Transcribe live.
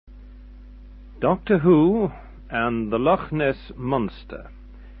Doctor Who and the Loch Ness Monster.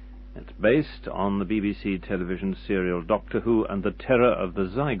 It's based on the BBC television serial Doctor Who and the Terror of the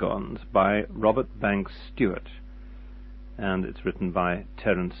Zygons by Robert Banks Stewart, and it's written by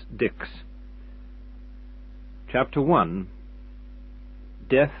Terence Dix. Chapter 1,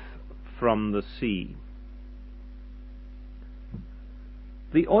 Death from the Sea.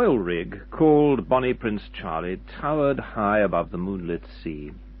 The oil rig, called Bonnie Prince Charlie, towered high above the moonlit sea.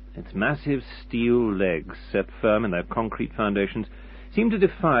 Its massive steel legs, set firm in their concrete foundations, seemed to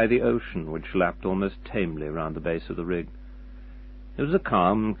defy the ocean, which lapped almost tamely round the base of the rig. It was a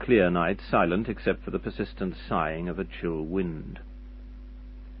calm, clear night, silent except for the persistent sighing of a chill wind.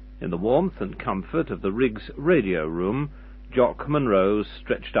 In the warmth and comfort of the rig's radio room, Jock Munro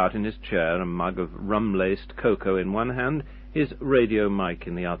stretched out in his chair, a mug of rum-laced cocoa in one hand, his radio mic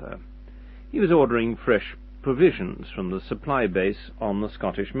in the other. He was ordering fresh provisions from the supply base on the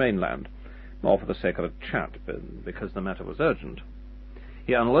Scottish mainland, more for the sake of a chat, but because the matter was urgent.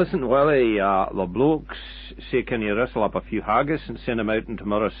 "Yeah, and listen, Willie, the blokes say can you rustle up a few haggis and send 'em out in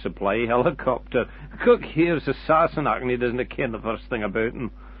tomorrow's supply helicopter? Cook here's a Sassenach and he doesn't ken the first thing about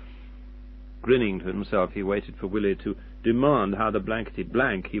 'em." Grinning to himself, he waited for Willie to demand how the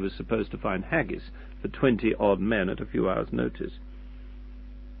blankety-blank he was supposed to find haggis for 20-odd men at a few hours' notice.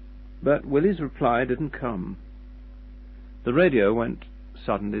 But Willie's reply didn't come. The radio went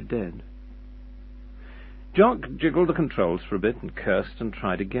suddenly dead. Jock jiggled the controls for a bit and cursed and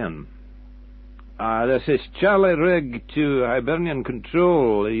tried again. "This is Charlie Rig to Hibernian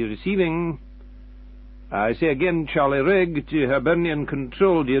Control. Are you receiving?" "I say again, Charlie Rig to Hibernian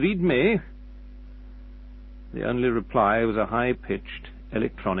Control. Do you read me?" The only reply was a high-pitched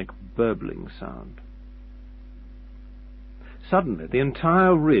electronic burbling sound. Suddenly, the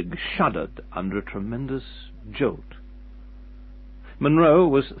entire rig shuddered under a tremendous jolt. Munro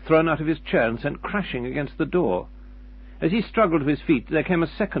was thrown out of his chair and sent crashing against the door. As he struggled to his feet, there came a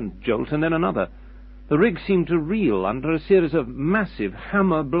second jolt and then another. The rig seemed to reel under a series of massive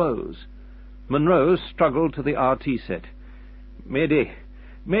hammer blows. Munro struggled to the RT set. "Mayday!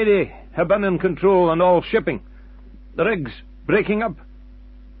 Mayday! Hibernian Control and all shipping! The rig's breaking up!"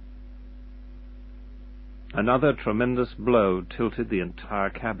 Another tremendous blow tilted the entire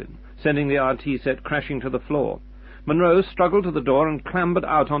cabin, sending the RT set crashing to the floor. Munro struggled to the door and clambered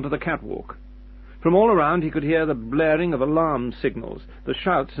out onto the catwalk. From all around he could hear the blaring of alarm signals, the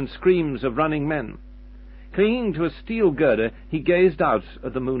shouts and screams of running men. Clinging to a steel girder, he gazed out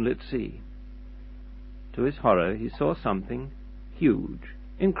at the moonlit sea. To his horror, he saw something huge,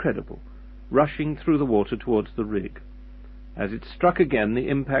 incredible, rushing through the water towards the rig. As it struck again, the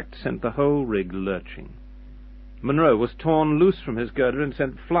impact sent the whole rig lurching. Munro was torn loose from his girder and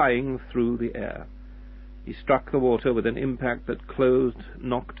sent flying through the air. He struck the water with an impact that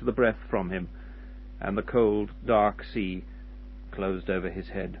knocked the breath from him, and the cold, dark sea closed over his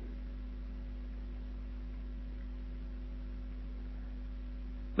head.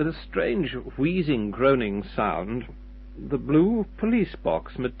 With a strange, wheezing, groaning sound, the blue police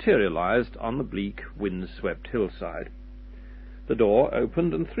box materialized on the bleak, wind-swept hillside. The door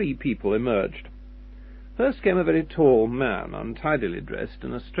opened and 3 people emerged. First came a very tall man, untidily dressed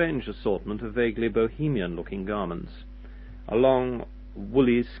in a strange assortment of vaguely bohemian-looking garments. A long,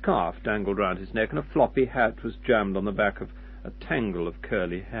 woolly scarf dangled round his neck, and a floppy hat was jammed on the back of a tangle of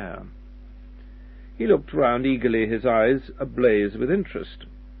curly hair. He looked round eagerly, his eyes ablaze with interest.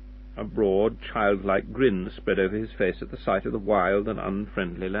 A broad, childlike grin spread over his face at the sight of the wild and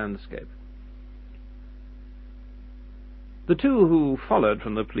unfriendly landscape. The 2 who followed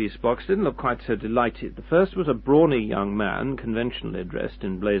from the police box didn't look quite so delighted. The first was a brawny young man, conventionally dressed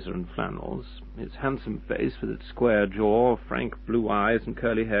in blazer and flannels. His handsome face, with its square jaw, frank blue eyes, and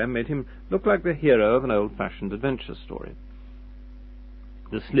curly hair, made him look like the hero of an old-fashioned adventure story.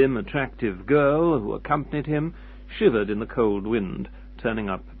 The slim, attractive girl who accompanied him shivered in the cold wind, turning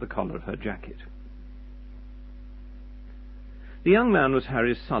up the collar of her jacket. The young man was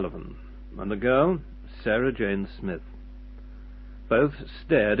Harry Sullivan, and the girl, Sarah Jane Smith. Both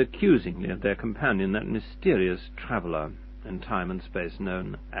stared accusingly at their companion, that mysterious traveller in time and space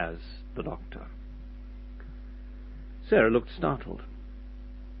known as the Doctor. Sarah looked startled.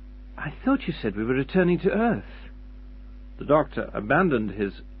 "I thought you said we were returning to Earth." The Doctor abandoned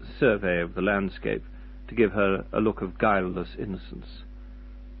his survey of the landscape to give her a look of guileless innocence.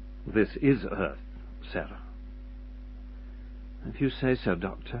 "This is Earth, Sarah." "If you say so,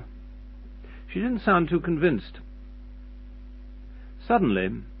 Doctor." She didn't sound too convinced.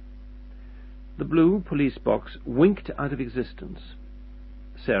 Suddenly, the blue police box winked out of existence.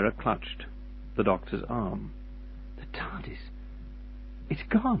 Sarah clutched the Doctor's arm. "The TARDIS! It's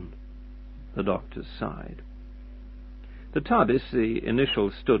gone!" The doctor sighed. The TARDIS, the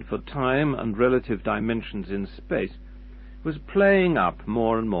initial stood for time and relative dimensions in space, was playing up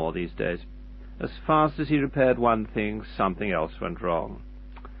more and more these days. As fast as he repaired one thing, something else went wrong.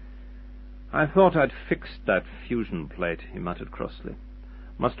 "I thought I'd fixed that fusion plate," he muttered crossly.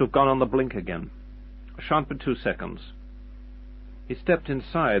 "Must have gone on the blink again. Shan't be 2 seconds." He stepped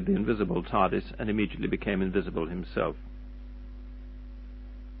inside the invisible TARDIS and immediately became invisible himself.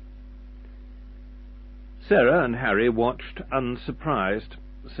 Sarah and Harry watched unsurprised.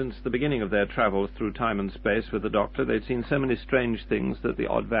 Since the beginning of their travels through time and space with the Doctor, they'd seen so many strange things that the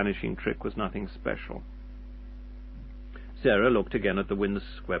odd vanishing trick was nothing special. Sarah looked again at the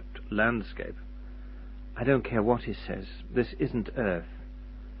wind-swept landscape. "I don't care what he says. This isn't Earth."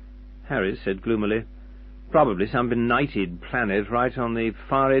 Harry said gloomily, "Probably some benighted planet right on the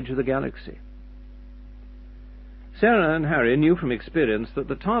far edge of the galaxy." Sarah and Harry knew from experience that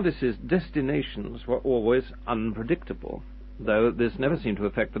the TARDIS's destinations were always unpredictable, though this never seemed to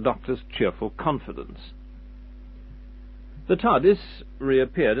affect the Doctor's cheerful confidence. The TARDIS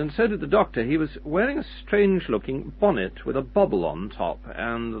reappeared, and so did the Doctor. He was wearing a strange-looking bonnet with a bobble on top,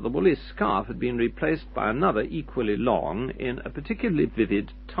 and the woolly scarf had been replaced by another equally long in a particularly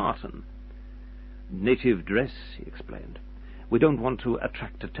vivid tartan. "Native dress," he explained. "We don't want to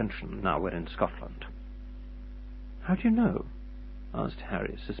attract attention now we're in Scotland." "How do you know?" asked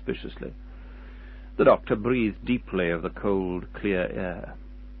Harry suspiciously. The Doctor breathed deeply of the cold, clear air.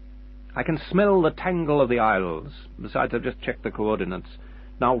 "I can smell the tangle of the isles. Besides, I've just checked the coordinates.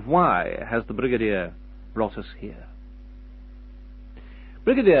 Now, why has the Brigadier brought us here?"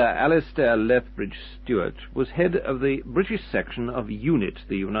 Brigadier Alistair Lethbridge Stewart was head of the British section of UNIT,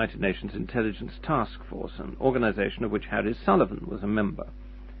 the United Nations Intelligence Task Force, an organization of which Harry Sullivan was a member.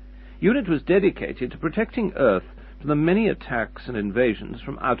 UNIT was dedicated to protecting Earth from the many attacks and invasions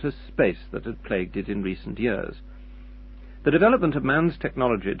from outer space that had plagued it in recent years. The development of man's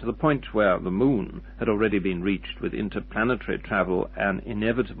technology to the point where the moon had already been reached with interplanetary travel, an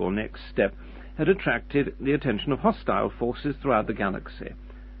inevitable next step, had attracted the attention of hostile forces throughout the galaxy.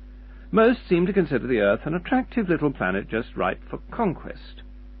 Most seemed to consider the Earth an attractive little planet just ripe for conquest.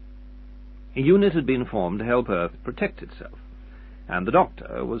 A unit had been formed to help Earth protect itself, and the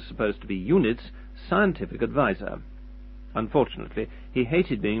Doctor was supposed to be UNIT's scientific advisor. Unfortunately, he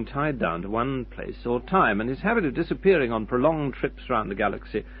hated being tied down to one place or time, and his habit of disappearing on prolonged trips round the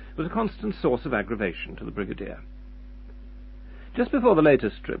galaxy was a constant source of aggravation to the Brigadier. Just before the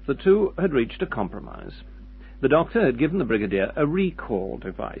latest trip, the two had reached a compromise. The Doctor had given the Brigadier a recall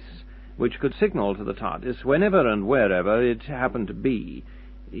device, which could signal to the TARDIS whenever and wherever it happened to be.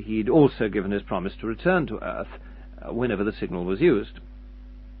 He'd also given his promise to return to Earth whenever the signal was used.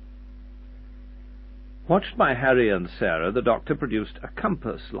 Watched by Harry and Sarah, the Doctor produced a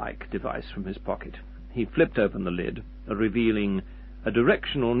compass-like device from his pocket. He flipped open the lid, revealing a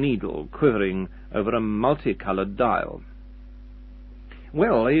directional needle quivering over a multicolored dial.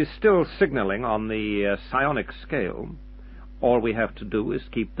 "Well, he's still signaling on the psionic scale. All we have to do is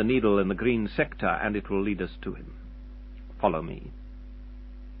keep the needle in the green sector, and it will lead us to him. Follow me."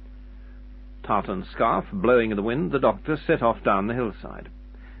 Tartan scarf blowing in the wind, the Doctor set off down the hillside.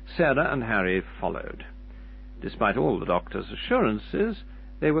 Sarah and Harry followed. Despite all the Doctor's assurances,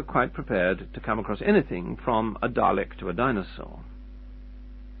 they were quite prepared to come across anything from a Dalek to a dinosaur.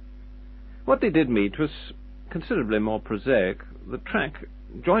 What they did meet was considerably more prosaic. The track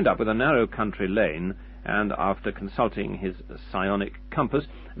joined up with a narrow country lane, and after consulting his psionic compass,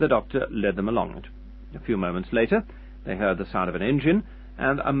 the Doctor led them along it. A few moments later, they heard the sound of an engine,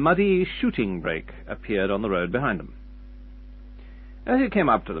 and a muddy shooting brake appeared on the road behind them. As it came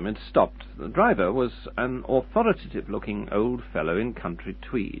up to them, it stopped. The driver was an authoritative-looking old fellow in country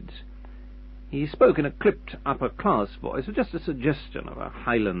tweeds. He spoke in a clipped upper-class voice, with just a suggestion of a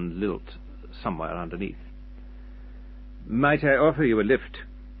Highland lilt somewhere underneath. "Might I offer you a lift?"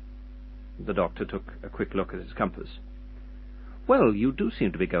 The Doctor took a quick look at his compass. "Well, you do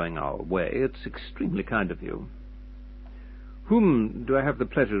seem to be going our way. It's extremely kind of you. Whom do I have the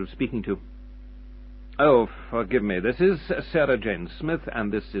pleasure of speaking to?" "Oh, forgive me. This is Sarah Jane Smith,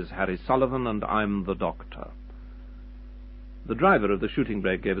 and this is Harry Sullivan, and I'm the Doctor." The driver of the shooting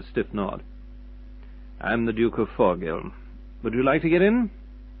brake gave a stiff nod. "I'm the Duke of Forgill. Would you like to get in?"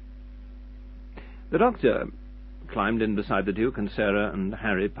 The Doctor climbed in beside the Duke, and Sarah and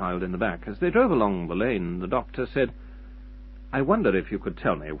Harry piled in the back. As they drove along the lane, the Doctor said, "I wonder if you could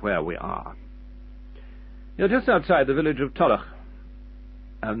tell me where we are." "You're just outside the village of Tulloch."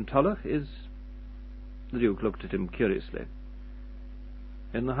 "And Tulloch is—" The Duke looked at him curiously.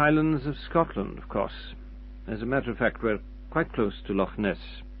 "In the Highlands of Scotland, of course. As a matter of fact, we're quite close to Loch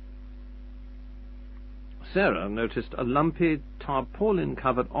Ness." Sarah noticed a lumpy,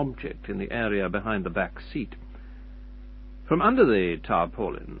 tarpaulin-covered object in the area behind the back seat. From under the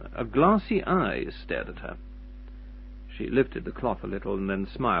tarpaulin, a glassy eye stared at her. She lifted the cloth a little and then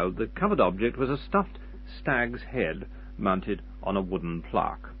smiled. The covered object was a stuffed stag's head mounted on a wooden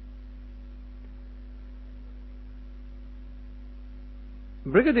plaque.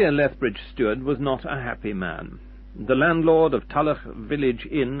 Brigadier Lethbridge's steward was not a happy man. The landlord of Tulloch Village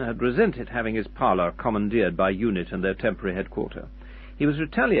Inn had resented having his parlour commandeered by UNIT and their temporary headquarter. He was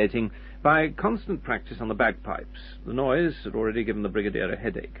retaliating by constant practice on the bagpipes. The noise had already given the brigadier a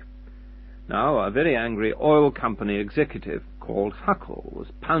headache. Now a very angry oil company executive called Huckle was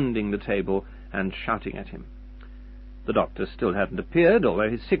pounding the table and shouting at him. The doctor still hadn't appeared, although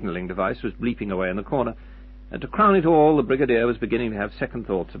his signalling device was bleeping away in the corner. And to crown it all, the brigadier was beginning to have second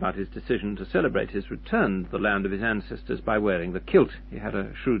thoughts about his decision to celebrate his return to the land of his ancestors by wearing the kilt. He had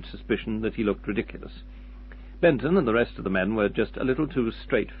a shrewd suspicion that he looked ridiculous. Benton and the rest of the men were just a little too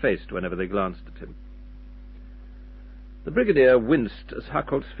straight-faced whenever they glanced at him. The brigadier winced as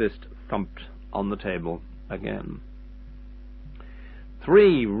Huckle's fist thumped on the table again.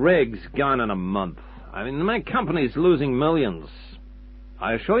 3 rigs gone in a month. I mean, my company's losing millions.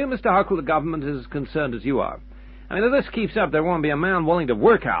 I assure you, Mr. Huckle, the government is as concerned as you are. I mean, if this keeps up, there won't be a man willing to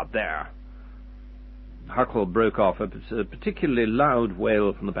work out there. Huckle broke off. A particularly loud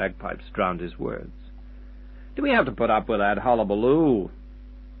wail from the bagpipes drowned his words. Do we have to put up with that hullabaloo?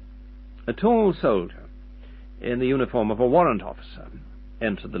 A tall soldier, in the uniform of a warrant officer,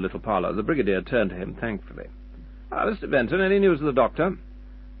 entered the little parlour. The brigadier turned to him thankfully. Mr. Benton, any news of the doctor?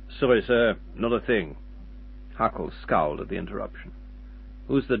 Sorry, sir, not a thing. Huckle scowled at the interruption.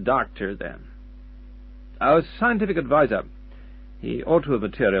 Who's the doctor, then? Our scientific advisor. He ought to have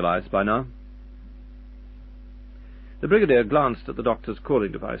materialized by now. The brigadier glanced at the doctor's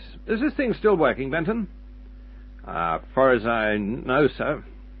calling device. Is this thing still working, Benton? Far as I know, sir.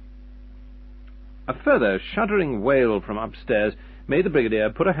 A further shuddering wail from upstairs made the brigadier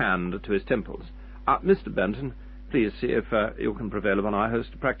put a hand to his temples. Mr. Benton, please see if you can prevail upon our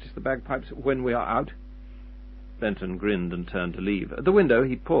host to practice the bagpipes when we are out. Benton grinned and turned to leave. At the window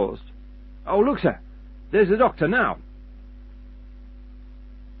he paused. Oh, look, sir! There's the doctor now!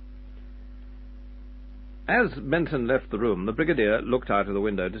 As Benton left the room, the brigadier looked out of the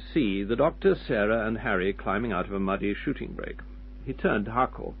window to see the doctor, Sarah, and Harry climbing out of a muddy shooting brake. He turned to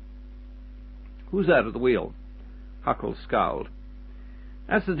Huckle. Who's that at the wheel? Huckle scowled.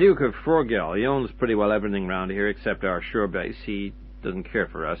 That's the Duke of Forgill. He owns pretty well everything round here except our shore base. He doesn't care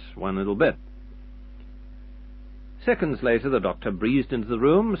for us one little bit. Seconds later the doctor breezed into the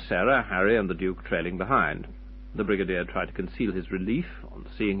room, Sarah, Harry, and the Duke trailing behind. The brigadier tried to conceal his relief on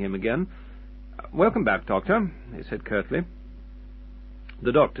seeing him again. Welcome back, Doctor, he said curtly.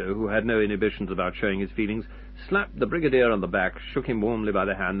 The doctor, who had no inhibitions about showing his feelings, slapped the brigadier on the back, shook him warmly by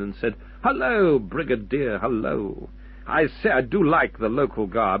the hand, and said, Hello, brigadier, hello. I say, I do like the local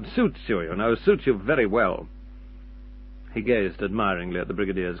garb. Suits you, you know, suits you very well. He gazed admiringly at the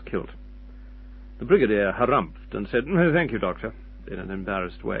brigadier's kilt. The brigadier harumphed and said, Thank you, Doctor, in an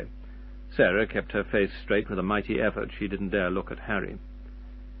embarrassed way. Sarah kept her face straight with a mighty effort. She didn't dare look at Harry.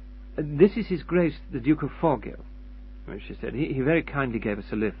 This is His Grace, the Duke of Forgill, she said. He very kindly gave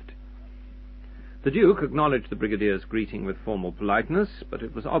us a lift. The Duke acknowledged the brigadier's greeting with formal politeness, but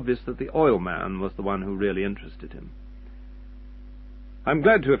it was obvious that the oil man was the one who really interested him. I'm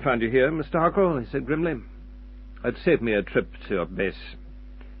glad to have found you here, Mr. Huckle, he said grimly. It saved me a trip to your base.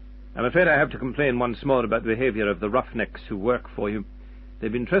 I'm afraid I have to complain once more about the behavior of the roughnecks who work for you.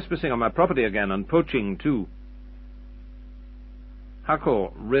 They've been trespassing on my property again, and poaching, too.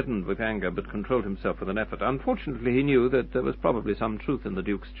 Huckle reddened with anger, but controlled himself with an effort. Unfortunately, he knew that there was probably some truth in the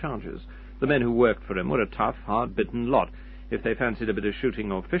Duke's charges. The men who worked for him were a tough, hard-bitten lot. If they fancied a bit of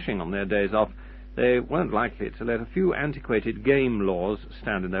shooting or fishing on their days off, they weren't likely to let a few antiquated game laws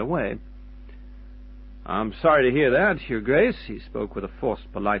stand in their way. I'm sorry to hear that, Your Grace, he spoke with a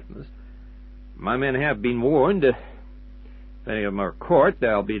forced politeness. My men have been warned. If any of them are caught,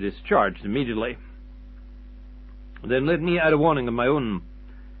 they'll be discharged immediately. Then let me add a warning of my own.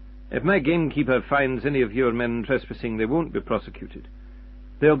 If my gamekeeper finds any of your men trespassing, they won't be prosecuted.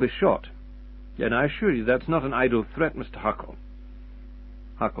 They'll be shot. And I assure you that's not an idle threat, Mr. Huckle.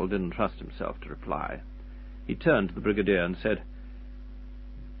 Huckle didn't trust himself to reply. He turned to the brigadier and said,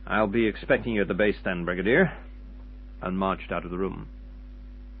 I'll be expecting you at the base then, brigadier, and marched out of the room.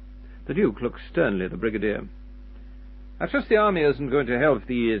 The Duke looked sternly at the brigadier. I trust the army isn't going to help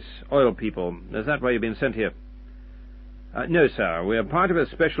these oil people. Is that why you've been sent here? No, sir. We are part of a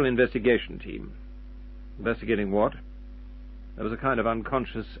special investigation team. Investigating what? There was a kind of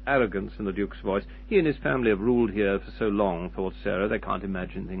unconscious arrogance in the Duke's voice. He and his family have ruled here for so long, thought Sarah, they can't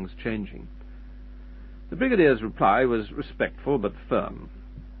imagine things changing. The Brigadier's reply was respectful but firm.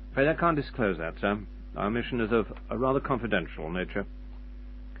 "Afraid I can't disclose that, sir. Our mission is of a rather confidential nature."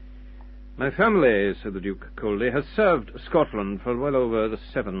 "My family," said the Duke coldly, "has served Scotland for well over the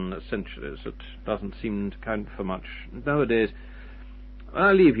 7 centuries. It doesn't seem to count for much nowadays.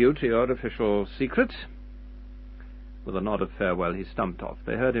 I leave you to your official secret." With a nod of farewell, he stumped off.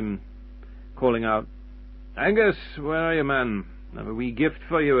 They heard him calling out, "Angus, where are you, man? I've a wee gift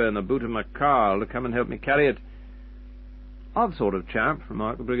for you in the boot of my car. To come and help me carry it." "Odd sort of chap,"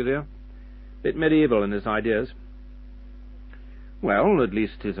 remarked the Brigadier. "Bit medieval in his ideas." "Well, at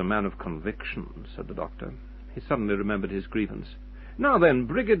least he's a man of conviction," said the doctor. He suddenly remembered his grievance. "Now then,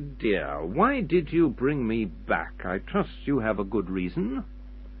 Brigadier, why did you bring me back? I trust you have a good reason."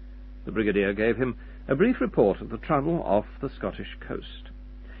 The Brigadier gave him a brief report of the trouble off the Scottish coast.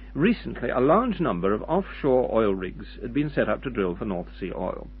 Recently, a large number of offshore oil rigs had been set up to drill for North Sea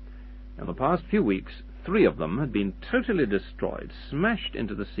oil. In the past few weeks, 3 of them had been totally destroyed, smashed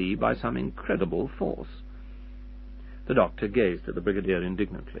into the sea by some incredible force. The doctor gazed at the Brigadier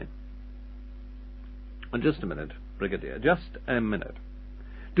indignantly. "Just a minute, Brigadier, just a minute.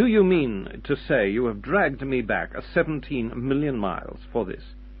 Do you mean to say you have dragged me back 17 million miles for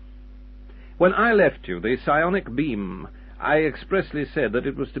this? When I left you the psionic beam, I expressly said that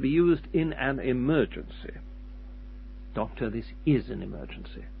it was to be used in an emergency." "Doctor, this is an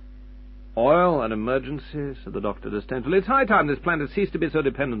emergency." "Oil an emergency," said the doctor disdainfully. "It's high time this planet ceased to be so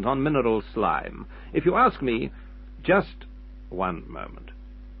dependent on mineral slime. If you ask me—" "Just one moment."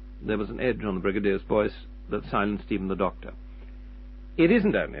 There was an edge on the Brigadier's voice that silenced even the doctor. "It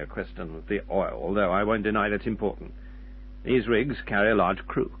isn't only a question of the oil, though I won't deny that's important. These rigs carry a large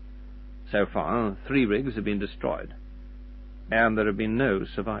crew. So far, 3 rigs have been destroyed, and there have been no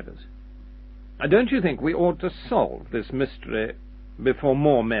survivors. Don't you think we ought to solve this mystery before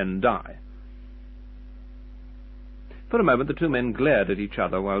more men die?" For a moment the 2 men glared at each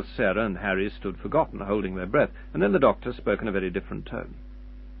other while Sarah and Harry stood forgotten, holding their breath, and then the doctor spoke in a very different tone.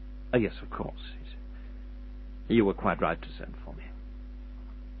 "Yes, of course," he said. "You were quite right to send for me."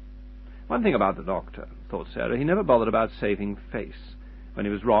 One thing about the doctor, thought Sarah, he never bothered about saving face. When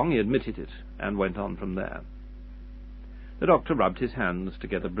he was wrong, he admitted it, and went on from there. The doctor rubbed his hands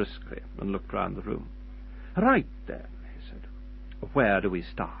together briskly and looked round the room. "Right then," he said. "Where do we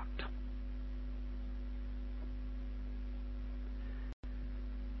start?"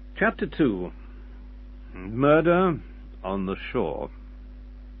 Chapter 2. Murder on the Shore.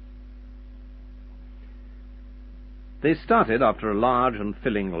 They started after a large and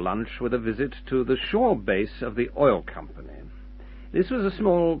filling lunch with a visit to the shore base of the oil company. This was a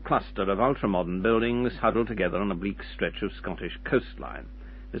small cluster of ultra-modern buildings huddled together on a bleak stretch of Scottish coastline.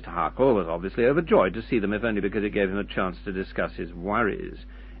 Mr. Harcourt was obviously overjoyed to see them, if only because it gave him a chance to discuss his worries.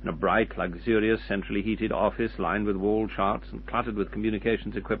 In a bright, luxurious, centrally heated office lined with wall charts and cluttered with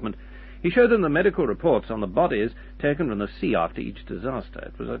communications equipment, he showed them the medical reports on the bodies taken from the sea after each disaster.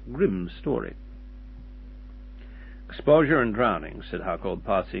 It was a grim story. "Exposure and drowning," said Harcourt,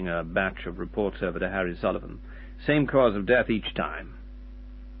 passing a batch of reports over to Harry Sullivan. "Same cause of death each time."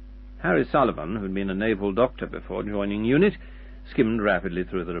 Harry Sullivan, who had been a naval doctor before joining unit, skimmed rapidly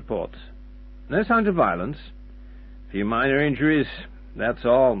through the reports. "No signs of violence. A few minor injuries, that's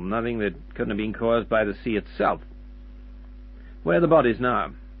all. Nothing that couldn't have been caused by the sea itself." "Where are the bodies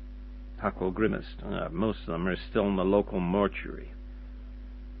now?" Huckle grimaced. "Most of them are still in the local mortuary."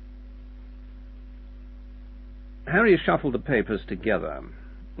 Harry shuffled the papers together.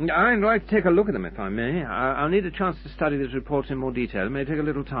 "I'd like to take a look at them, if I may. I'll need a chance to study these reports in more detail. It may take a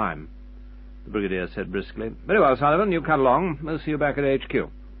little time," the Brigadier said briskly. "Very well, Sullivan, you cut along. We'll see you back at HQ."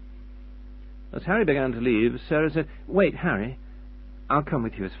 As Harry began to leave, Sarah said, "Wait, Harry. I'll come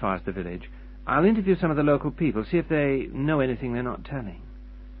with you as far as the village. I'll interview some of the local people, see if they know anything they're not telling."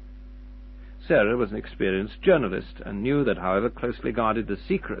 Sarah was an experienced journalist, and knew that however closely guarded the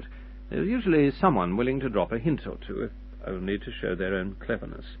secret, there was usually someone willing to drop a hint or two, if only to show their own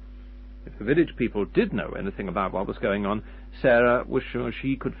cleverness. If the village people did know anything about what was going on, Sarah was sure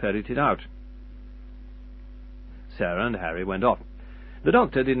she could ferret it out. Sarah and Harry went off. The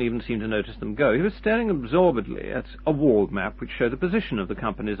doctor didn't even seem to notice them go. He was staring absorbedly at a wall map which showed the position of the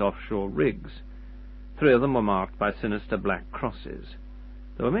company's offshore rigs. 3 of them were marked by sinister black crosses.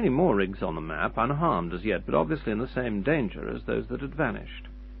 There were many more rigs on the map, unharmed as yet, but obviously in the same danger as those that had vanished.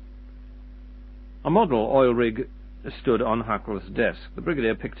 A model oil rig stood on Huckle's desk. The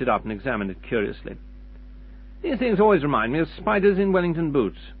Brigadier picked it up and examined it curiously. "These things always remind me of spiders in Wellington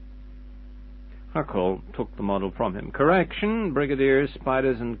boots." Huckle took the model from him. "Correction, brigadiers,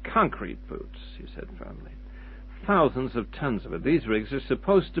 spiders, and concrete boots," he said firmly. "Thousands of tons of it. These rigs are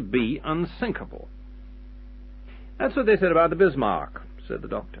supposed to be unsinkable." "That's what they said about the Bismarck," said the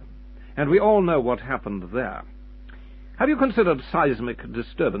doctor. "And we all know what happened there. Have you considered seismic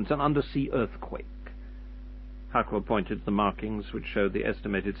disturbance and undersea earthquake?" Huckle pointed to the markings which showed the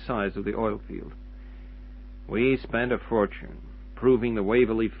estimated size of the oil field. "We spent a fortune proving the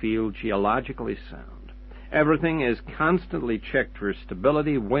Waverley field geologically sound. Everything is constantly checked for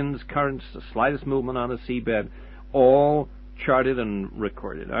stability, winds, currents, the slightest movement on the seabed, all charted and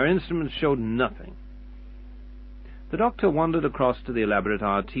recorded. Our instruments showed nothing." The doctor wandered across to the elaborate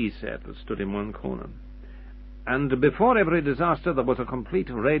RT set that stood in one corner. "And before every disaster there was a complete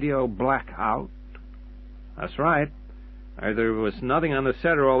radio blackout?" "That's right. There was nothing on the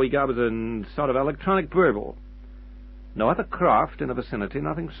set, or all we got was a sort of electronic burble. No other craft in the vicinity,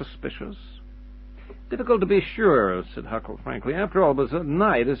 nothing suspicious." "Difficult to be sure," said Huckle frankly. "After all, it was at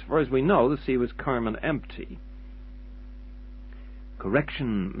night. As far as we know, the sea was calm and empty."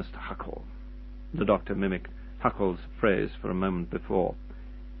 "Correction, Mr. Huckle." The doctor mimicked Huckle's phrase for a moment before.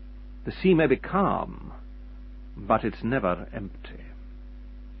 "The sea may be calm, but it's never empty."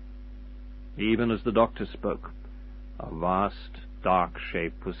 Even as the doctor spoke, a vast, dark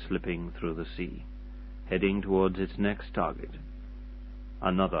shape was slipping through the sea, heading towards its next target,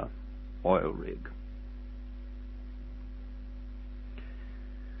 another oil rig.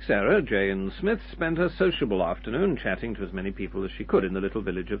 Sarah, Jay, and Smith spent a sociable afternoon chatting to as many people as she could in the little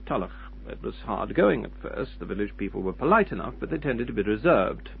village of Tulloch. It was hard going at first. The village people were polite enough, but they tended to be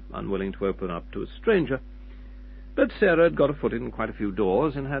reserved, unwilling to open up to a stranger. But Sarah had got a foot in quite a few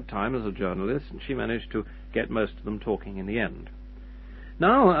doors and had time as a journalist, and she managed to get most of them talking in the end.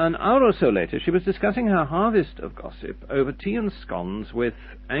 Now, an hour or so later, she was discussing her harvest of gossip over tea and scones with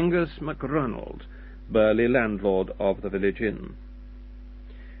Angus MacRonald, burly landlord of the village inn.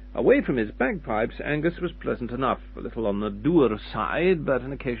 Away from his bagpipes, Angus was pleasant enough, a little on the dour side, but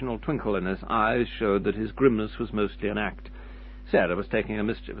an occasional twinkle in his eyes showed that his grimness was mostly an act. Sarah was taking a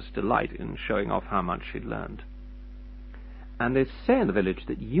mischievous delight in showing off how much she'd learned. "And they say in the village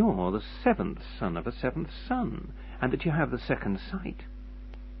that you're the seventh son of a seventh son, and that you have the second sight."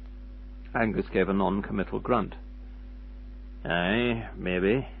 Angus gave a non-committal grunt. "Aye,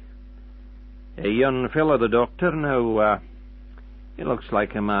 maybe. A young fellow, the doctor, now, he looks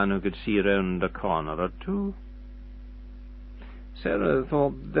like a man who could see round a corner or two." Sarah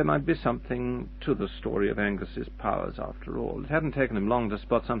thought there might be something to the story of Angus's powers after all. It hadn't taken him long to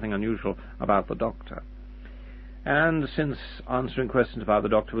spot something unusual about the doctor. And since answering questions about the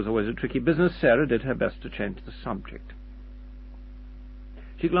doctor was always a tricky business, Sarah did her best to change the subject.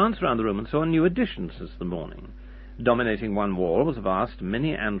 She glanced round the room and saw a new addition since the morning. Dominating one wall was a vast,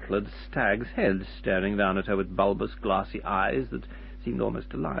 many-antlered stag's head staring down at her with bulbous, glassy eyes that seemed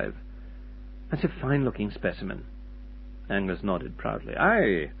almost alive. "That's a fine-looking specimen." Angus nodded proudly.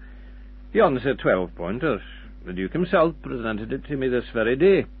 "Aye, yon's a 12-pointer. The Duke himself presented it to me this very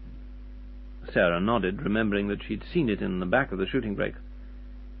day." Sarah nodded, remembering that she'd seen it in the back of the shooting brake.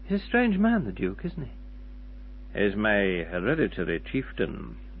 "He's a strange man, the Duke, isn't he?" "He's my hereditary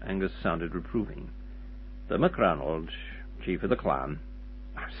chieftain," Angus sounded reproving. "The MacRonald, chief of the clan."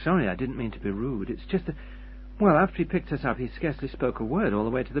 "I'm sorry, I didn't mean to be rude. It's just that, well, after he picked us up, he scarcely spoke a word all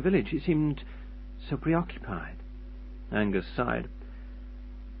the way to the village. He seemed so preoccupied." Angus sighed.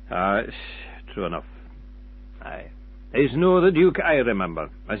 True enough. Aye. He's no the Duke I remember.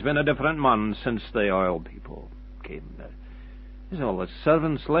 He's been a different man since the oil people came there. There's all the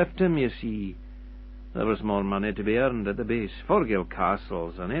servants left him, you see. There was more money to be earned at the base. Forgill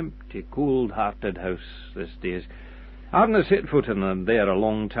Castle's an empty, cold-hearted house these days. I haven't set foot in there a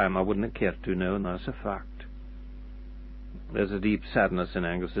long time. I wouldn't have cared to know, and that's a fact. There's a deep sadness in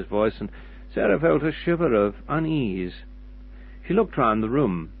Angus's voice, and Sarah felt a shiver of unease. She looked round the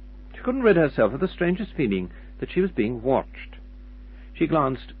room. She couldn't rid herself of the strangest feeling that she was being watched. She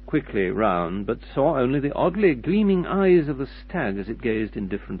glanced quickly round, but saw only the oddly gleaming eyes of the stag as it gazed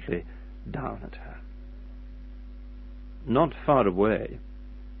indifferently down at her. Not far away,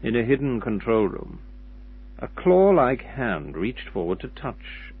 in a hidden control room, a claw-like hand reached forward to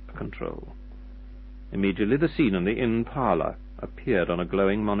touch a control. Immediately the scene in the inn parlour appeared on a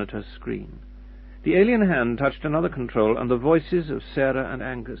glowing monitor screen. The alien hand touched another control, and the voices of Sarah and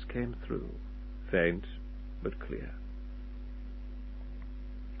Angus came through, faint but clear.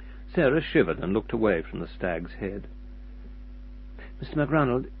 Sarah shivered and looked away from the stag's head. "Mr.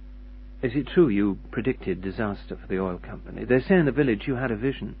 MacRonald, is it true you predicted disaster for the oil company? They say in the village you had a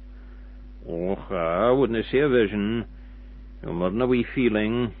vision." "Och, I wouldn't say a vision. More than a wee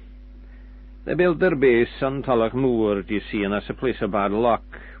feeling. They built their base on Tulloch Moor, do you see, and that's a place of bad luck.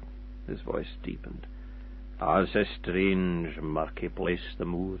 His voice deepened. It's a strange, murky place, the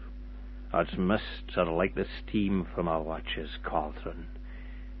moor. Its mists are like the steam from a watch's cauldron.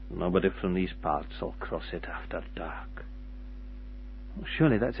 Nobody from these parts will cross it after dark. Well,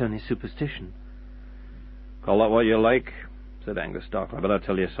 surely that's only superstition. Call it what you like, said Angus darkly, but I'll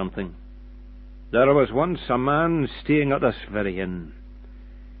tell you something. There was once a man staying at this very inn.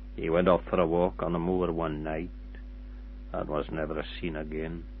 He went off for a walk on the moor one night and was never seen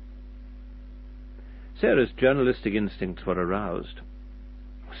again. Sarah's journalistic instincts were aroused.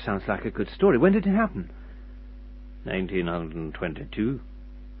 Sounds like a good story. When did it happen? 1922,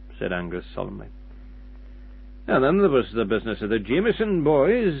 said Angus solemnly. And then there was the business of the Jameson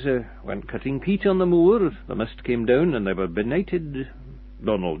boys. Went cutting peat on the moor. The mist came down and they were benighted.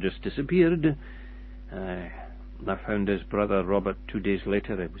 Donald just disappeared. I found his brother Robert 2 days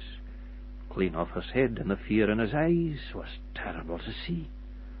later. It was clean off his head, and the fear in his eyes was terrible to see.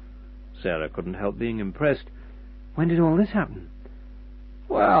 Sarah couldn't help being impressed. When did all this happen?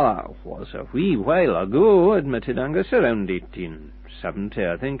 Well, it was a wee while ago, admitted Angus, around 1870,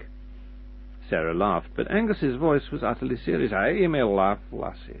 I think. Sarah laughed, but Angus's voice was utterly serious. Aye, you may laugh,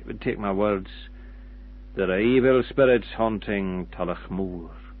 lassie, but take my words. There are evil spirits haunting Tulloch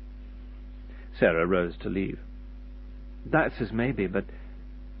Moor. Sarah rose to leave. That's as maybe, but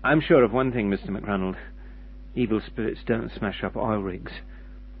I'm sure of one thing, Mr. McRonald. Evil spirits don't smash up oil rigs.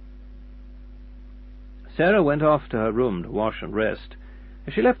 Sarah went off to her room to wash and rest.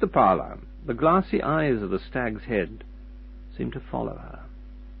 As she left the parlour, the glassy eyes of the stag's head seemed to follow her.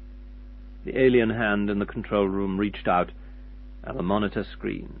 The alien hand in the control room reached out, and the monitor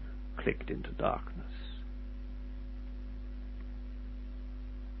screen clicked into darkness.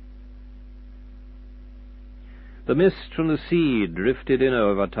 The mist from the sea drifted in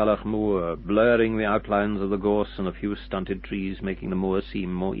over Tulloch Moor, blurring the outlines of the gorse and a few stunted trees, making the moor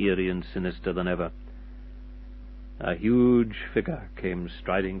seem more eerie and sinister than ever. A huge figure came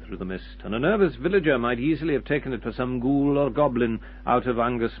striding through the mist, and a nervous villager might easily have taken it for some ghoul or goblin out of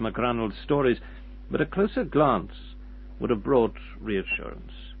Angus MacRonald's stories, but a closer glance would have brought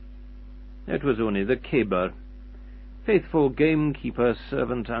reassurance. It was only the Caber, faithful gamekeeper,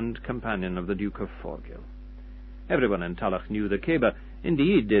 servant, and companion of the Duke of Forgill. Everyone in Tulloch knew the Caber.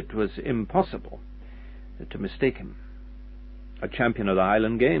 Indeed, it was impossible to mistake him. A champion of the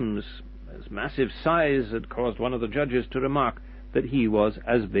Highland Games, his massive size had caused one of the judges to remark that he was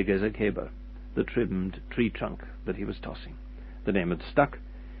as big as a caber, the trimmed tree trunk that he was tossing. The name had stuck.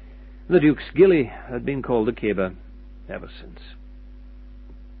 The Duke's gilly had been called the Caber ever since.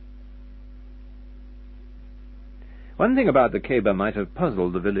 One thing about the Caber might have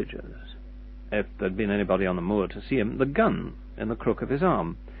puzzled the villagers. If there'd been anybody on the moor to see him, the gun in the crook of his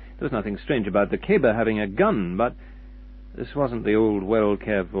arm. There was nothing strange about the Caber having a gun, but this wasn't the old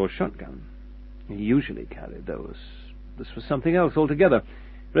well-cared-for shotgun he usually carried, those. This was something else altogether.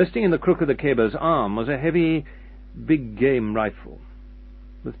 Resting in the crook of the Caber's arm was a heavy, big-game rifle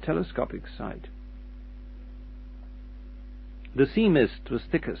with telescopic sight. The sea mist was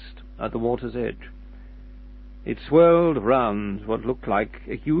thickest at the water's edge. It swirled round what looked like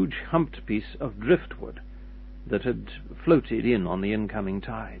a huge humped piece of driftwood that had floated in on the incoming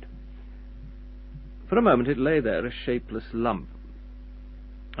tide. For a moment it lay there, a shapeless lump,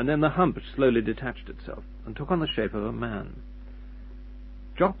 and then the hump slowly detached itself and took on the shape of a man.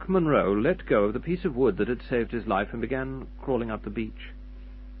 Jock Munro let go of the piece of wood that had saved his life and began crawling up the beach.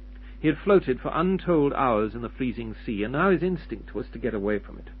 He had floated for untold hours in the freezing sea, and now his instinct was to get away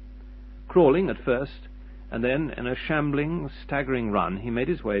from it. Crawling at first, and then in a shambling, staggering run, he made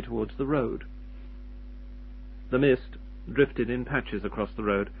his way towards the road. The mist drifted in patches across the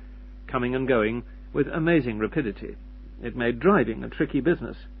road, coming and going with amazing rapidity. It made driving a tricky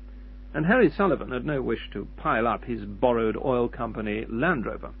business, and Harry Sullivan had no wish to pile up his borrowed oil company Land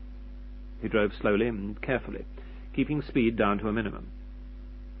Rover. He drove slowly and carefully, keeping speed down to a minimum.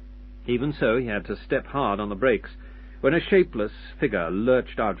 Even so, he had to step hard on the brakes when a shapeless figure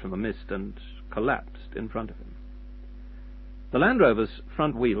lurched out from the mist and collapsed in front of him. The Land Rover's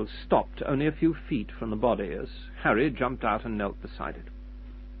front wheels stopped only a few feet from the body as Harry jumped out and knelt beside it.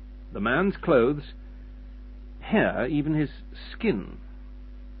 The man's clothes, hair, even his skin,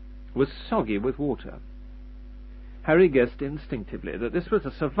 was soggy with water. Harry guessed instinctively that this was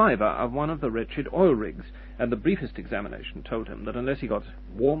a survivor of one of the wretched oil rigs, and the briefest examination told him that unless he got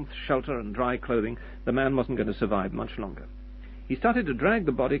warmth, shelter, and dry clothing, the man wasn't going to survive much longer. He started to drag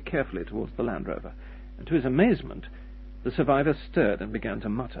the body carefully towards the Land Rover, and to his amazement, the survivor stirred and began to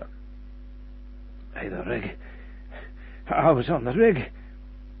mutter. "Hey, the rig. I was on the rig.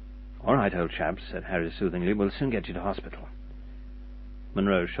 "All right, old chap," said Harry soothingly. "We'll soon get you to hospital."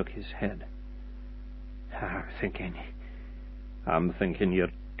 Munro shook his head. "I'm thinking you're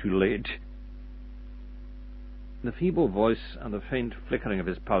too late." The feeble voice and the faint flickering of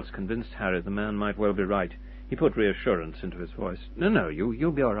his pulse convinced Harry the man might well be right. He put reassurance into his voice. No,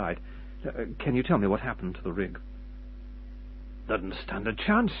 you'll be all right. Can you tell me what happened to the rig?" "Doesn't stand a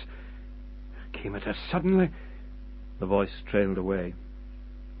chance. Came at us suddenly." The voice trailed away.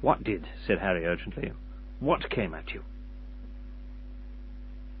 "What did?" said Harry urgently. "What came at you?"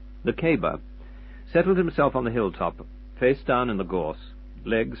 The caber settled himself on the hilltop, face down in the gorse,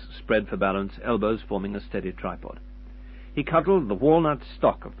 legs spread for balance, elbows forming a steady tripod. He cuddled the walnut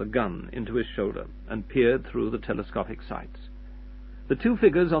stock of the gun into his shoulder and peered through the telescopic sights. The two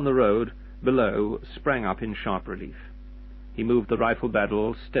figures on the road below sprang up in sharp relief. He moved the rifle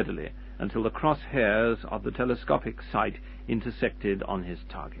barrel steadily until the crosshairs of the telescopic sight intersected on his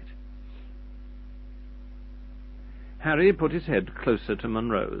target. Harry put his head closer to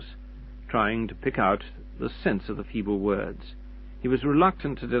Munro's, trying to pick out the sense of the feeble words. He was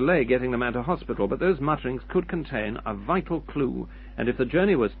reluctant to delay getting the man to hospital, but those mutterings could contain a vital clue, and if the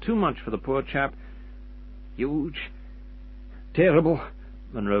journey was too much for the poor chap... "Huge, terrible,"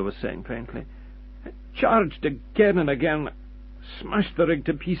 Munro was saying faintly. "Charged again and again, smashed the rig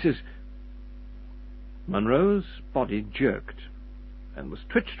to pieces." Munro's body jerked and was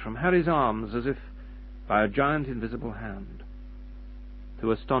twitched from Harry's arms as if by a giant invisible hand.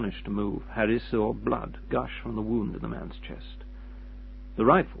 Too astonished to move, Harry saw blood gush from the wound in the man's chest. The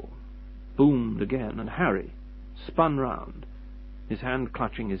rifle boomed again, and Harry spun round, his hand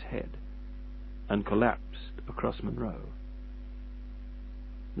clutching his head, and collapsed across Munro.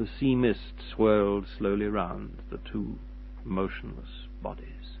 The sea mist swirled slowly round the two motionless bodies.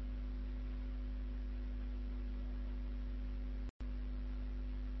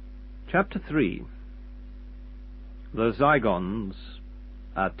 Chapter 3. The Zygons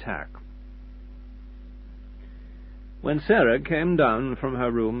attack. When Sarah came down from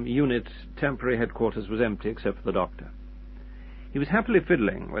her room, unit temporary headquarters was empty except for the doctor. He was happily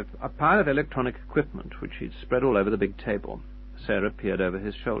fiddling with a pile of electronic equipment which he'd spread all over the big table. Sarah peered over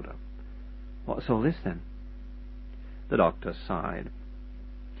his shoulder. "What's all this, then?" The doctor sighed.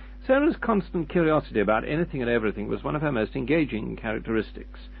 Sarah's constant curiosity about anything and everything was one of her most engaging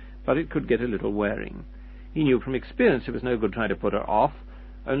characteristics, but it could get a little wearing. He knew from experience it was no good trying to put her off.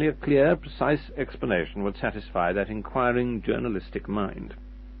 Only a clear, precise explanation would satisfy that inquiring, journalistic mind.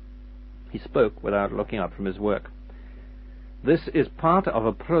 He spoke without looking up from his work. "This is part of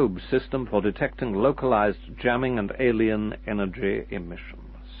a probe system for detecting localized jamming and alien energy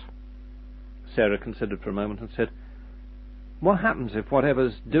emissions." Sarah considered for a moment and said, "What happens if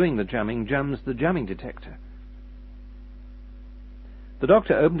whatever's doing the jamming jams the jamming detector?" The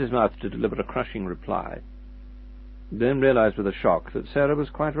doctor opened his mouth to deliver a crushing reply, then realized with a shock that Sarah was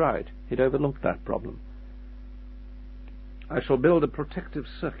quite right. He'd overlooked that problem. "I shall build a protective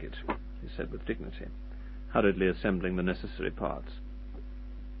circuit," he said with dignity, hurriedly assembling the necessary parts.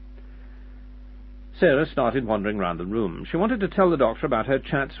 Sarah started wandering round the room. She wanted to tell the doctor about her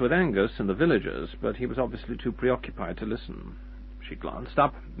chats with Angus and the villagers, but he was obviously too preoccupied to listen. She glanced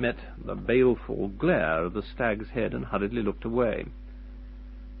up, met the baleful glare of the stag's head, and hurriedly looked away.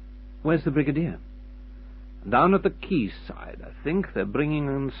 "Where's the brigadier?" "Down at the quayside, I think. They're bringing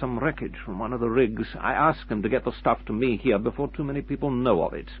in some wreckage from one of the rigs. I asked them to get the stuff to me here before too many people know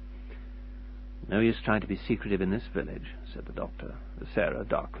of it." "No use trying to be secretive in this village," said the doctor, Sarah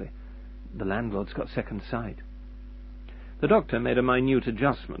darkly. "The landlord's got second sight." The doctor made a minute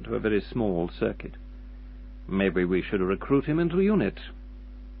adjustment to a very small circuit. "Maybe we should recruit him into a unit."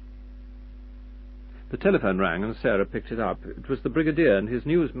 The telephone rang, and Sarah picked it up. It was the brigadier, and his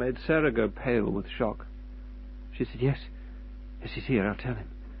news made Sarah go pale with shock. She said, Yes, he's here, I'll tell him.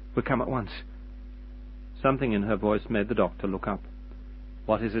 We'll come at once." Something in her voice made the doctor look up.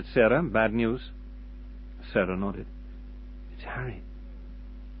 "What is it, Sarah? Bad news?" Sarah nodded. "It's Harry.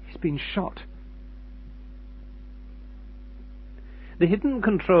 He's been shot." The hidden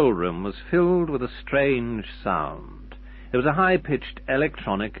control room was filled with a strange sound. It was a high-pitched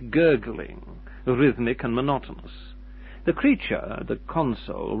electronic gurgling, rhythmic and monotonous. The creature at the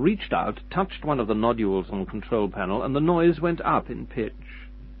console reached out, touched one of the nodules on the control panel, and the noise went up in pitch.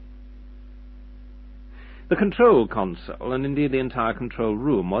 The control console, and indeed the entire control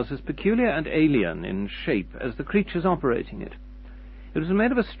room, was as peculiar and alien in shape as the creatures operating it. It was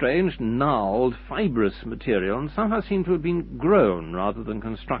made of a strange, gnarled, fibrous material, and somehow seemed to have been grown rather than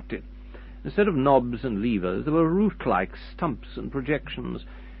constructed. Instead of knobs and levers, there were root-like stumps and projections,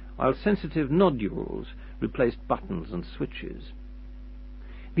 while sensitive nodules replaced buttons and switches.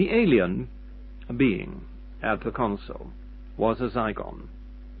 The alien being at the console was a Zygon.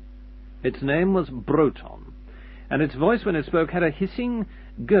 Its name was Broton, and its voice when it spoke had a hissing,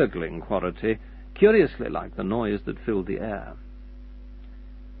 gurgling quality, curiously like the noise that filled the air.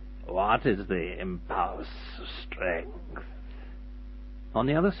 "What is the impulse strength?" On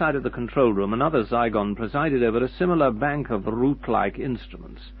the other side of the control room, another Zygon presided over a similar bank of root-like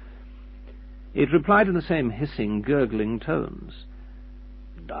instruments. It replied in the same hissing, gurgling tones.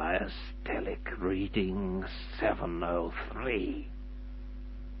 "Diastolic reading 703.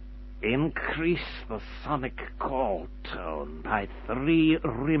 Increase the sonic call tone by 3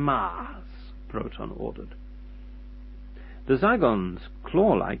 rimas," Proton ordered. The Zygon's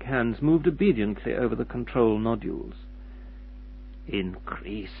claw-like hands moved obediently over the control nodules.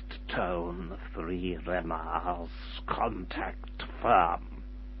 "Increased tone 3 rimas, contact firm.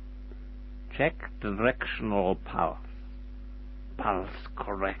 Check directional pulse. Pulse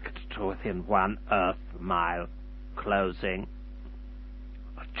correct to within 1 Earth mile. Closing.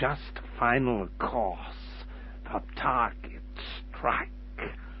 Adjust final course for target strike."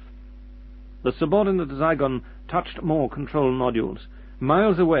 The subordinate Zygon touched more control nodules.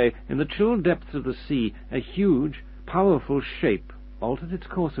 Miles away, in the chill depths of the sea, a huge, powerful shape altered its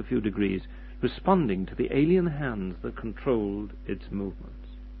course a few degrees, responding to the alien hands that controlled its movements.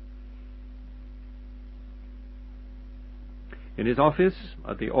 In his office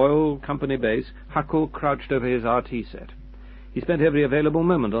at the oil company base, Huckle crouched over his RT set. He spent every available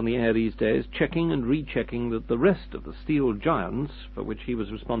moment on the air these days, checking and rechecking that the rest of the steel giants, for which he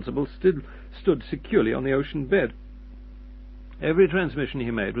was responsible, stood securely on the ocean bed. Every transmission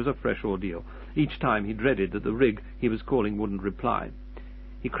he made was a fresh ordeal. Each time he dreaded that the rig he was calling wouldn't reply.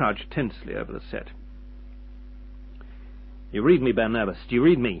 He crouched tensely over the set. "You read me, Ben Nevis? Do you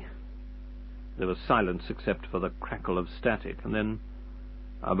read me?" There was silence except for the crackle of static, and then,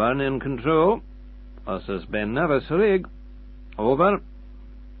 "Aban in control. This is Ben Nevis, rig. Over."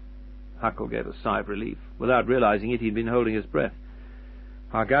 Huckle gave a sigh of relief. Without realizing it, he'd been holding his breath.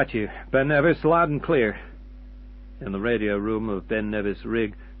 "I got you. Ben Nevis, loud and clear." In the radio room of Ben Nevis'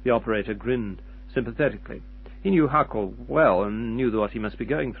 rig, the operator grinned sympathetically. He knew Huckle well and knew what he must be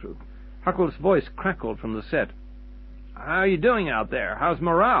going through. Huckle's voice crackled from the set. "How are you doing out there? How's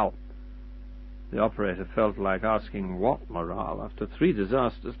morale?" The operator felt like asking what morale. After 3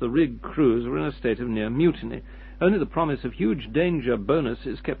 disasters, the rig crews were in a state of near mutiny. Only the promise of huge danger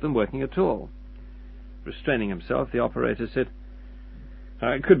bonuses kept them working at all. Restraining himself, the operator said,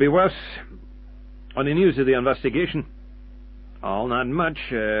 "It could be worse. Any news of the investigation?" "Oh, not much.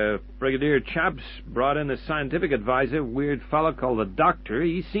 Brigadier Chaps brought in the scientific advisor, weird fellow called the Doctor.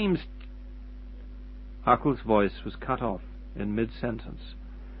 He seems—" Huckle's voice was cut off in mid-sentence.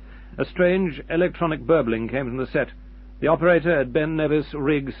 A strange electronic burbling came from the set. The operator at Ben Nevis'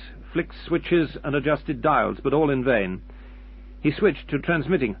 rigs flicked switches and adjusted dials, but all in vain. He switched to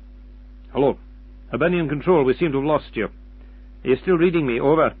transmitting. "Hello. Albanian Control, we seem to have lost you. Are you still reading me?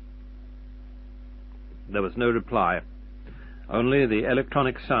 Over." There was no reply. Only the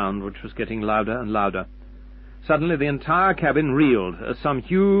electronic sound, which was getting louder and louder. Suddenly the entire cabin reeled as some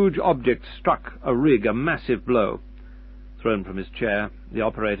huge object struck a rig a massive blow. Thrown from his chair, the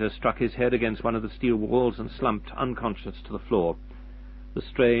operator struck his head against one of the steel walls and slumped unconscious to the floor. The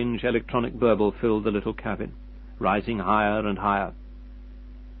strange electronic burble filled the little cabin, rising higher and higher.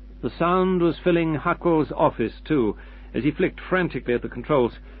 The sound was filling Huckle's office, too, as he flicked frantically at the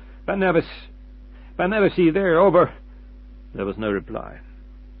controls. Ben Nevis, are you there? Over." There was no reply.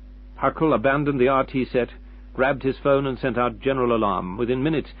 Huckle abandoned the RT set, grabbed his phone and sent out general alarm. Within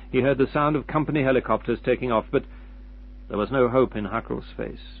minutes he heard the sound of company helicopters taking off, but there was no hope in Huckle's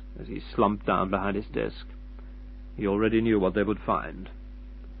face as he slumped down behind his desk. He already knew what they would find.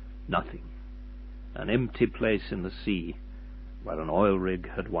 Nothing. An empty place in the sea where an oil rig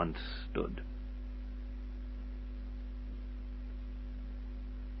had once stood.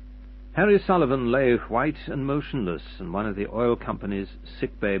 Harry Sullivan lay white and motionless in one of the oil company's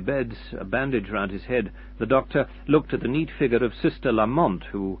sick-bay beds, a bandage round his head. The doctor looked at the neat figure of Sister Lamont,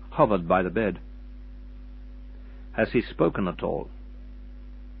 who hovered by the bed. "Has he spoken at all?"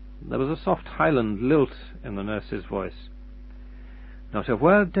 There was a soft Highland lilt in the nurse's voice. "Not a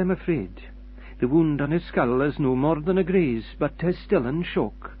word, I'm afraid. The wound on his skull is no more than a graze, but 'tis still in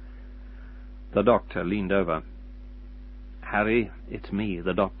shock." The doctor leaned over. "Harry, it's me,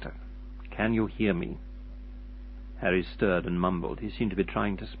 the doctor. Can you hear me?" Harry stirred and mumbled. He seemed to be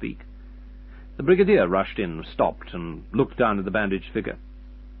trying to speak. The brigadier rushed in, stopped, and looked down at the bandaged figure.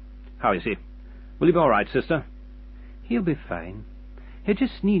 "How is he? Will he be all right, sister?" "He'll be fine. He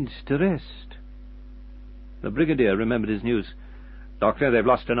just needs to rest." The brigadier remembered his news. Doctor, they've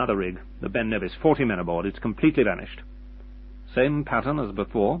lost another rig, the Ben Nevis, 40 men aboard. It's completely vanished. Same pattern as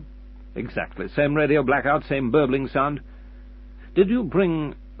before? Exactly. Same radio blackout, same burbling sound. Did you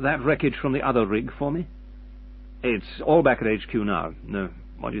bring that wreckage from the other rig for me? It's all back at HQ now. No,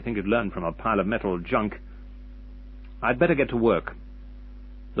 what do you think you'd learn from a pile of metal junk? I'd better get to work.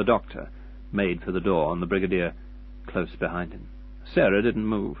 The doctor made for the door, and the Brigadier close behind him. Sarah didn't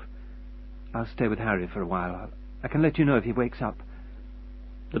move. I'll stay with Harry for a while. I can let you know if he wakes up.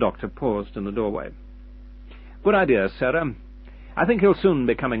 The doctor paused in the doorway. Good idea, Sarah. I think he'll soon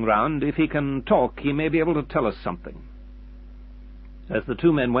be coming round. If he can talk, he may be able to tell us something. As the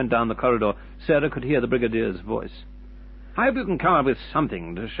two men went down the corridor, Sarah could hear the Brigadier's voice. I hope you can come up with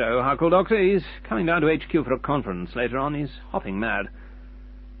something to show, Huckle, Doctor. He's coming down to HQ for a conference later on. He's hopping mad.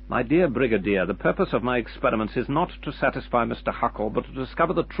 My dear Brigadier, the purpose of my experiments is not to satisfy Mr. Huckle, but to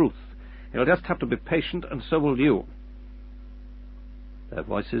discover the truth. You'll just have to be patient, and so will you. Their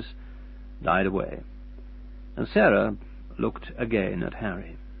voices died away, and Sarah looked again at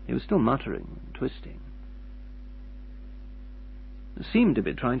Harry. He was still muttering and twisting. Seemed to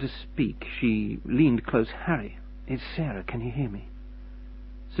be trying to speak. She leaned close. Harry, it's Sarah. Can you hear me?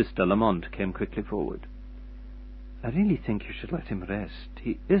 Sister Lamont came quickly forward. I really think you should let him rest.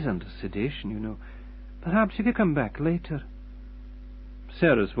 He is under sedation, you know. Perhaps if you come back later.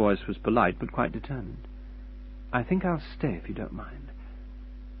 Sarah's voice was polite, but quite determined. I think I'll stay if you don't mind.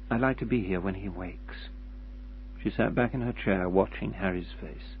 I'd like to be here when he wakes. She sat back in her chair, watching Harry's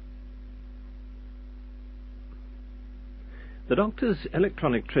face. The doctor's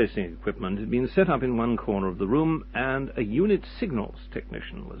electronic tracing equipment had been set up in one corner of the room, and a unit signals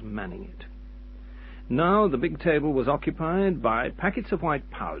technician was manning it. Now the big table was occupied by packets of white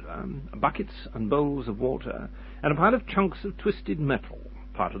powder, buckets and bowls of water, and a pile of chunks of twisted metal,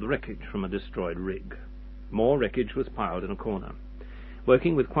 part of the wreckage from a destroyed rig. More wreckage was piled in a corner.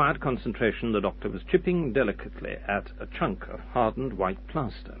 Working with quiet concentration, the doctor was chipping delicately at a chunk of hardened white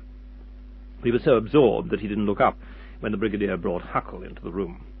plaster. He was so absorbed that he didn't look up when the Brigadier brought Huckle into the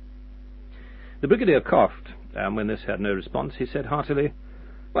room. The Brigadier coughed, and when this had no response, he said heartily,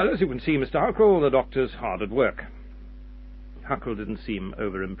 Well, as you can see, Mr. Huckle, the doctor's hard at work. Huckle didn't seem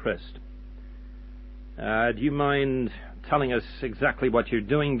over-impressed. Do you mind telling us exactly what you're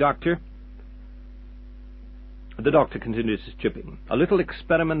doing, Doctor? The doctor continued his chipping. A little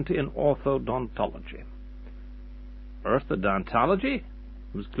experiment in orthodontology. Orthodontology?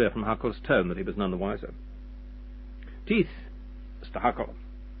 It was clear from Huckle's tone that he was none the wiser. Teeth, Mr. Huckle,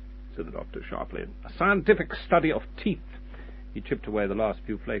 said the doctor sharply. A scientific study of teeth. He chipped away the last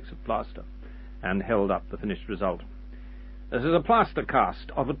few flakes of plaster and held up the finished result. This is a plaster cast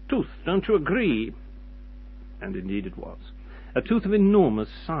of a tooth, don't you agree? And indeed it was. A tooth of enormous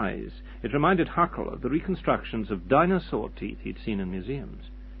size. It reminded Huckle of the reconstructions of dinosaur teeth he'd seen in museums.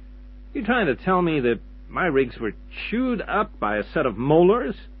 You trying to tell me that my rigs were chewed up by a set of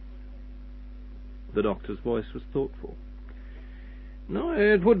molars? The doctor's voice was thoughtful. No,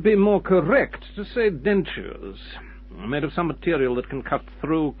 it would be more correct to say dentures, made of some material that can cut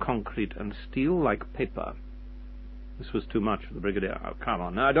through concrete and steel like paper. This was too much for the Brigadier. Oh, come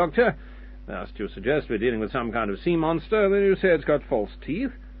on now, Doctor. First you suggest we're dealing with some kind of sea monster, then you say it's got false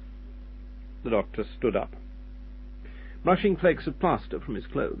teeth. The doctor stood up, brushing flakes of plaster from his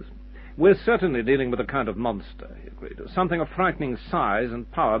clothes. We're certainly dealing with a kind of monster, he agreed. Something of frightening size and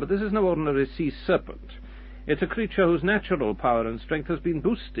power, but this is no ordinary sea serpent. It's a creature whose natural power and strength has been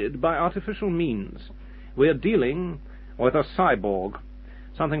boosted by artificial means. We're dealing with a cyborg,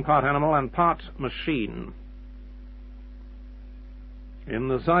 something part animal and part machine. In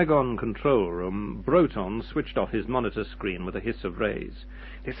the Zygon control room, Broton switched off his monitor screen with a hiss of rays.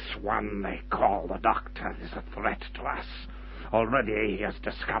 This one they call the Doctor is a threat to us. Already he has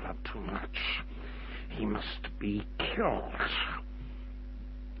discovered too much. He must be killed.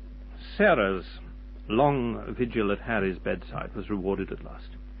 Sarah's long vigil at Harry's bedside was rewarded at last.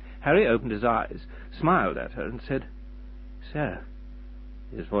 Harry opened his eyes, smiled at her, and said, Sarah.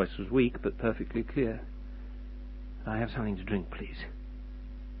 His voice was weak, but perfectly clear. I have something to drink, please.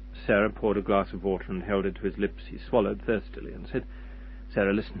 Sarah poured a glass of water and held it to his lips. He swallowed thirstily and said,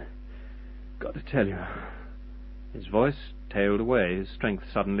 Sarah, listen. Got to tell you. His voice tailed away, his strength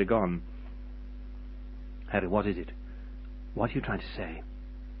suddenly gone. Harry, what is it? What are you trying to say?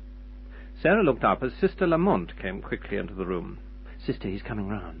 Sarah looked up as Sister Lamont came quickly into the room. Sister, he's coming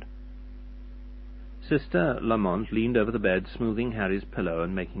round. Sister Lamont leaned over the bed, smoothing Harry's pillow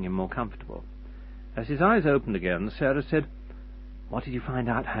and making him more comfortable. As his eyes opened again, Sarah said, What did you find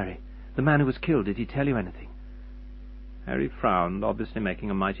out, Harry? The man who was killed, did he tell you anything? Harry frowned, obviously making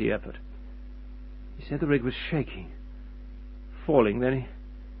a mighty effort. He said the rig was shaking. falling. Then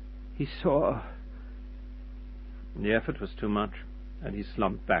he saw... The effort was too much, and he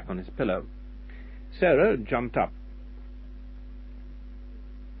slumped back on his pillow. Sarah jumped up.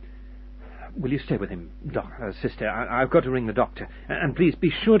 Will you stay with him, sister? I've got to ring the doctor. And please be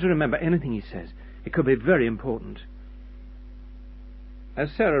sure to remember anything he says. It could be very important. As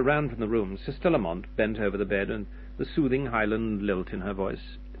Sarah ran from the room, Sister Lamont bent over the bed, and the soothing Highland lilt in her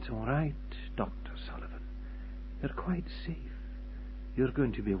voice. It's all right, Dr. Sullivan. You're quite safe. You're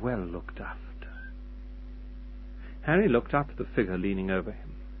going to be well looked after. Harry looked up at the figure leaning over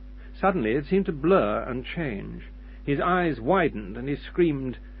him. Suddenly it seemed to blur and change. His eyes widened, and he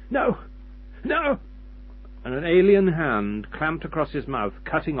screamed, "No! No!" And an alien hand clamped across his mouth,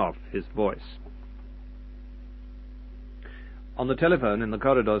 cutting off his voice. On the telephone in the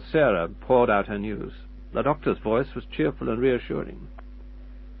corridor, Sarah poured out her news. The doctor's voice was cheerful and reassuring.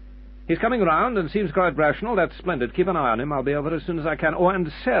 "He's coming round and seems quite rational. That's splendid. Keep an eye on him. I'll be over as soon as I can. Oh,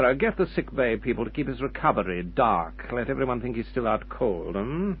 and Sarah, get the sick bay people to keep his recovery dark. Let everyone think he's still out cold.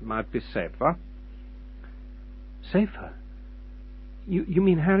 Might be safer." Safer? You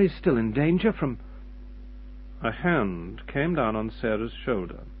mean Harry's still in danger from... A hand came down on Sarah's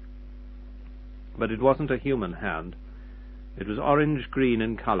shoulder. But it wasn't a human hand. It was orange-green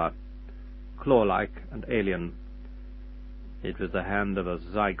in colour, claw-like and alien. It was the hand of a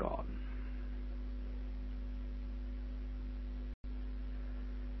Zygon.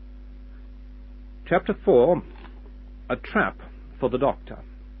 Chapter 4. A Trap for the Doctor.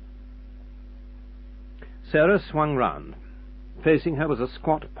 Sarah swung round. Facing her was a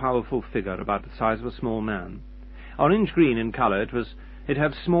squat, powerful figure about the size of a small man. Orange-green in colour, it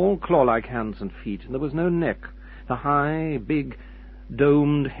had small, claw-like hands and feet, and there was no neck. The high, big,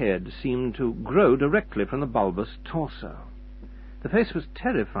 domed head seemed to grow directly from the bulbous torso. The face was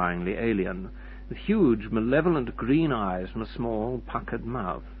terrifyingly alien, with huge, malevolent green eyes and a small, puckered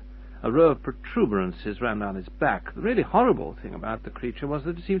mouth. A row of protuberances ran down his back. The really horrible thing about the creature was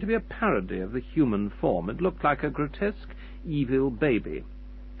that it seemed to be a parody of the human form. It looked like a grotesque, evil baby.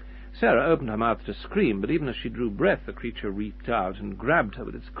 Sarah opened her mouth to scream, but even as she drew breath, the creature reached out and grabbed her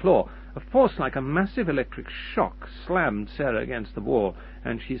with its claw. A force like a massive electric shock slammed Sarah against the wall,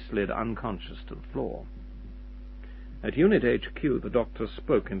 and she slid unconscious to the floor. At Unit HQ, the doctor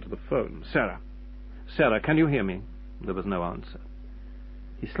spoke into the phone. Sarah, can you hear me?" There was no answer.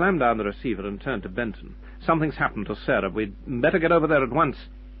 He slammed down the receiver and turned to Benton. "Something's happened to Sarah. We'd better get over there at once."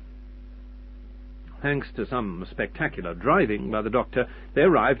 Thanks to some spectacular driving by the doctor, they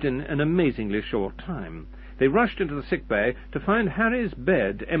arrived in an amazingly short time. They rushed into the sick bay to find Harry's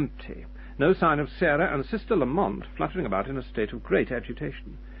bed empty, no sign of Sarah, and Sister Lamont fluttering about in a state of great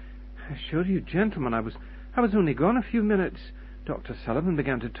agitation. "I assure you, gentlemen, I was only gone a few minutes. Dr. Sullivan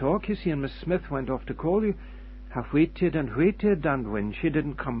began to talk, you see, and Miss Smith went off to call you. I've waited, and when she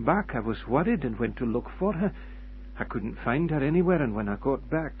didn't come back, I was worried and went to look for her. I couldn't find her anywhere, and when I got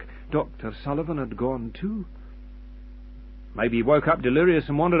back, Dr. Sullivan had gone too." "Maybe he woke up delirious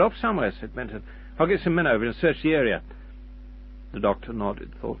and wandered off somewhere," said Benton. "I'll get some men over and search the area." The doctor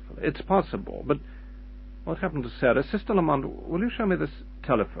nodded thoughtfully. "It's possible, but what happened to Sarah? Sister Lamont, will you show me this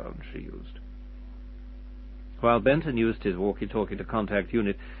telephone she used?" While Benton used his walkie-talkie to contact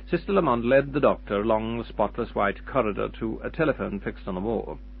Unit, Sister Lamont led the doctor along the spotless white corridor to a telephone fixed on the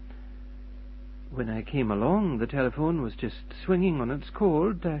wall. "When I came along, the telephone was just swinging on its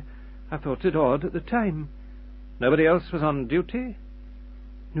cord. I thought it odd at the time." "Nobody else was on duty?"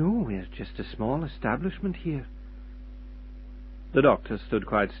 "No, we're just a small establishment here." The doctor stood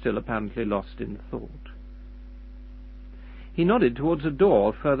quite still, apparently lost in thought. He nodded towards a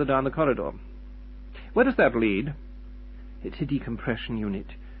door further down the corridor. "Where does that lead?" "It's a decompression unit.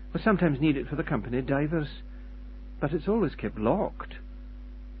 We sometimes need it for the company divers, but it's always kept locked."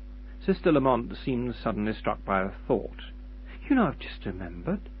 Sister Lamont seemed suddenly struck by a thought. "You know, I've just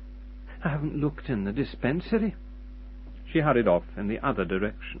remembered. I haven't looked in the dispensary." She hurried off in the other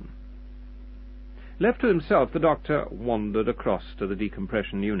direction. Left to himself, the doctor wandered across to the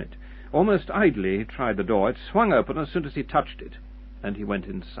decompression unit. Almost idly, he tried the door. It swung open as soon as he touched it, and he went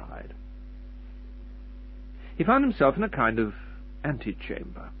inside. He found himself in a kind of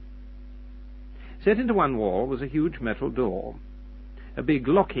antechamber. Set into one wall was a huge metal door, a big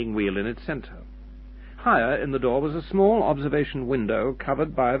locking wheel in its centre. Higher in the door was a small observation window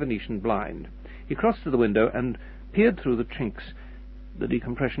covered by a Venetian blind. He crossed to the window and peered through the chinks. The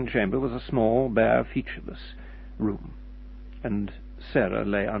decompression chamber was a small, bare, featureless room, and Sarah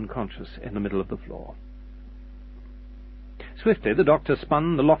lay unconscious in the middle of the floor. Swiftly the doctor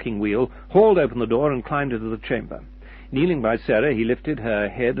spun the locking wheel, hauled open the door, and climbed into the chamber. Kneeling by Sarah, he lifted her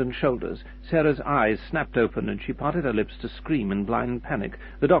head and shoulders. Sarah's eyes snapped open, and she parted her lips to scream in blind panic.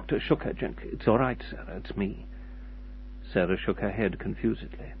 The doctor shook her gently. "It's all right, Sarah, it's me." Sarah shook her head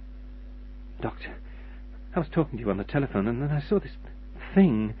confusedly. "Doctor, I was talking to you on the telephone, and then I saw this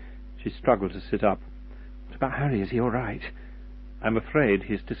thing." She struggled to sit up. "What about Harry? Is he all right?" "I'm afraid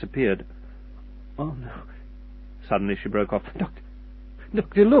he's disappeared." "Oh, no." Suddenly she broke off.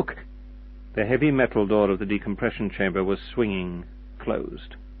 Doctor, look!" The heavy metal door of the decompression chamber was swinging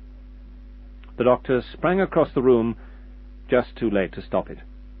closed. The doctor sprang across the room, just too late to stop it.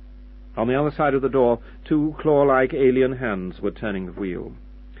 On the other side of the door, two claw-like alien hands were turning the wheel.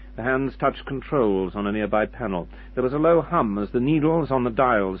 The hands touched controls on a nearby panel. There was a low hum as the needles on the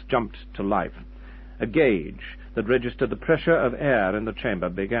dials jumped to life. A gauge that registered the pressure of air in the chamber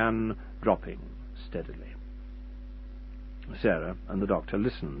began dropping steadily. Sarah and the doctor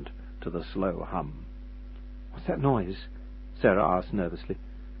listened to the slow hum. "What's that noise?" Sarah asked nervously.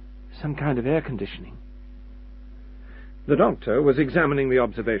 "Some kind of air conditioning." The doctor was examining the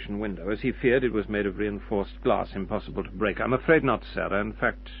observation window, as he feared it was made of reinforced glass, impossible to break. "I'm afraid not, Sarah. In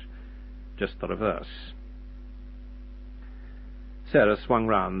fact, just the reverse." Sarah swung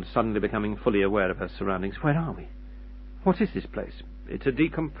round, suddenly becoming fully aware of her surroundings. "Where are we? What is this place?" "It's a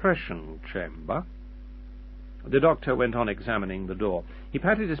decompression chamber." The doctor went on examining the door. He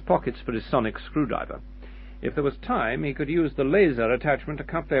patted his pockets for his sonic screwdriver. If there was time, he could use the laser attachment to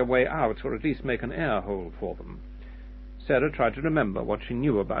cut their way out, or at least make an air hole for them. Sarah tried to remember what she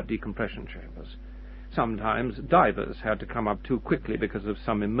knew about decompression chambers. Sometimes divers had to come up too quickly because of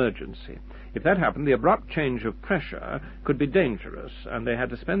some emergency. If that happened, the abrupt change of pressure could be dangerous, and they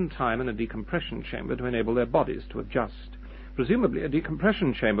had to spend time in a decompression chamber to enable their bodies to adjust. Presumably, a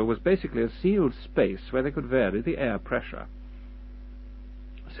decompression chamber was basically a sealed space where they could vary the air pressure.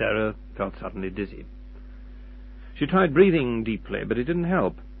 Sarah felt suddenly dizzy. She tried breathing deeply, but it didn't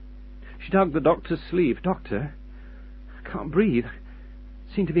help. She tugged the doctor's sleeve. "Doctor, I can't breathe.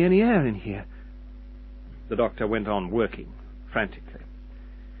 There seemed to be any air in here." The doctor went on working frantically.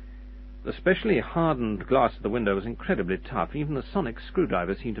 The specially hardened glass of the window was incredibly tough. Even the sonic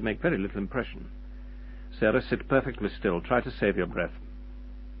screwdriver seemed to make very little impression. "Sarah, sit perfectly still. Try to save your breath."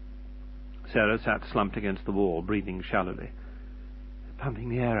 Sarah sat slumped against the wall, breathing shallowly. "They're pumping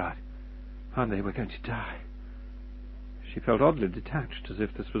the air out. Aren't they? We're going to die." She felt oddly detached, as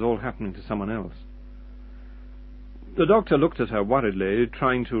if this was all happening to someone else. The doctor looked at her worriedly,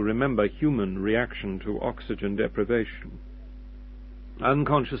 trying to remember human reaction to oxygen deprivation.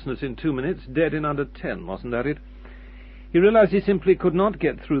 Unconsciousness in 2 minutes, dead in under 10, wasn't that it? He realized he simply could not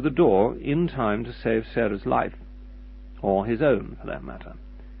get through the door in time to save Sarah's life, or his own, for that matter.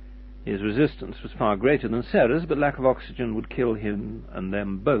 His resistance was far greater than Sarah's, but lack of oxygen would kill him and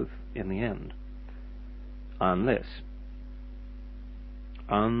them both in the end. Unless.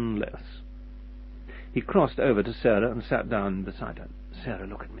 He crossed over to Sarah and sat down beside her. "Sarah,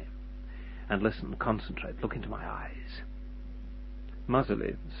 look at me. And listen, concentrate, look into my eyes."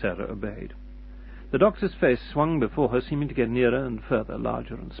 Muzzily, Sarah obeyed. The doctor's face swung before her, seeming to get nearer and further,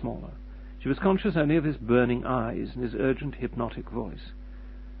 larger and smaller. She was conscious only of his burning eyes and his urgent, hypnotic voice.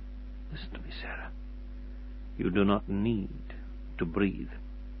 "Listen to me, Sarah. You do not need to breathe.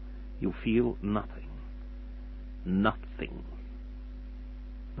 You feel nothing. Nothing."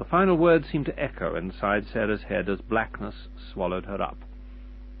 The final words seemed to echo inside Sarah's head as blackness swallowed her up.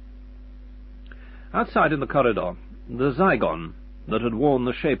 Outside in the corridor, the Zygon that had worn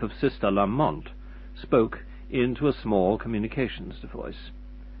the shape of Sister Lamont spoke into a small communications device.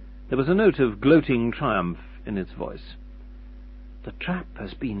 There was a note of gloating triumph in its voice. "The trap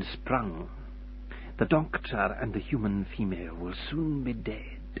has been sprung. The doctor and the human female will soon be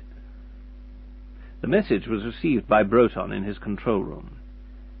dead." The message was received by Broton in his control room.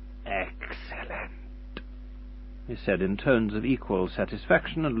 "Excellent," he said in tones of equal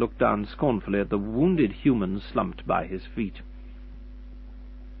satisfaction, and looked down scornfully at the wounded human slumped by his feet.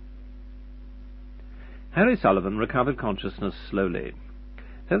 Harry Sullivan recovered consciousness slowly,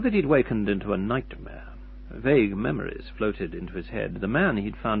 felt that he'd wakened into a nightmare. Vague memories floated into his head. The man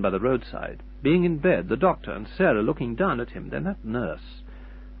he'd found by the roadside, being in bed, the doctor and Sarah looking down at him, then that nurse,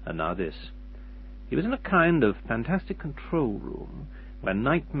 and now this. He was in a kind of fantastic control room, where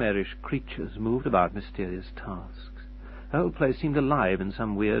nightmarish creatures moved about mysterious tasks. The whole place seemed alive in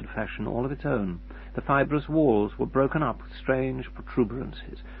some weird fashion all of its own. The fibrous walls were broken up with strange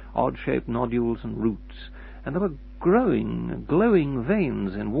protuberances, odd-shaped nodules and roots, and there were glowing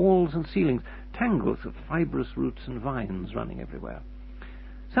veins in walls and ceilings, tangles of fibrous roots and vines running everywhere.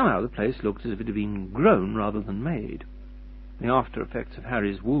 Somehow the place looked as if it had been grown rather than made. The after-effects of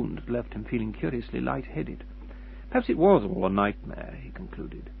Harry's wound had left him feeling curiously light-headed. Perhaps it was all a nightmare, he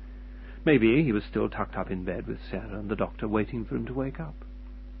concluded. Maybe he was still tucked up in bed with Sarah and the doctor waiting for him to wake up.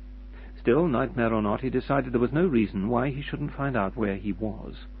 Still, nightmare or not, he decided there was no reason why he shouldn't find out where he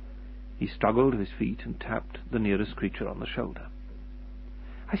was. He struggled to his feet and tapped the nearest creature on the shoulder.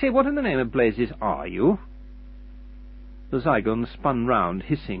 "I say, what in the name of blazes are you?" The Zygon spun round,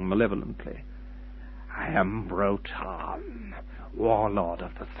 hissing malevolently. "I am Broton, warlord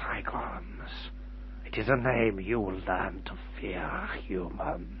of the Zygons. It is a name you will learn to fear,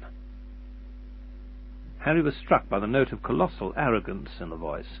 human." Harry was struck by the note of colossal arrogance in the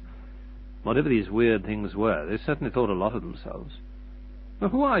voice. Whatever these weird things were, they certainly thought a lot of themselves. "Well,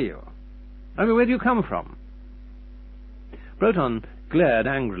 who are you? I mean, where do you come from?" Broton glared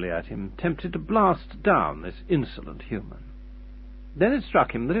angrily at him, tempted to blast down this insolent human. Then it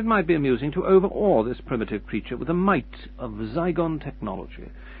struck him that it might be amusing to overawe this primitive creature with the might of Zygon technology,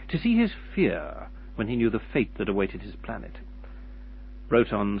 to see his fear when he knew the fate that awaited his planet.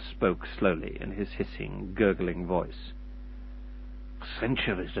 Broton spoke slowly in his hissing, gurgling voice.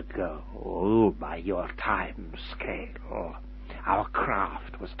 "Centuries ago, by your time scale, our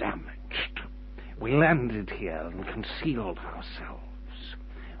craft was damaged. We landed here and concealed ourselves.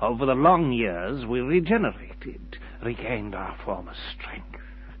 Over the long years, we regenerated, regained our former strength.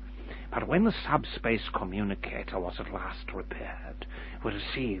 But when the subspace communicator was at last repaired, we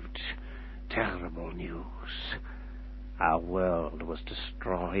received terrible news. Our world was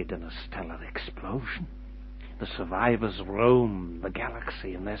destroyed in a stellar explosion. The survivors roam the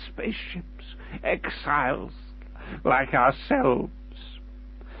galaxy in their spaceships, exiles like ourselves.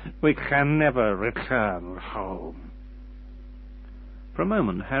 We can never return home." For a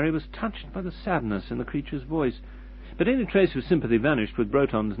moment Harry was touched by the sadness in the creature's voice, but any trace of sympathy vanished with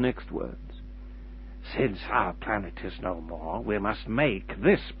Broton's next words. "Since our planet is no more, we must make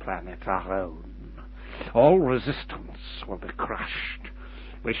this planet our own. All resistance will be crushed.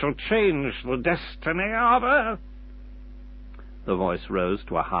 We shall change the destiny of Earth." The voice rose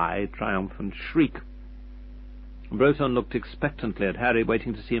to a high, triumphant shriek. Broton looked expectantly at Harry,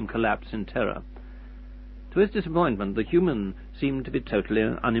 waiting to see him collapse in terror. To his disappointment, the human seemed to be totally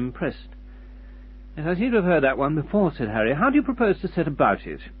unimpressed. "Yes, I seem to have heard that one before," said Harry. "How do you propose to set about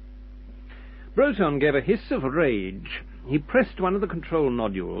it?" Broton gave a hiss of rage. He pressed one of the control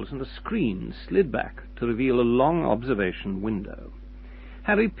nodules, and a screen slid back to reveal a long observation window.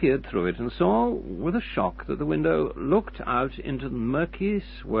 Harry peered through it and saw, with a shock, that the window looked out into the murky,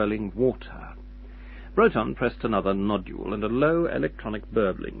 swirling water. Broton pressed another nodule, and a low electronic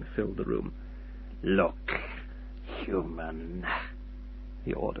burbling filled the room. "Look, human,"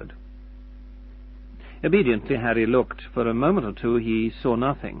 he ordered. Obediently, Harry looked. For a moment or two he saw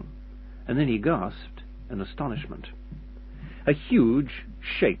nothing, and then he gasped in astonishment. A huge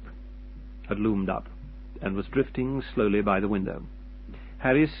shape had loomed up and was drifting slowly by the window.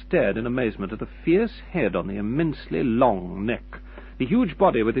 Harry stared in amazement at the fierce head on the immensely long neck, the huge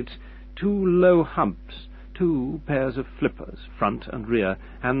body with its two low humps, two pairs of flippers, front and rear,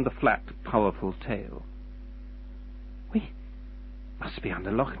 and the flat, powerful tail. "We must be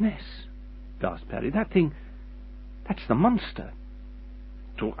under Loch Ness," gasped Harry. "That thing, that's the monster."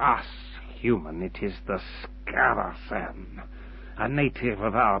 "To us, human, it is the Scaracen, a native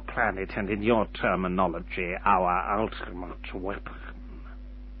of our planet, and in your terminology, our ultimate weapon."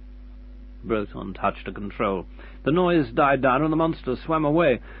 Broton touched a control. The noise died down and the monster swam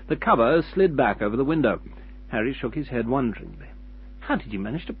away. The cover slid back over the window. Harry shook his head wonderingly. "How did you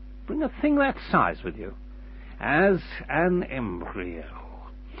manage to bring a thing that size with you?" "As an embryo.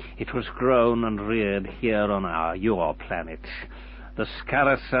 It was grown and reared here on your planet. The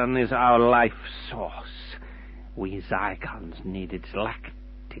Scaracen is our life source. We Zygons need its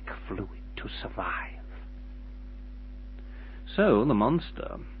lactic fluid to survive." So the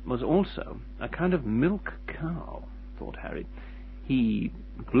monster was also a kind of milk cow, thought Harry. He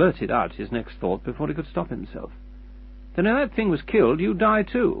blurted out his next thought before he could stop himself. "Then if that thing was killed, you die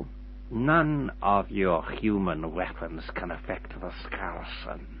too." "None of your human weapons can affect the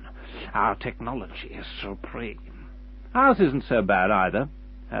Scaracen. Our technology is supreme." "Ours isn't so bad either,"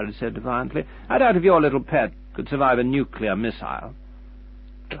 Harry said defiantly. "I doubt if your little pet could survive a nuclear missile."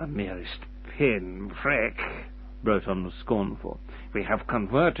 "The merest pin-prick," Broton was scornful. "We have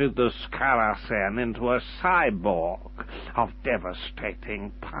converted the Scaracen into a cyborg of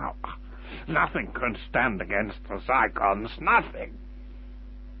devastating power. Nothing can stand against the Zygons, nothing."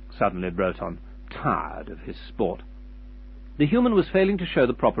 Suddenly Broton tired of his sport. The human was failing to show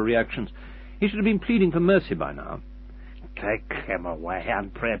the proper reactions. He should have been pleading for mercy by now. "Take him away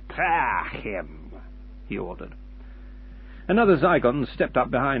and prepare him," he ordered. Another Zygon stepped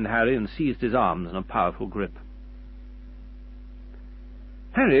up behind Harry and seized his arms in a powerful grip.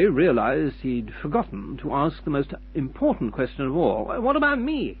 Harry realized he'd forgotten to ask the most important question of all. "What about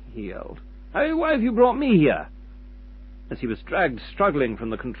me?" he yelled. "Why have you brought me here?" As he was dragged struggling from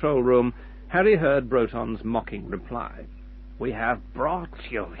the control room, Harry heard Broton's mocking reply. "We have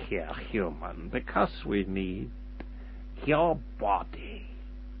brought you here, human, because we need your body."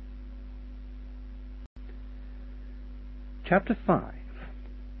 Chapter 5.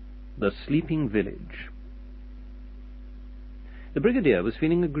 The Sleeping Village. The Brigadier was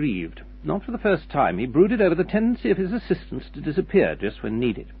feeling aggrieved. Not for the first time, he brooded over the tendency of his assistants to disappear just when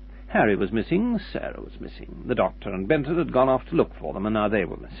needed. Harry was missing, Sarah was missing. The Doctor and Benton had gone off to look for them, and now they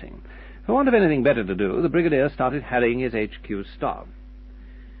were missing. For want of anything better to do, the Brigadier started harrying his HQ staff.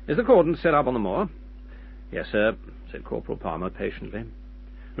 "Is the cordon set up on the moor?" "Yes, sir," said Corporal Palmer patiently.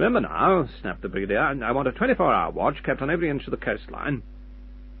 "Remember now," snapped the Brigadier, "I want a 24-hour watch kept on every inch of the coastline."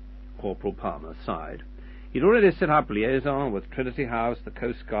 Corporal Palmer sighed. He'd already set up liaison with Trinity House, the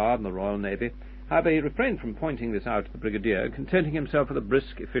Coast Guard, and the Royal Navy. However, he refrained from pointing this out to the Brigadier, contenting himself with a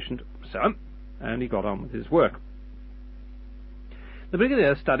brisk, efficient "sir," and he got on with his work. The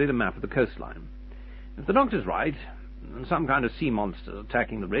Brigadier studied a map of the coastline. "If the Doctor's right, and some kind of sea monster's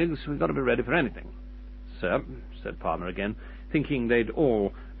attacking the rigs, we've got to be ready for anything." "Sir," said Palmer again, thinking they'd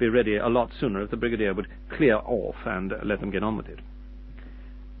all be ready a lot sooner if the Brigadier would clear off and let them get on with it.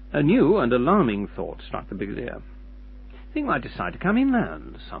 A new and alarming thought struck the Brigadier. "I think we might decide to come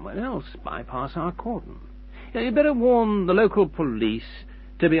inland, somewhere else, bypass our cordon. You'd better warn the local police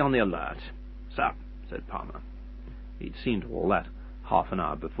to be on the alert." "Sir," said Palmer. He'd seen to all that half an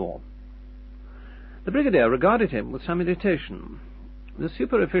hour before. The Brigadier regarded him with some irritation. The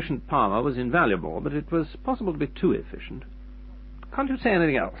super-efficient Palmer was invaluable, but it was possible to be too efficient. "Can't you say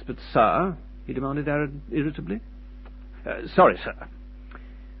anything else but sir?" he demanded irritably. "Sorry, sir."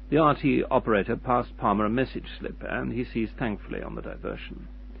 The RT operator passed Palmer a message slip, and he seized thankfully on the diversion.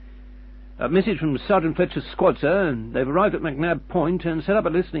 "A message from Sergeant Fletcher's squad, sir. They've arrived at McNab Point and set up a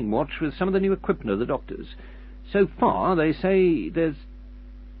listening watch with some of the new equipment of the Doctor's. So far, they say there's—"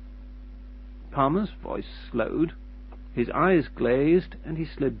 Palmer's voice slowed, his eyes glazed, and he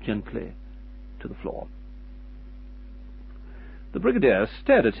slid gently to the floor. The Brigadier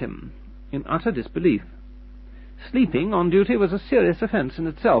stared at him in utter disbelief. Sleeping on duty was a serious offence in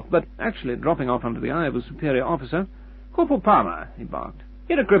itself, but actually dropping off under the eye of a superior officer— "Corporal Palmer," he barked,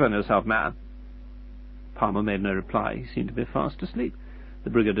 "get a grip on yourself, man." Palmer made no reply. He seemed to be fast asleep. The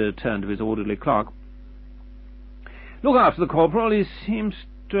Brigadier turned to his orderly clerk. "Look after the Corporal. He seems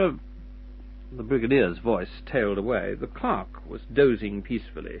to have—" The Brigadier's voice tailed away. The clerk was dozing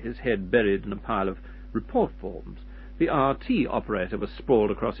peacefully, his head buried in a pile of report forms. The RT operator was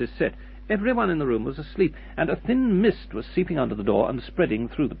sprawled across his set. Everyone in the room was asleep, and a thin mist was seeping under the door and spreading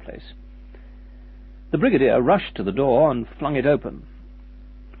through the place. The Brigadier rushed to the door and flung it open.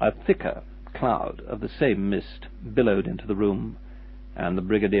 A thicker cloud of the same mist billowed into the room, and the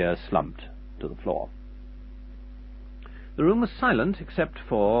Brigadier slumped to the floor. The room was silent, except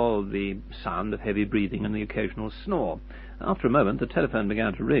for the sound of heavy breathing and the occasional snore. After a moment, the telephone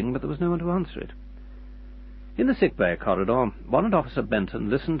began to ring, but there was no one to answer it. In the sick-bay corridor, Warrant Officer Benton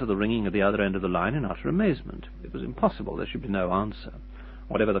listened to the ringing at the other end of the line in utter amazement. It was impossible there should be no answer.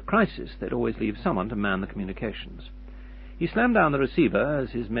 Whatever the crisis, they'd always leave someone to man the communications. He slammed down the receiver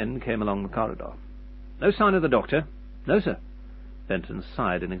as his men came along the corridor. "No sign of the Doctor?" "No, sir." Benton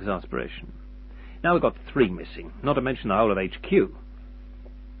sighed in exasperation. "Now we've got 3 missing, not to mention the whole of HQ."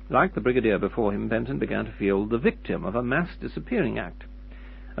 Like the Brigadier before him, Benton began to feel the victim of a mass disappearing act.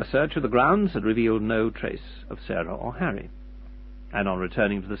 A search of the grounds had revealed no trace of Sarah or Harry, and on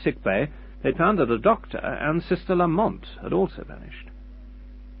returning to the sick-bay, they found that the Doctor and Sister Lamont had also vanished.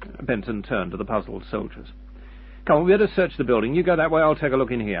 Benton turned to the puzzled soldiers. "Come on, we better search the building. You go that way, I'll take a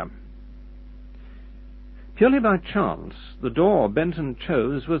look in here." Purely by chance, the door Benton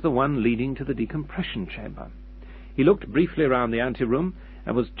chose was the one leading to the decompression chamber. He looked briefly around the anteroom,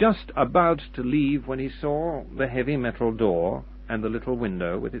 and was just about to leave when he saw the heavy metal door and the little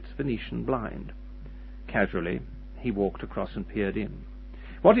window with its Venetian blind. Casually, he walked across and peered in.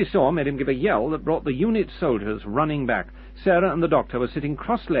 What he saw made him give a yell that brought the unit soldiers running back. Sarah and the Doctor were sitting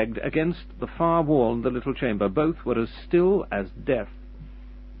cross-legged against the far wall of the little chamber. Both were as still as death.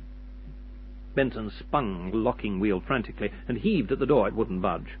 Benton spun the locking wheel frantically and heaved at the door. It wouldn't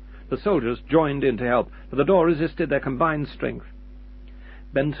budge. The soldiers joined in to help, but the door resisted their combined strength.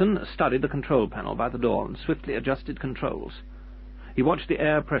 Benton studied the control panel by the door and swiftly adjusted controls. He watched the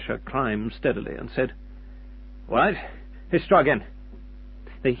air pressure climb steadily and said, "All right, let's try again."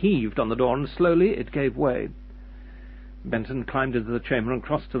 They heaved on the door, and slowly it gave way. Benton climbed into the chamber and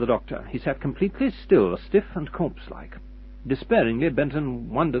crossed to the Doctor. He sat completely still, stiff and corpse-like. Despairingly, Benton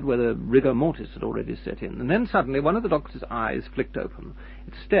wondered whether rigor mortis had already set in, and then suddenly one of the doctor's eyes flicked open.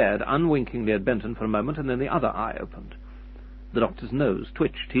 It stared unwinkingly at Benton for a moment, and then the other eye opened. The doctor's nose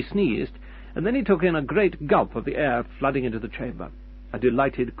twitched, he sneezed, and then he took in a great gulp of the air flooding into the chamber. A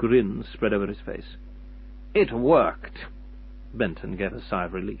delighted grin spread over his face. "It worked!" Benton gave a sigh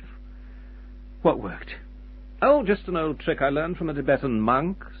of relief. "What worked?" "Oh, just an old trick I learned from a Tibetan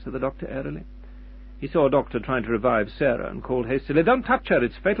monk," said the doctor airily. He saw a doctor trying to revive Sarah and called hastily, "Don't touch her,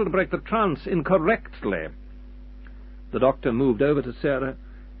 it's fatal to break the trance incorrectly." The doctor moved over to Sarah,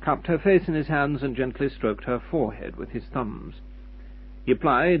 cupped her face in his hands and gently stroked her forehead with his thumbs. He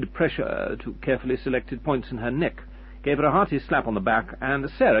applied pressure to carefully selected points in her neck, gave her a hearty slap on the back, and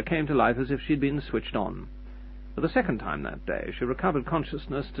Sarah came to life as if she'd been switched on. For the second time that day she recovered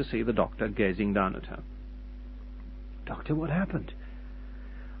consciousness to see the doctor gazing down at her. "Doctor, what happened?"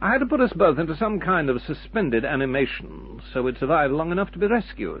 "I had to put us both into some kind of suspended animation, so we'd survive long enough to be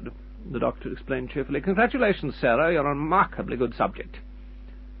rescued," the doctor explained cheerfully. "Congratulations, Sarah, you're a remarkably good subject."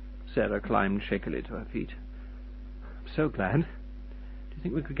 Sarah climbed shakily to her feet. "I'm so glad. Do you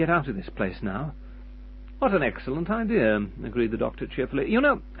think we could get out of this place now?" "What an excellent idea," agreed the doctor cheerfully. "You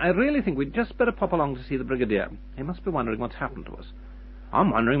know, I really think we'd just better pop along to see the Brigadier. He must be wondering what's happened to us."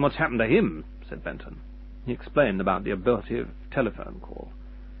 "I'm wondering what's happened to him," said Benton. He explained about the abortive telephone call.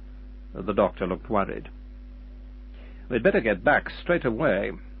 The doctor looked worried. "We'd better get back straight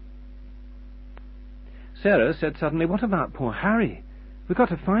away." Sarah said suddenly, "What about poor Harry? We've got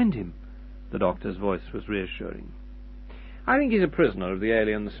to find him." The doctor's voice was reassuring. "I think he's a prisoner of the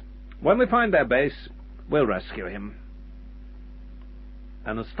aliens. When we find their base, we'll rescue him."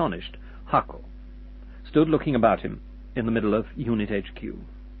 An astonished Huckle stood looking about him in the middle of Unit HQ.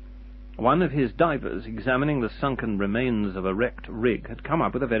 One of his divers, examining the sunken remains of a wrecked rig, had come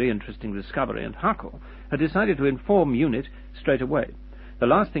up with a very interesting discovery, and Huckle had decided to inform Unit straight away. The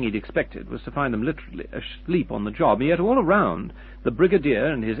last thing he'd expected was to find them literally asleep on the job, and yet all around the Brigadier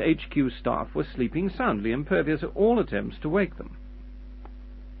and his HQ staff were sleeping soundly, impervious to all attempts to wake them.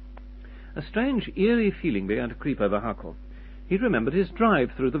 A strange, eerie feeling began to creep over Huckle. He'd remembered his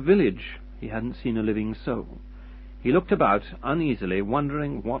drive through the village. He hadn't seen a living soul. He looked about uneasily,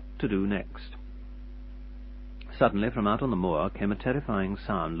 wondering what to do next. Suddenly, from out on the moor, came a terrifying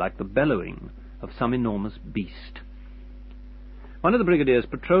sound, like the bellowing of some enormous beast. One of the Brigadier's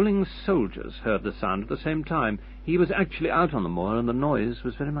patrolling soldiers heard the sound at the same time. He was actually out on the moor, and the noise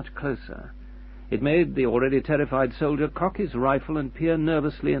was very much closer. It made the already terrified soldier cock his rifle and peer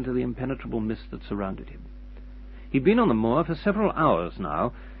nervously into the impenetrable mist that surrounded him. He'd been on the moor for several hours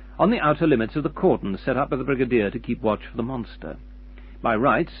now, on the outer limits of the cordon set up by the Brigadier to keep watch for the monster. By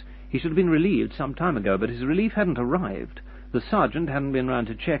rights, he should have been relieved some time ago, but his relief hadn't arrived. The sergeant hadn't been round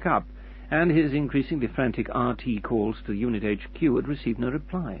to check up, and his increasingly frantic RT calls to Unit HQ had received no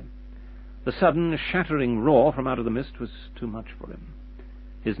reply. The sudden, shattering roar from out of the mist was too much for him.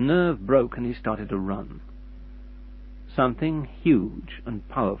 His nerve broke, and he started to run. Something huge and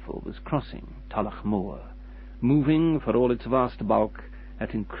powerful was crossing Tulloch Moor, moving, for all its vast bulk,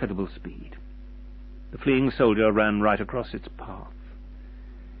 at incredible speed. The fleeing soldier ran right across its path.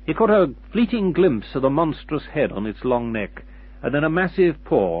 He caught a fleeting glimpse of the monstrous head on its long neck, and then a massive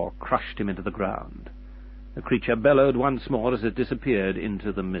paw crushed him into the ground. The creature bellowed once more as it disappeared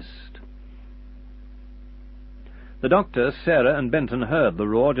into the mist. The doctor, Sarah, and Benton heard the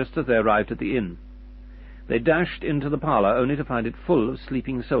roar just as they arrived at the inn. They dashed into the parlour, only to find it full of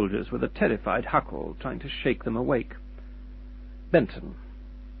sleeping soldiers, with a terrified Huckle trying to shake them awake. Benton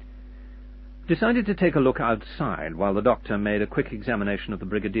decided to take a look outside while the doctor made a quick examination of the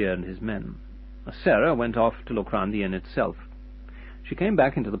Brigadier and his men. Sarah went off to look round the inn itself. She came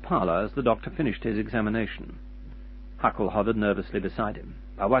back into the parlour as the doctor finished his examination. Huckle hovered nervously beside him.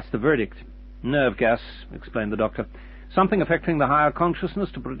 "What's the verdict?" "Nerve gas," explained the doctor. "Something affecting the higher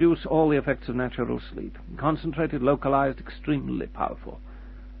consciousness to produce all the effects of natural sleep. Concentrated, localized, extremely powerful."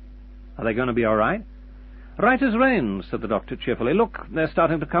 "Are they going to be all right?" "Right as rain," said the doctor cheerfully. "Look, they're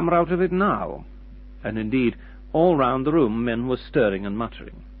starting to come out of it now." And indeed, all round the room men were stirring and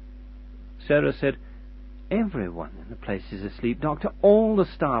muttering. Sarah said, "Everyone in the place is asleep, Doctor. All the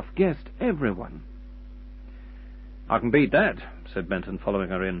staff, guest, everyone." "I can beat that," said Benton, following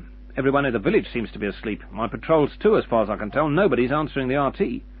her in. "Everyone in the village seems to be asleep. My patrols, too, as far as I can tell. Nobody's answering the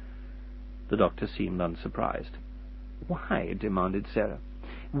RT." The doctor seemed unsurprised. "Why?" demanded Sarah.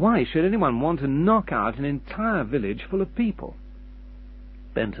 "Why should anyone want to knock out an entire village full of people?"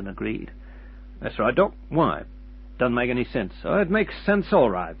 Benton agreed. "That's right, Doc. Why? Doesn't make any sense." "Oh, it makes sense all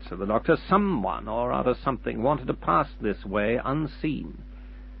right," said the doctor. "Someone or other something wanted to pass this way unseen."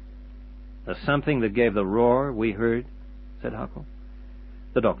 "The something that gave the roar we heard?" said Huckle.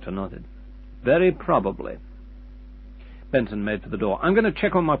 The doctor nodded. Very probably. Benson made for the door. I'm going to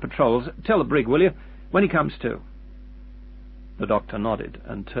check on my patrols. Tell the brig, will you, when he comes to. The doctor nodded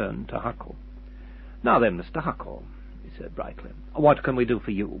and turned to Huckle. Now then, Mr. Huckle, he said brightly, what can we do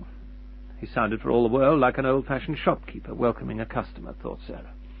for you? He sounded for all the world like an old-fashioned shopkeeper welcoming a customer, thought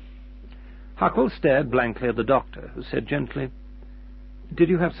Sarah. Huckle stared blankly at the doctor, who said gently, Did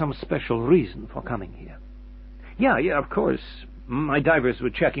you have some special reason for coming here? Yeah, of course. My divers were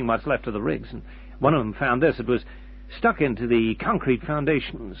checking what's left of the rigs, and one of them found this. It was stuck into the concrete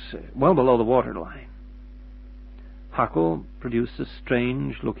foundations, well below the waterline. Huckle produced a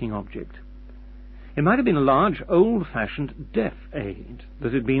strange-looking object. It might have been a large, old-fashioned death aid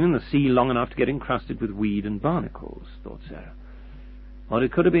that had been in the sea long enough to get encrusted with weed and barnacles, thought Sarah. Or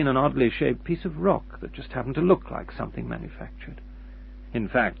it could have been an oddly shaped piece of rock that just happened to look like something manufactured. In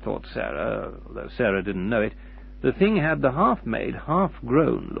fact, thought Sarah, though Sarah didn't know it, the thing had the half-made,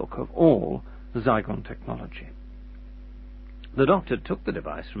 half-grown look of all Zygon technology. The doctor took the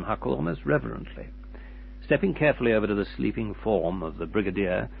device from Huckle almost reverently. Stepping carefully over to the sleeping form of the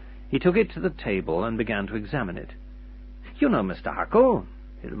brigadier, he took it to the table and began to examine it. You know, Mr. Huckle,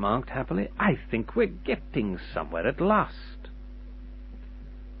 he remarked happily, I think we're getting somewhere at last.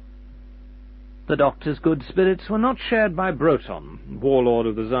 The doctor's good spirits were not shared by Broton, warlord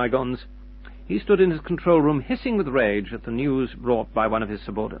of the Zygons. He stood in his control room hissing with rage at the news brought by one of his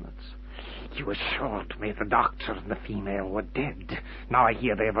subordinates. You assured me the doctor and the female were dead. Now I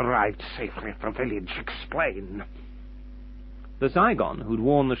hear they've arrived safely at the village. Explain. The Zygon, who'd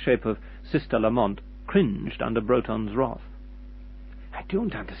worn the shape of Sister Lamont, cringed under Broton's wrath. I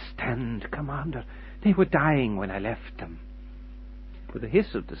don't understand, Commander. They were dying when I left them. With a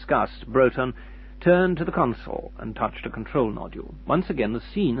hiss of disgust, Broton turned to the console and touched a control nodule. Once again, the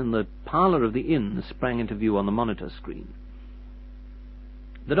scene in the parlour of the inn sprang into view on the monitor screen.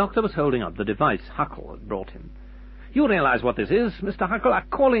 The doctor was holding up the device Huckle had brought him. You realize what this is, Mr. Huckle? A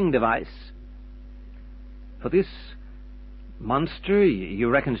calling device. For this monster, you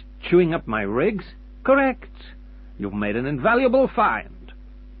reckon's chewing up my rigs? Correct. You've made an invaluable find.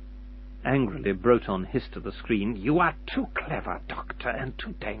 Angrily, Broton hissed at the screen. You are too clever, Doctor, and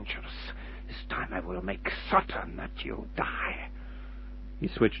too dangerous. This time I will make certain that you die. He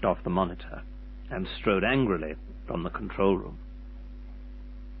switched off the monitor and strode angrily from the control room.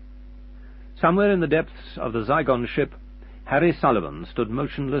 Somewhere in the depths of the Zygon ship, Harry Sullivan stood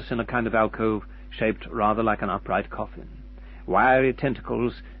motionless in a kind of alcove shaped rather like an upright coffin. Wiry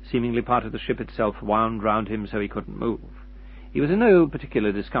tentacles, seemingly part of the ship itself, wound round him so he couldn't move. He was in no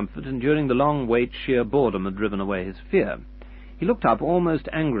particular discomfort, and during the long wait sheer boredom had driven away his fear. He looked up almost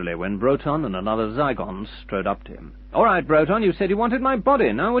angrily when Broton and another Zygon strode up to him. All right, Broton, you said you wanted my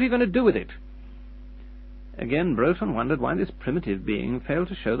body. Now what are you going to do with it? Again, Broton wondered why this primitive being failed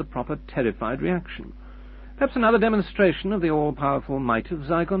to show the proper terrified reaction. Perhaps another demonstration of the all-powerful might of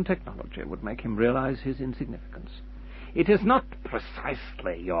Zygon technology would make him realize his insignificance. It is not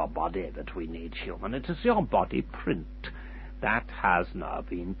precisely your body that we need, human. It is your body print. That has now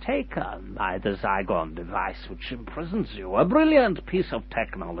been taken by the Zygon device which imprisons you. A brilliant piece of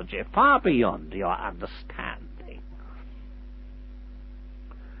technology far beyond your understanding.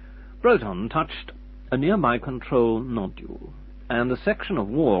 Broton touched a nearby control nodule, and the section of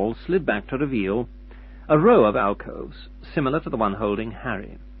wall slid back to reveal a row of alcoves, similar to the one holding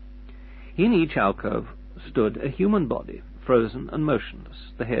Harry. In each alcove stood a human body, frozen and motionless,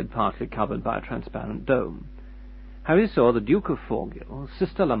 the head partly covered by a transparent dome. Harry saw the Duke of Forgill,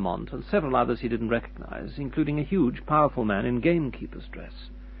 Sister Lamont, and several others he didn't recognize, including a huge, powerful man in gamekeeper's dress.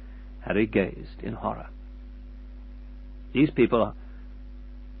 Harry gazed in horror. These people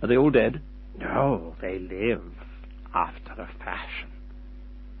are they all dead? No, they live after a fashion.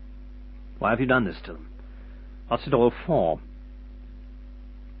 Why have you done this to them? What's it all for?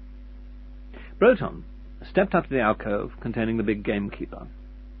 Broton stepped up to the alcove containing the big gamekeeper.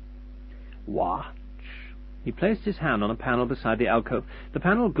 Watch. He placed his hand on a panel beside the alcove. The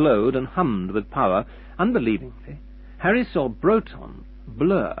panel glowed and hummed with power. Unbelievingly, Harry saw Broton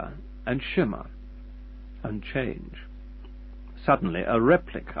blur and shimmer and change. Suddenly, a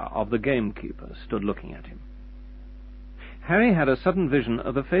replica of the gamekeeper stood looking at him. Harry had a sudden vision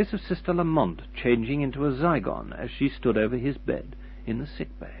of the face of Sister Lamont changing into a Zygon as she stood over his bed in the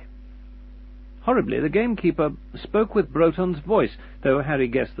sick bay. Horribly, the gamekeeper spoke with Broton's voice, though Harry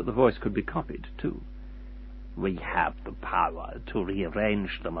guessed that the voice could be copied, too. We have the power to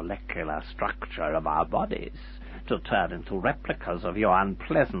rearrange the molecular structure of our bodies, to turn into replicas of your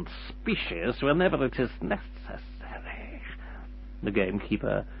unpleasant species whenever it is necessary. The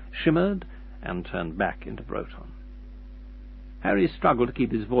gamekeeper shimmered and turned back into Broton. Harry struggled to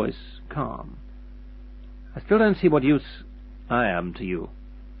keep his voice calm. "I still don't see what use I am to you."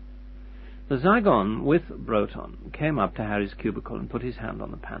 The Zygon with Broton came up to Harry's cubicle and put his hand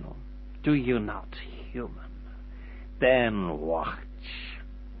on the panel. "Do you not human? Then watch."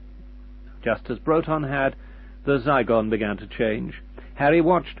 Just as Broton had, the Zygon began to change. Harry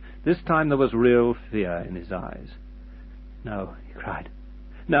watched. This time there was real fear in his eyes. "No," he cried.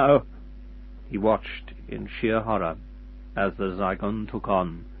 "No!" He watched in sheer horror as the Zygon took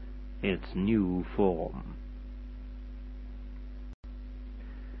on its new form.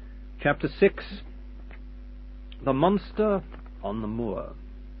 Chapter 6. The Monster on the Moor.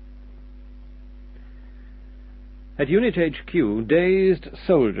 At Unit HQ, dazed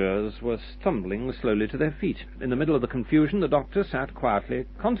soldiers were stumbling slowly to their feet. In the middle of the confusion, the doctor sat quietly,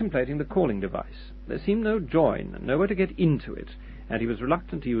 contemplating the calling device. There seemed no join, nowhere to get into it, and he was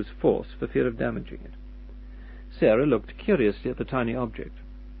reluctant to use force for fear of damaging it. Sarah looked curiously at the tiny object.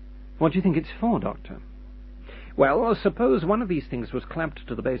 "What do you think it's for, Doctor?" "Well, suppose one of these things was clamped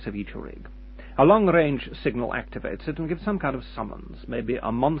to the base of each rig. A long-range signal activates it and gives some kind of summons, maybe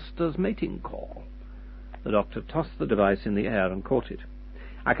a monster's mating call." The doctor tossed the device in the air and caught it.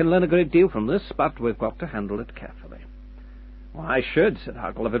 "I can learn a great deal from this, but we've got to handle it carefully." "Well, I should," said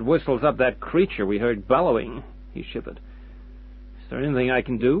Huckle, "if it whistles up that creature we heard bellowing." He shivered. "Is there anything I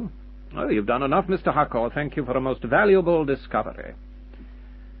can do?" "Oh, you've done enough, Mr. Huckle. Thank you for a most valuable discovery."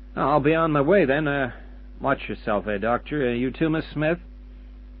 "I'll be on my way, then. Watch yourself, Doctor. You too, Miss Smith?"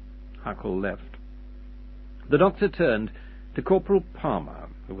 Huckle left. The doctor turned to Corporal Palmer,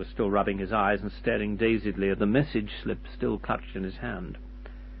 who was still rubbing his eyes and staring dazedly at the message slip still clutched in his hand.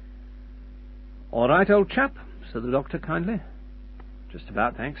 "All right, old chap?" said the doctor kindly. "Just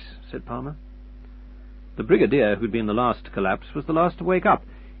about, thanks," said Palmer. The brigadier, who'd been the last to collapse, was the last to wake up.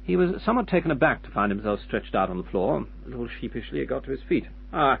 He was somewhat taken aback to find himself stretched out on the floor. A little sheepishly he got to his feet.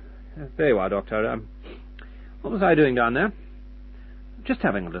 "Ah, there you are, Doctor. What was I doing down there?" "Just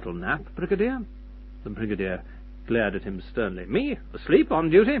having a little nap, Brigadier." The brigadier glared at him sternly. "Me? Asleep on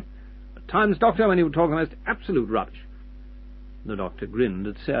duty? At times, Doctor, when you talk the most absolute rubbish." The doctor grinned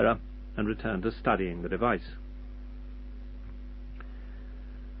at Sarah and returned to studying the device.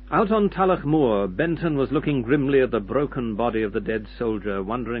 Out on Tulloch Moor, Benton was looking grimly at the broken body of the dead soldier,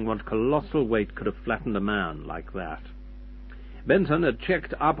 wondering what colossal weight could have flattened a man like that. Benton had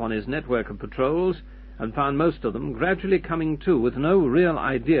checked up on his network of patrols and found most of them gradually coming to with no real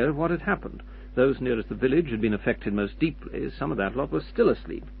idea of what had happened. Those nearest the village had been affected most deeply. Some of that lot was still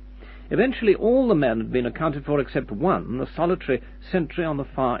asleep. Eventually all the men had been accounted for except one, the solitary sentry on the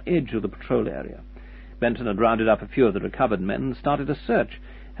far edge of the patrol area. Benton had rounded up a few of the recovered men and started a search.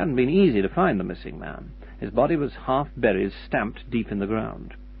 It hadn't been easy to find the missing man. His body was half buried, stamped deep in the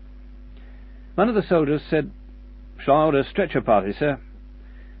ground. One of the soldiers said, "Shall I order a stretcher party, sir?"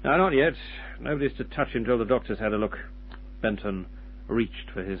 "No, not yet. Nobody's to touch him till the doctor's had a look." Benton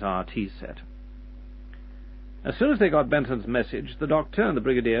reached for his RT set. As soon as they got Benton's message, the doctor and the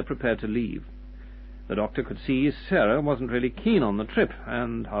brigadier prepared to leave. The doctor could see Sarah wasn't really keen on the trip,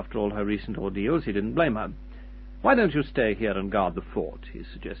 and after all her recent ordeals, he didn't blame her. "Why don't you stay here and guard the fort?" he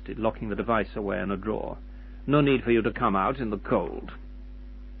suggested, locking the device away in a drawer. "No need for you to come out in the cold."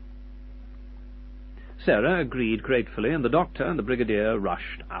 Sarah agreed gratefully, and the doctor and the brigadier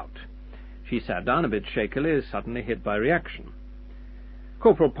rushed out. She sat down a bit shakily, suddenly hit by reaction.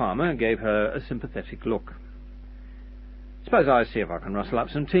 Corporal Palmer gave her a sympathetic look. "Suppose I see if I can rustle up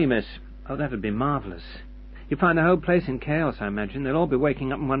some tea, miss." "Oh, that'd be marvellous. You find the whole place in chaos, I imagine. They'll all be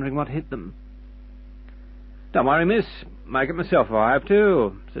waking up and wondering what hit them." "Don't worry, miss. Make it myself if I have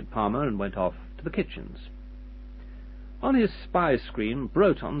to," said Palmer, and went off to the kitchens. On his spy screen,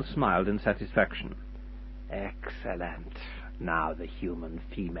 Broton smiled in satisfaction. "Excellent. Now the human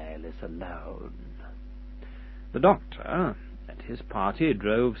female is alone." The doctor and his party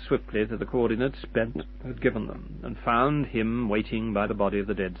drove swiftly to the coordinates Bent had given them, and found him waiting by the body of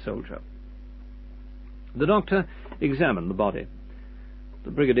the dead soldier. The doctor examined the body.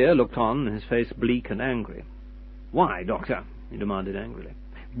 The brigadier looked on, his face bleak and angry. "Why, Doctor?" he demanded angrily.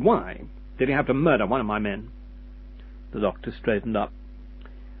 "Why did he have to murder one of my men?" The doctor straightened up.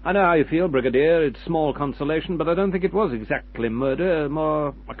 "I know how you feel, Brigadier. It's small consolation, but I don't think it was exactly murder,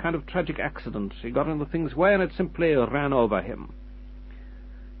 more a kind of tragic accident. He got in the thing's way and it simply ran over him."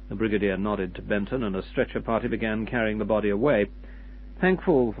 The brigadier nodded to Benton, and a stretcher party began carrying the body away.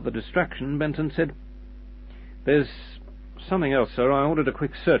 Thankful for the distraction, Benton said, "There's something else, sir. I ordered a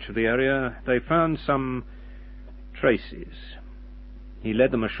quick search of the area. They found some traces." He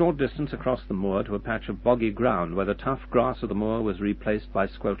led them a short distance across the moor to a patch of boggy ground where the tough grass of the moor was replaced by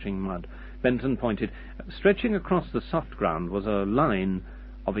squelching mud. Benton pointed. Stretching across the soft ground was a line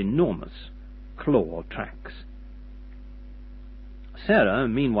of enormous claw tracks. Sarah,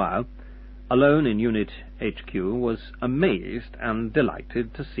 meanwhile, alone in Unit HQ, was amazed and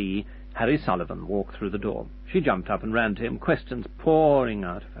delighted to see Harry Sullivan walk through the door. She jumped up and ran to him, questions pouring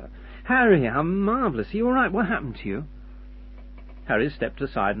out of her. "Harry, how marvellous! Are you all right? What happened to you?" Harry stepped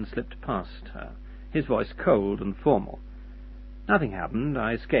aside and slipped past her, his voice cold and formal. "Nothing happened.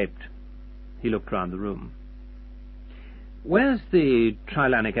 I escaped." He looked round the room. "Where's the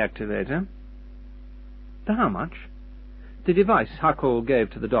trilanic activator?" "The how much?" "The device Huckle gave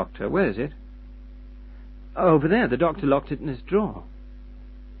to the doctor. Where is it?" "Over there. The doctor locked it in his drawer."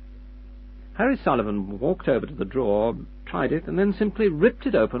 Harry Sullivan walked over to the drawer, tried it, and then simply ripped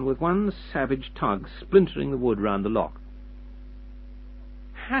it open with one savage tug, splintering the wood round the lock.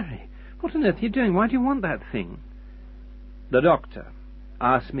 "Harry, what on earth are you doing? Why do you want that thing?" "The doctor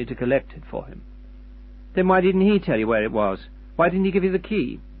asked me to collect it for him." "Then why didn't he tell you where it was? Why didn't he give you the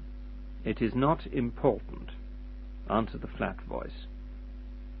key?" "It is not important," answered the flat voice.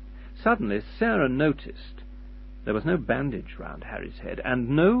 Suddenly Sarah noticed there was no bandage round Harry's head, and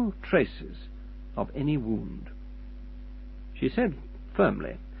no traces of any wound. She said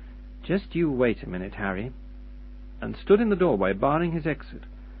firmly, "Just you wait a minute, Harry," and stood in the doorway, barring his exit.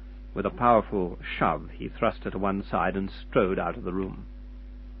 With a powerful shove, he thrust her to one side and strode out of the room.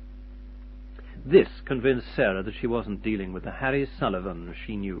 This convinced Sarah that she wasn't dealing with the Harry Sullivan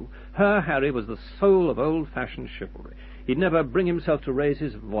she knew. Her Harry was the soul of old-fashioned chivalry. He'd never bring himself to raise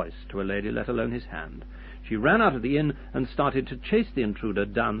his voice to a lady, let alone his hand. She ran out of the inn and started to chase the intruder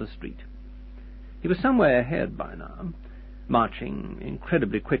down the street. He was some way ahead by now, marching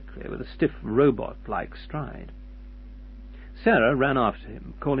incredibly quickly with a stiff robot-like stride. Sarah ran after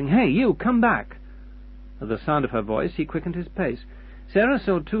him, calling, "Hey, you, come back!" At the sound of her voice, he quickened his pace. Sarah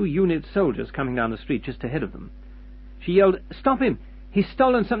saw 2 unit soldiers coming down the street just ahead of them. She yelled, "Stop him! He's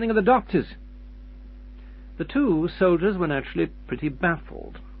stolen something of the doctor's!" The 2 soldiers were naturally pretty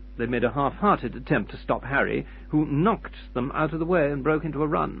baffled. They made a half-hearted attempt to stop Harry, who knocked them out of the way and broke into a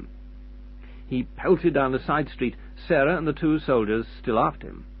run. He pelted down the side street, Sarah and the 2 soldiers still after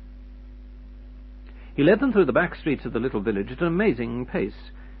him. He led them through the back streets of the little village at an amazing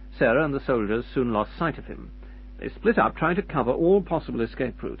pace. Sarah and the soldiers soon lost sight of him. They split up, trying to cover all possible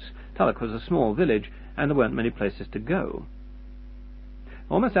escape routes. Tulloch was a small village, and there weren't many places to go.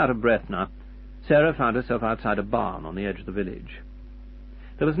 Almost out of breath now, Sarah found herself outside a barn on the edge of the village.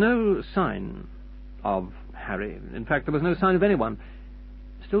 There was no sign of Harry. In fact, there was no sign of anyone.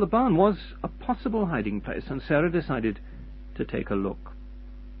 Still, the barn was a possible hiding place, and Sarah decided to take a look.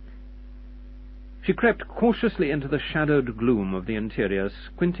 She crept cautiously into the shadowed gloom of the interior,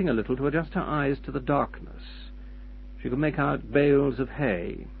 squinting a little to adjust her eyes to the darkness. She could make out bales of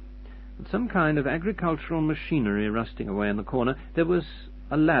hay and some kind of agricultural machinery rusting away in the corner. There was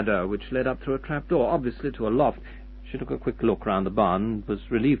a ladder which led up through a trapdoor, obviously to a loft. She took a quick look round the barn and was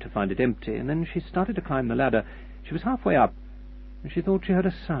relieved to find it empty, and then she started to climb the ladder. She was halfway up, and she thought she heard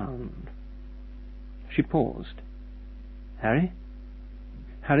a sound. She paused. "Harry?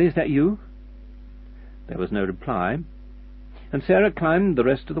 Harry, is that you?" There was no reply, and Sarah climbed the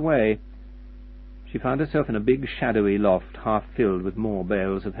rest of the way. She found herself in a big shadowy loft, half filled with more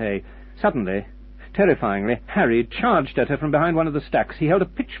bales of hay. Suddenly, terrifyingly, Harry charged at her from behind one of the stacks. He held a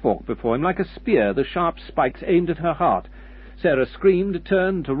pitchfork before him like a spear, the sharp spikes aimed at her heart. Sarah screamed,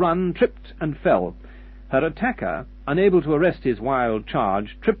 turned to run, tripped and fell. Her attacker, unable to arrest his wild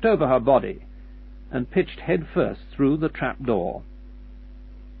charge, tripped over her body and pitched head first through the trap door.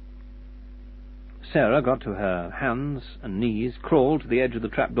 Sarah got to her hands and knees, crawled to the edge of the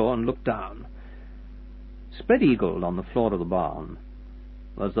trapdoor and looked down. Spread-eagled on the floor of the barn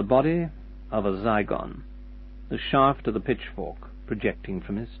was the body of a Zygon, the shaft of the pitchfork projecting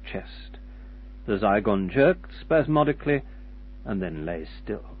from his chest. The Zygon jerked spasmodically and then lay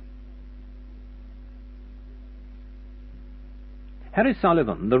still. Harry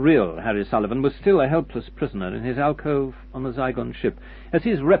Sullivan, the real Harry Sullivan, was still a helpless prisoner in his alcove on the Zygon ship. As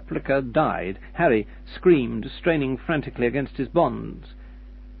his replica died, Harry screamed, straining frantically against his bonds.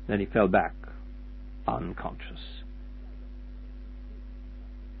 Then he fell back, unconscious.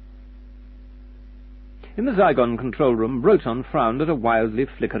 In the Zygon control room, Broton frowned at a wildly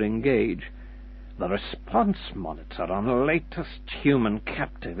flickering gauge. "The response monitor on the latest human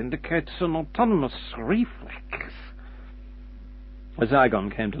captive indicates an autonomous reflex." A Zygon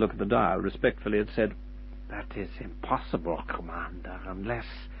came to look at the dial. Respectfully it said, "That is impossible, Commander,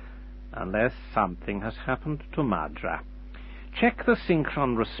 unless something has happened to Madra. Check the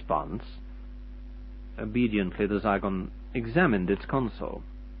synchron response. Obediently, the Zygon examined its console.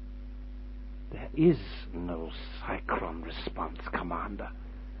 There is no synchron response, Commander.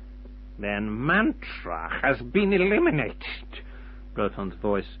 Then mantra has been eliminated. Broton's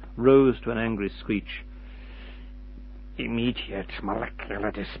voice rose to an angry screech. Immediate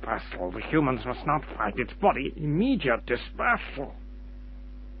molecular dispersal. The humans must not fight its body. Immediate dispersal.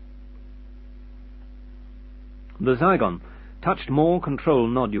 The Zygon touched more control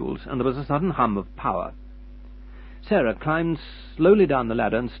nodules, and there was a sudden hum of power. Sarah climbed slowly down the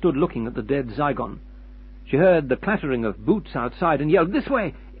ladder and stood looking at the dead Zygon. She heard the clattering of boots outside and yelled, "This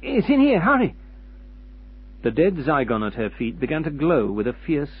way! It's in here! Hurry!" The dead Zygon at her feet began to glow with a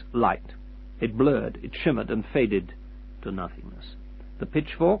fierce light. It blurred, it shimmered, and faded to nothingness. The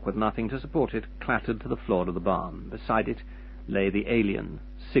pitchfork, with nothing to support it, clattered to the floor of the barn. Beside it lay the alien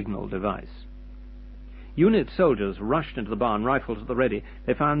signal device. Unit soldiers rushed into the barn, rifles at the ready.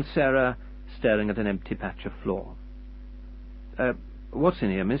 They found Sarah staring at an empty patch of floor. "What's in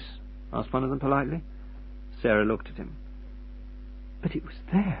here, miss?" asked one of them politely. Sarah looked at him. "But it was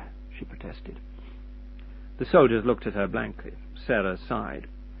there," she protested. The soldiers looked at her blankly. Sarah sighed.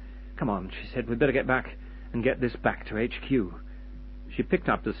 "Come on," she said. "We'd better get back and get this back to HQ." She picked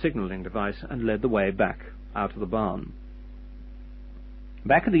up the signaling device and led the way back out of the barn.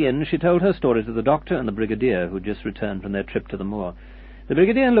 Back at the inn, she told her story to the doctor and the brigadier, who had just returned from their trip to the moor. The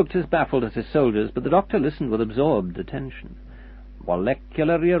brigadier looked as baffled as his soldiers, but the doctor listened with absorbed attention.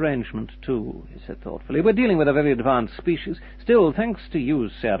 "Molecular rearrangement, too," he said thoughtfully. "We're dealing with a very advanced species. Still, thanks to you,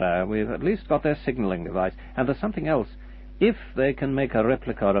 Sarah, we've at least got their signaling device. And there's something else. If they can make a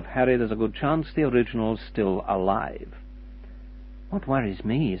replica of Harry, there's a good chance the original's still alive." "What worries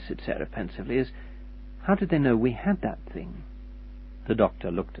me," said Sarah pensively, "is how did they know we had that thing?" The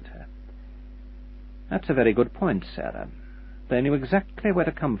doctor looked at her. "That's a very good point, Sarah. They knew exactly where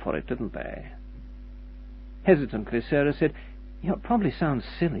to come for it, didn't they?" Hesitantly, Sarah said, "It probably sounds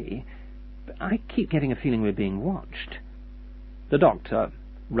silly, but I keep getting a feeling we're being watched." The doctor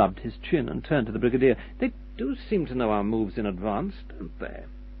rubbed his chin and turned to the brigadier. "They do seem to know our moves in advance, don't they?"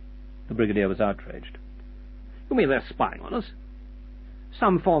 The brigadier was outraged. "You mean they're spying on us?"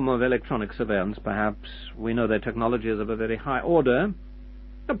 "Some form of electronic surveillance, perhaps. We know their technology is of a very high order."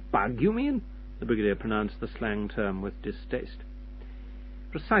 "A bug, you mean?" The brigadier pronounced the slang term with distaste.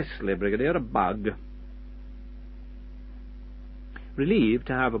 "Precisely, brigadier, a bug." Relieved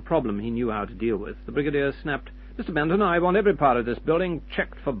to have a problem he knew how to deal with, the brigadier snapped, "Mr. Benton, I want every part of this building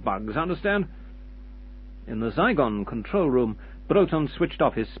checked for bugs, understand?" In the Zygon control room, Broton switched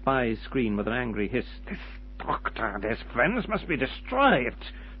off his spy screen with an angry hiss. "This doctor and his friends must be destroyed.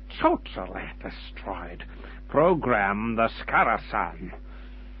 Totally destroyed. Program the Skarasan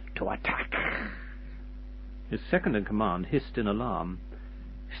to attack." His second-in-command hissed in alarm.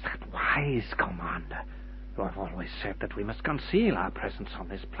 "Is that wise, Commander? You have always said that we must conceal our presence on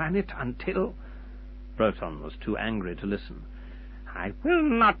this planet until—" Broton was too angry to listen. "I will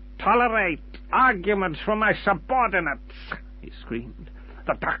not tolerate arguments from my subordinates," he screamed.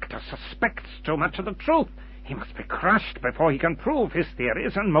 "The doctor suspects too much of the truth. He must be crushed before he can prove his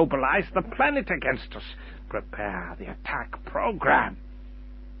theories and mobilize the planet against us. Prepare the attack program."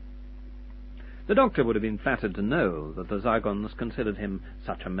 The doctor would have been flattered to know that the Zygons considered him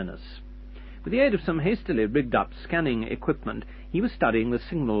such a menace. With the aid of some hastily rigged-up scanning equipment, he was studying the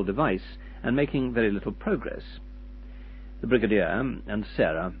signal device and making very little progress. The brigadier and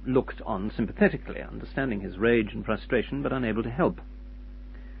Sarah looked on sympathetically, understanding his rage and frustration, but unable to help.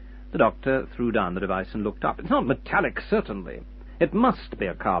 The doctor threw down the device and looked up. "It's not metallic, certainly. It must be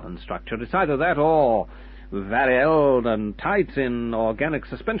a carbon structure. It's either that or very old and tight in organic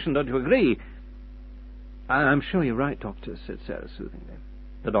suspension, don't you agree?" "I'm sure you're right, Doctor," said Sarah soothingly.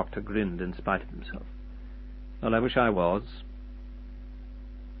 The doctor grinned in spite of himself. "Well, I wish I was."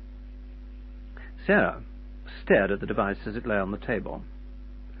 Sarah stared at the device as it lay on the table.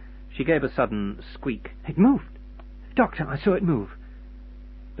 She gave a sudden squeak. "It moved! Doctor, I saw it move."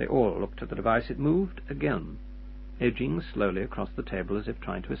 They all looked at the device. It moved again, edging slowly across the table as if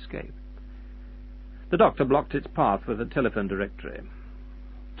trying to escape. The doctor blocked its path with a telephone directory.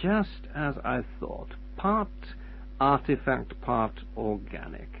 "Just as I thought. Part artifact, part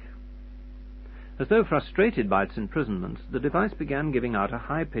organic." As though frustrated by its imprisonment, the device began giving out a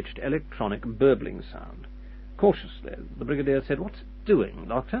high-pitched electronic burbling sound. Cautiously, the brigadier said, "What's it doing,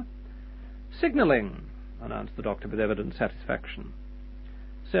 Doctor?" "Signaling," announced the doctor with evident satisfaction.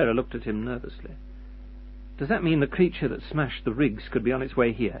 Sarah looked at him nervously. "Does that mean the creature that smashed the rigs could be on its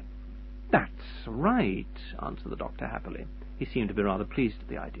way here?" "That's right," answered the doctor happily. He seemed to be rather pleased at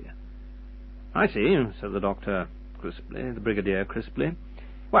the idea. "I see," said the doctor, the Brigadier crisply.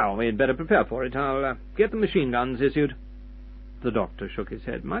 "Well, we'd better prepare for it. I'll get the machine guns issued." The doctor shook his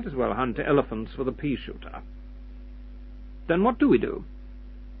head. "Might as well hunt elephants with a pea-shooter." "Then what do we do?"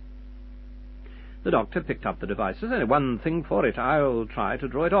 The doctor picked up the device. "There's only one thing for it. I'll try to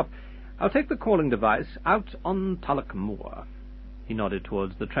draw it off. I'll take the calling device out on Tulloch Moor." He nodded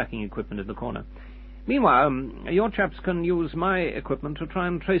towards the tracking equipment in the corner. "Meanwhile, your chaps can use my equipment to try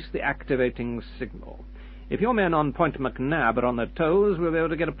and trace the activating signal. If your men on Point McNab are on their toes, we'll be able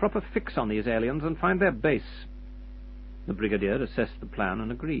to get a proper fix on these aliens and find their base." The Brigadier assessed the plan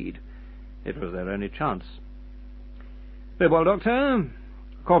and agreed. It was their only chance. "Very well, Doctor.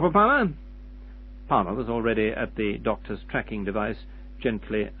 Corporal Palmer?" Palmer was already at the doctor's tracking device,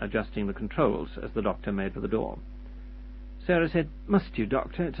 gently adjusting the controls as the doctor made for the door. Sarah said, "Must you,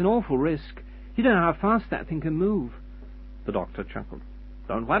 Doctor? It's an awful risk. You don't know how fast that thing can move." The doctor chuckled.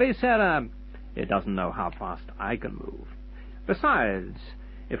 "Don't worry, Sarah. It doesn't know how fast I can move. Besides,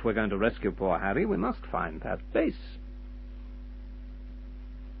 if we're going to rescue poor Harry, we must find that base."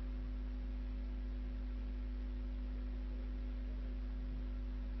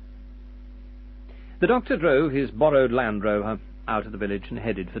 The doctor drove his borrowed Land Rover out of the village and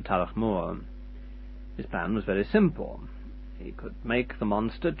headed for Tulloch Moor. His plan was very simple. He could make the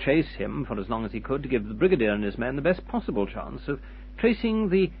monster chase him for as long as he could to give the Brigadier and his men the best possible chance of tracing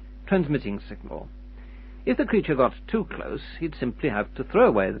the transmitting signal. If the creature got too close, he'd simply have to throw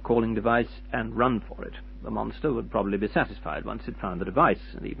away the calling device and run for it. The monster would probably be satisfied once it found the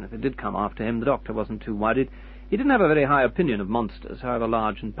device, and even if it did come after him, the doctor wasn't too worried. He didn't have a very high opinion of monsters, however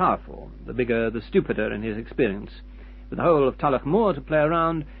large and powerful. The bigger, the stupider in his experience. With the whole of Tulloch Moor to play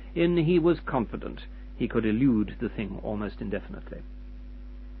around in, he was confident he could elude the thing almost indefinitely.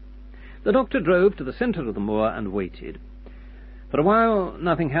 The doctor drove to the centre of the moor and waited. For a while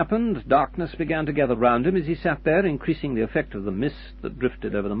nothing happened. Darkness began to gather round him as he sat there, increasing the effect of the mist that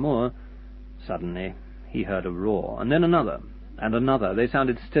drifted over the moor. Suddenly he heard a roar, and then another, and another. They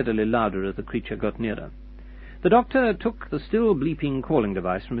sounded steadily louder as the creature got nearer. The doctor took the still bleeping calling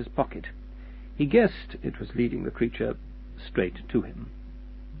device from his pocket. He guessed it was leading the creature straight to him.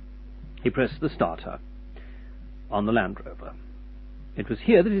 He pressed the starter on the Land Rover. It was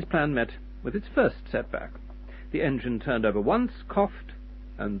here that his plan met with its first setback. The engine turned over once, coughed,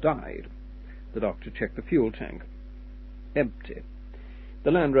 and died. The doctor checked the fuel tank. Empty.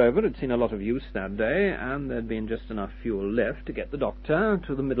 The Land Rover had seen a lot of use that day, and there'd been just enough fuel left to get the doctor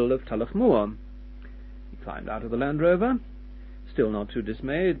to the middle of Tulloch Moor. He climbed out of the Land Rover, still not too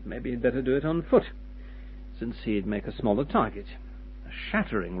dismayed. Maybe he'd better do it on foot, since he'd make a smaller target. A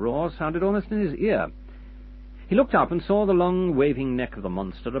shattering roar sounded almost in his ear. He looked up and saw the long, waving neck of the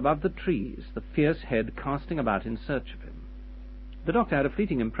monster above the trees, the fierce head casting about in search of him. The doctor had a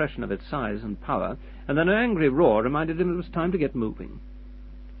fleeting impression of its size and power, and then an angry roar reminded him it was time to get moving.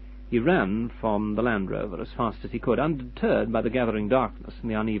 He ran from the Land Rover as fast as he could, undeterred by the gathering darkness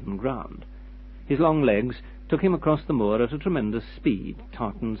and the uneven ground. His long legs took him across the moor at a tremendous speed,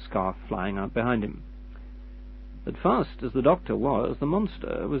 tartan scarf flying out behind him. But fast as the doctor was, the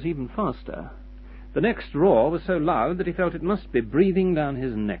monster was even faster. The next roar was so loud that he felt it must be breathing down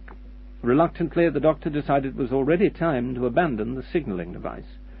his neck. Reluctantly, the doctor decided it was already time to abandon the signalling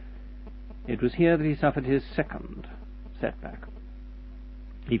device. It was here that he suffered his second setback.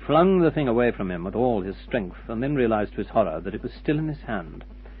 He flung the thing away from him with all his strength, and then realized to his horror that it was still in his hand.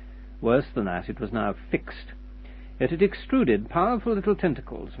 Worse than that, it was now fixed. Yet it extruded powerful little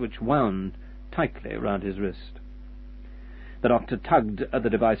tentacles which wound tightly round his wrist. The doctor tugged at the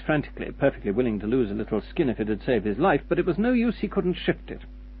device frantically, perfectly willing to lose a little skin if it had saved his life, but it was no use. He couldn't shift it.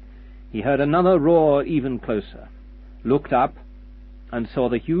 He heard another roar even closer, looked up, and saw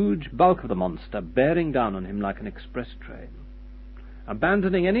the huge bulk of the monster bearing down on him like an express train.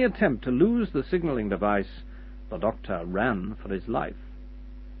 Abandoning any attempt to lose the signalling device, the doctor ran for his life.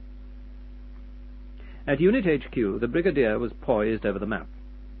 At Unit HQ, the Brigadier was poised over the map.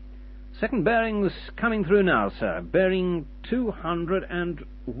 "Second bearing's coming through now, sir. Bearing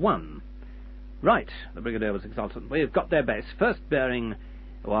 201. "Right," the Brigadier was exultant. "We've got their base. First bearing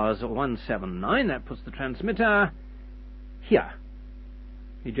was 179. That puts the transmitter here."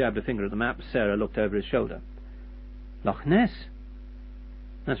 He jabbed a finger at the map. Sarah looked over his shoulder. "Loch Ness."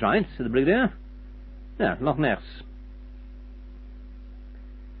 "That's right," said the Brigadier. "Yeah, Loch Ness."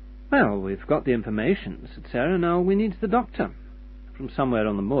 "Well, we've got the information," said Sarah. "Now we need the doctor." From somewhere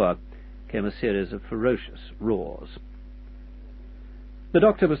on the moor came a series of ferocious roars. The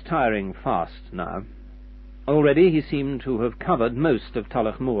doctor was tiring fast now. Already he seemed to have covered most of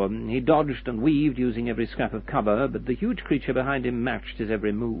Tulloch Moor. He dodged and weaved, using every scrap of cover, but the huge creature behind him matched his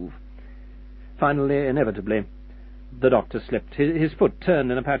every move. Finally, inevitably, The doctor slipped. His foot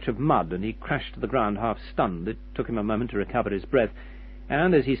turned in a patch of mud, and he crashed to the ground half stunned. It took him a moment to recover his breath,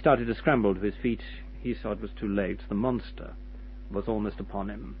 and as he started to scramble to his feet, he saw it was too late. The monster was almost upon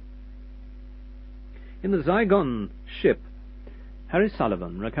him. In the Zygon ship, Harry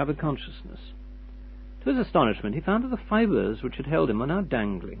Sullivan recovered consciousness. To his astonishment, he found that the fibres which had held him were now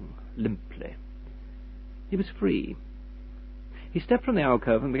dangling limply. He was free. He stepped from the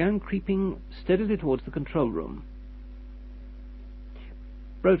alcove and began creeping steadily towards the control room.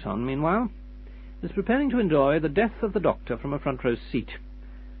 Broton, meanwhile, was preparing to enjoy the death of the doctor from a front-row seat.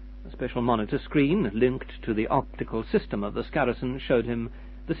 A special monitor screen, linked to the optical system of the Scaracen, showed him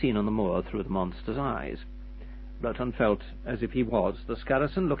the scene on the moor through the monster's eyes. Broton felt as if he was the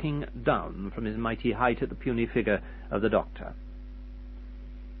Scaracen looking down from his mighty height at the puny figure of the doctor.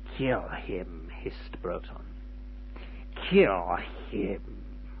 "Kill him," hissed Broton. "Kill him."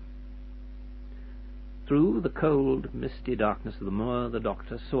 Through the cold, misty darkness of the moor, the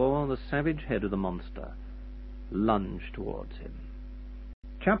doctor saw the savage head of the monster lunge towards him.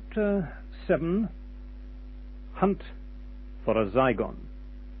 Chapter 7. Hunt for a Zygon.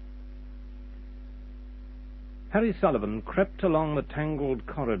 Harry Sullivan crept along the tangled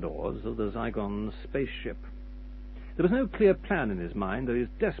corridors of the Zygon spaceship. There was no clear plan in his mind, though he was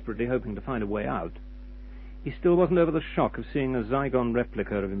desperately hoping to find a way out. He still wasn't over the shock of seeing a Zygon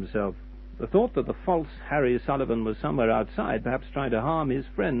replica of himself. The thought that the false Harry Sullivan was somewhere outside, perhaps trying to harm his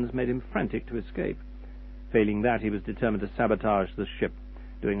friends, made him frantic to escape. Failing that, he was determined to sabotage the ship,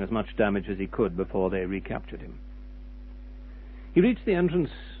 doing as much damage as he could before they recaptured him. He reached the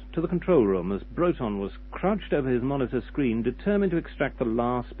entrance to the control room as Broton was crouched over his monitor screen, determined to extract the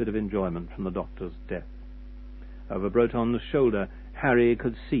last bit of enjoyment from the doctor's death. Over Broton's shoulder, Harry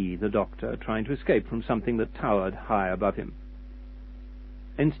could see the doctor trying to escape from something that towered high above him.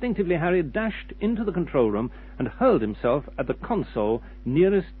 Instinctively, Harry dashed into the control room and hurled himself at the console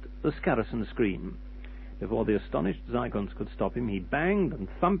nearest the Scaracen screen. Before the astonished Zygons could stop him, he banged and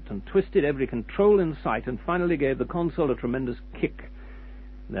thumped and twisted every control in sight and finally gave the console a tremendous kick.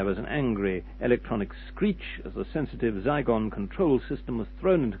 There was an angry electronic screech as the sensitive Zygon control system was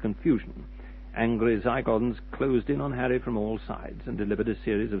thrown into confusion. Angry Zygons closed in on Harry from all sides and delivered a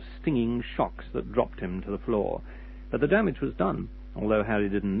series of stinging shocks that dropped him to the floor. But the damage was done. Although Harry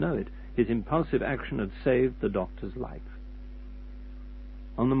didn't know it, his impulsive action had saved the doctor's life.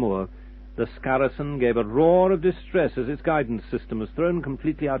 On the moor, the Scaracen gave a roar of distress as its guidance system was thrown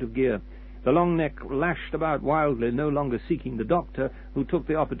completely out of gear. The long neck lashed about wildly, no longer seeking the doctor, who took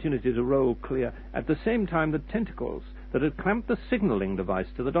the opportunity to roll clear. At the same time, the tentacles that had clamped the signalling device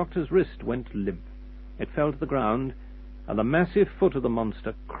to the doctor's wrist went limp. It fell to the ground, and the massive foot of the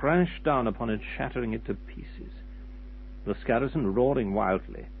monster crashed down upon it, shattering it to pieces. The Scaracen, roaring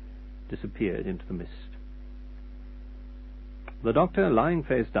wildly, disappeared into the mist. The doctor, lying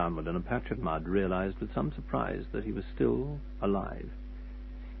face downward in a patch of mud, realized with some surprise that he was still alive.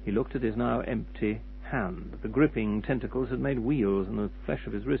 He looked at his now empty hand. The gripping tentacles had made wheels in the flesh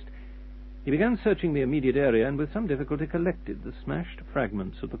of his wrist. He began searching the immediate area and with some difficulty collected the smashed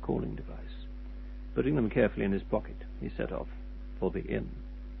fragments of the calling device. Putting them carefully in his pocket, he set off for the inn.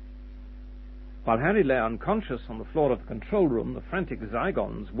 While Harry lay unconscious on the floor of the control room, the frantic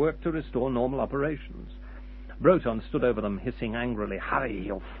Zygons worked to restore normal operations. Broton stood over them, hissing angrily, "Hurry,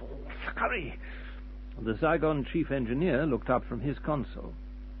 you fools, hurry!" The Zygon chief engineer looked up from his console.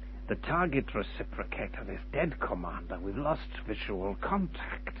 "The target reciprocator is dead, Commander. We've lost visual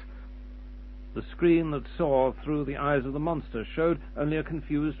contact." The screen that saw through the eyes of the monster showed only a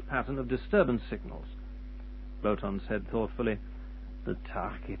confused pattern of disturbance signals. Broton said thoughtfully, "The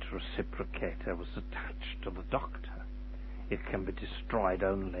target reciprocator was attached to the doctor. It can be destroyed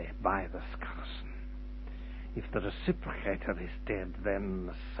only by the Scaracen. If the reciprocator is dead, then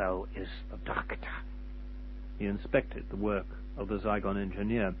so is the doctor." He inspected the work of the Zygon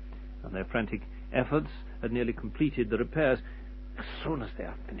engineer, and their frantic efforts had nearly completed the repairs. "As soon as they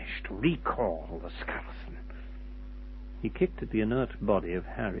are finished, recall the Scaracen." He kicked at the inert body of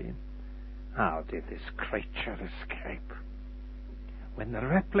Harry. "How did this creature escape?" "When the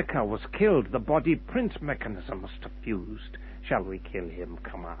replica was killed, the body print mechanism must have fused. Shall we kill him,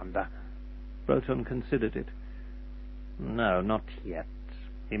 Commander?" Broton considered it. "No, not yet.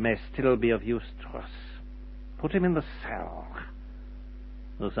 He may still be of use to us. Put him in the cell."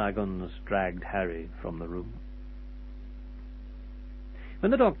 The Zygons dragged Harry from the room.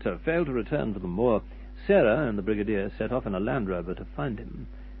 When the doctor failed to return to the moor, Sarah and the brigadier set off in a Land Rover to find him.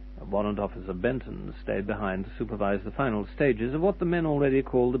 Warrant Officer Benton stayed behind to supervise the final stages of what the men already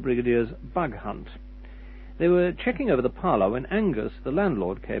called the brigadier's bug hunt. They were checking over the parlour when Angus, the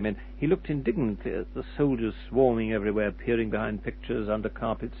landlord, came in. He looked indignantly at the soldiers swarming everywhere, peering behind pictures, under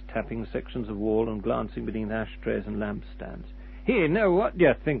carpets, tapping sections of wall, and glancing beneath ashtrays and lampstands. "Here, now, what do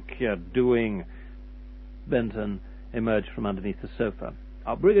you think you're doing?" Benton emerged from underneath the sofa.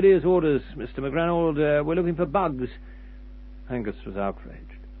 "Our brigadier's orders, Mr. McGranold. We're looking for Bugs." Angus was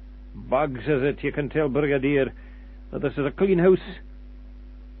outraged. "Bugs, is it? You can tell Brigadier that this is a clean house."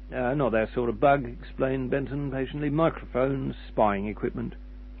 "Not that sort of bug," explained Benton patiently. "Microphones, spying equipment."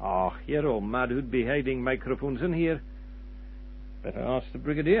 "Oh, you're all mad. Who'd be hiding microphones in here?" "Better ask the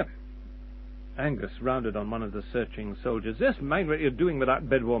Brigadier." Angus rounded on one of the searching soldiers. "Just mind what you're doing with that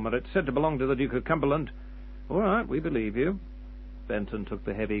bed warmer. It's said to belong to the Duke of Cumberland." "All right, we believe you." Benton took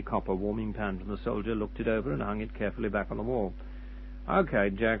the heavy copper warming pan from the soldier, looked it over, and hung it carefully back on the wall.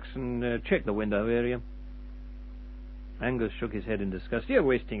 "Okay, Jackson, check the window area." Angus shook his head in disgust. "You're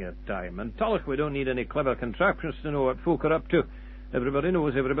wasting your time. And Tulloch, we don't need any clever contraptions to know what folk are up to. Everybody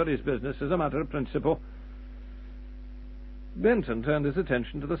knows everybody's business as a matter of principle." Benton turned his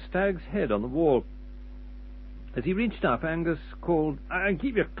attention to the stag's head on the wall. As he reached up, Angus called,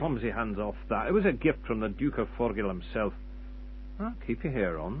 "Keep your clumsy hands off that. It was a gift from the Duke of Forgill himself." "Keep your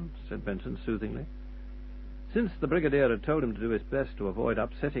hair on," said Benton soothingly. Since the Brigadier had told him to do his best to avoid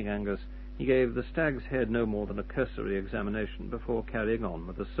upsetting Angus, he gave the stag's head no more than a cursory examination before carrying on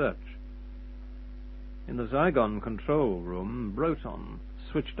with the search. In the Zygon control room, Broton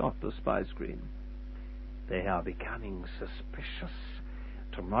switched off the spy screen. "They are becoming suspicious.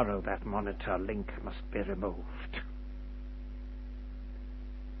 Tomorrow that monitor link must be removed."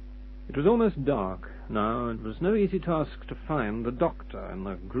 It was almost dark now. It was no easy task to find the doctor in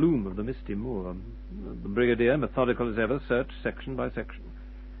the gloom of the misty moor. The Brigadier, methodical as ever, searched section by section.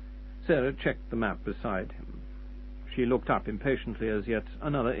 Sarah checked the map beside him. She looked up impatiently as yet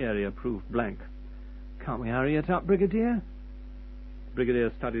another area proved blank. "Can't we hurry it up, Brigadier?" The Brigadier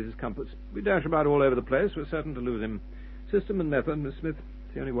studied his compass. "We dash about all over the place. We're certain to lose him. System and method, Miss Smith.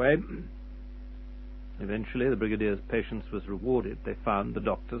 It's the only way." Eventually, the Brigadier's patience was rewarded. They found the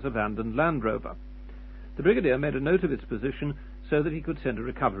doctor's abandoned Land Rover. The Brigadier made a note of its position so that he could send a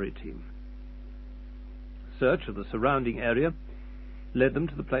recovery team. Search of the surrounding area led them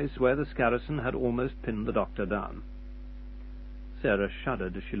to the place where the Scarrison had almost pinned the doctor down. Sarah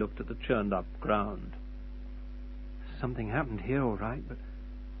shuddered as she looked at the churned-up ground. Something happened here, all right, but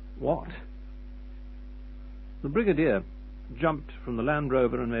what? The Brigadier jumped from the Land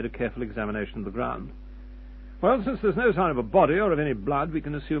Rover and made a careful examination of the ground. "Well, since there's no sign of a body or of any blood, we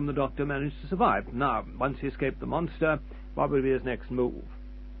can assume the doctor managed to survive. Now, once he escaped the monster, what will be his next move?"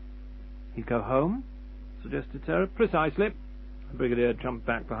 "He'd go home?" suggested Sarah. "Precisely." The Brigadier jumped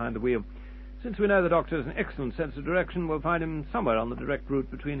back behind the wheel. "Since we know the doctor has an excellent sense of direction, we'll find him somewhere on the direct route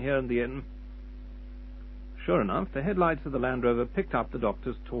between here and the inn." Sure enough, the headlights of the Land Rover picked up the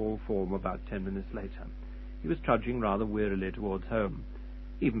doctor's tall form about 10 minutes later. He was trudging rather wearily towards home.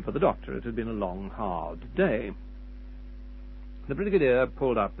 Even for the doctor, it had been a long, hard day. The Brigadier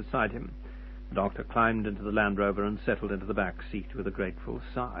pulled up beside him. The doctor climbed into the Land Rover and settled into the back seat with a grateful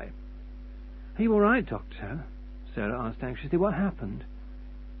sigh. "Are you all right, Doctor?" Sarah asked anxiously. "What happened?"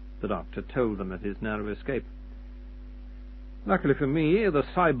 The doctor told them of his narrow escape. "Luckily for me, the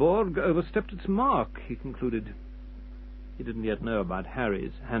cyborg overstepped its mark," he concluded. He didn't yet know about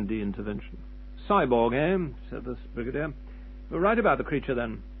Harry's handy intervention. "Cyborg, eh?" said the Brigadier. "We're right about the creature,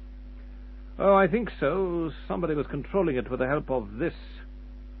 then?" "Oh, I think so. Somebody was controlling it with the help of this."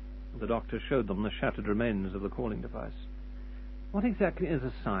 The doctor showed them the shattered remains of the calling device. "What exactly is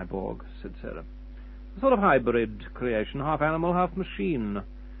a cyborg?" said Sarah. "A sort of hybrid creation, half animal, half machine.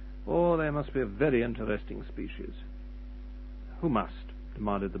 Oh, they must be a very interesting species." "Who must?"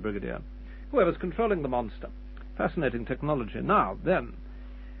 demanded the Brigadier. "Whoever's controlling the monster. Fascinating technology. Now, then,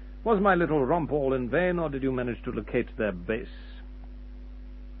 was my little romp all in vain, or did you manage to locate their base?"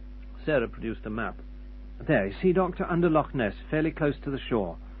 Sarah produced a map. "There, you see, Doctor, under Loch Ness, fairly close to the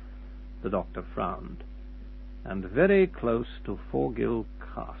shore." The doctor frowned. "And very close to Forgill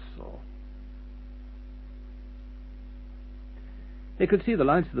Castle." They could see the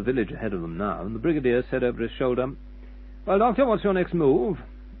lights of the village ahead of them now, and the Brigadier said over his shoulder, "Well, Doctor, what's your next move?"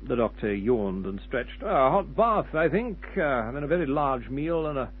 The doctor yawned and stretched. "A hot bath, I think, and then a very large meal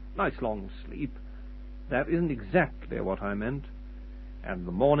and a nice long sleep." "That isn't exactly what I meant." "And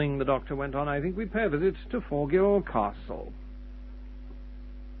the morning," the doctor went on, "I think we pay a visit to Forgill Castle."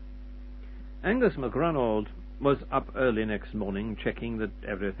 Angus McRonald was up early next morning, checking that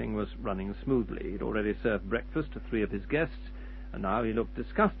everything was running smoothly. He'd already served breakfast to 3 of his guests, and now he looked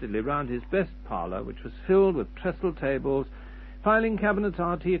disgustedly round his best parlour, which was filled with trestle tables, filing cabinets,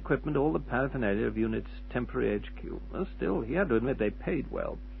 RT equipment, all the paraphernalia of Unit's temporary HQ. Well, still, he had to admit they paid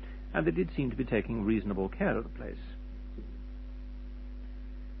well, and they did seem to be taking reasonable care of the place.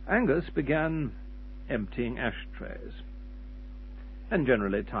 Angus began emptying ashtrays and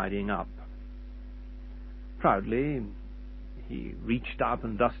generally tidying up. Proudly, he reached up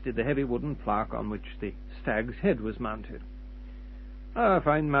and dusted the heavy wooden plaque on which the stag's head was mounted. A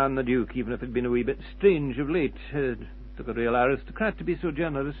fine man, the Duke, even if it had been a wee bit strange of late. Took a real aristocrat to be so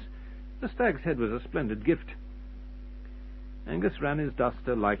generous. The stag's head was a splendid gift. Angus ran his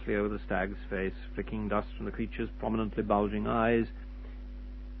duster lightly over the stag's face, flicking dust from the creature's prominently bulging eyes.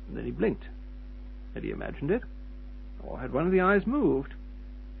 And then he blinked. Had he imagined it? Or had one of the eyes moved?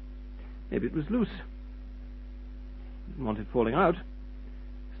 Maybe it was loose. He didn't want it falling out.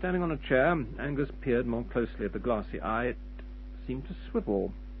 Standing on a chair, Angus peered more closely at the glassy eye. It seemed to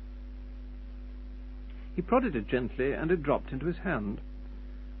swivel. He prodded it gently, and it dropped into his hand.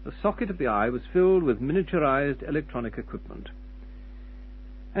 The socket of the eye was filled with miniaturized electronic equipment.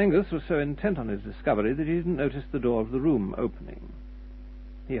 Angus was so intent on his discovery that he didn't notice the door of the room opening.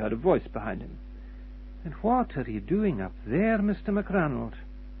 He heard a voice behind him. "And what are you doing up there, Mr. McRanald?"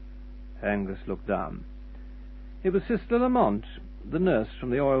 Angus looked down. It was Sister Lamont, the nurse from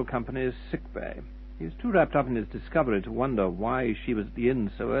the oil company's sick bay. He was too wrapped up in his discovery to wonder why she was at the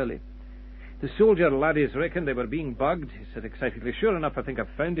inn so early. "The soldier laddies reckoned they were being bugged," he said excitedly. "Sure enough, I think I've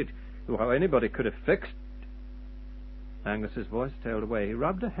found it. How anybody could have fixed..." Angus's voice tailed away. He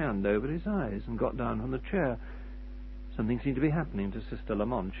rubbed a hand over his eyes and got down from the chair. Something seemed to be happening to Sister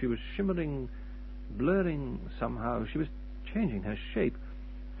Lamont. She was shimmering, blurring somehow. She was changing her shape.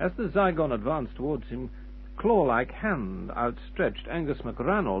 As the Zygon advanced towards him, claw-like hand outstretched, Angus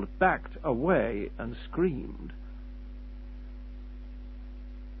McRanald backed away and screamed.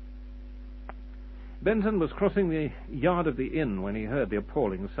 Benton was crossing the yard of the inn when he heard the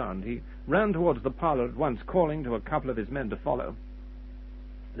appalling sound. He ran towards the parlour at once, calling to a couple of his men to follow.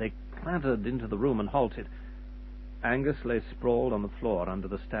 They clattered into the room and halted. Angus lay sprawled on the floor under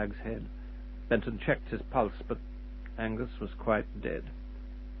the stag's head. Benton checked his pulse, but Angus was quite dead.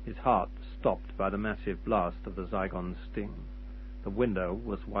 His heart stopped by the massive blast of the Zygon's sting. The window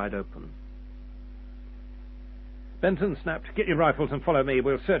was wide open. Benton snapped, "Get your rifles and follow me.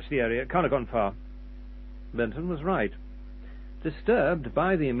 We'll search the area. It can't have gone far." Benton was right. Disturbed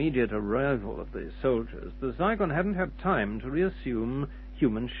by the immediate arrival of the soldiers, the Zygon hadn't had time to reassume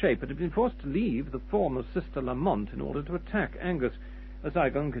human shape. It had been forced to leave the form of Sister Lamont in order to attack Angus. A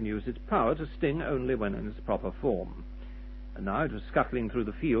Zygon can use its power to sting only when in its proper form. And now it was scuttling through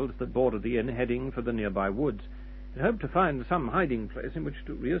the fields that bordered the inn, heading for the nearby woods. It hoped to find some hiding place in which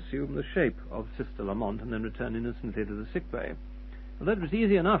to reassume the shape of Sister Lamont and then return innocently to the sick bay. Although it was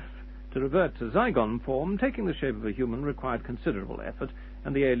easy enough to revert to Zygon form, taking the shape of a human required considerable effort,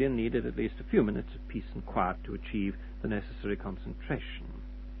 and the alien needed at least a few minutes of peace and quiet to achieve the necessary concentration.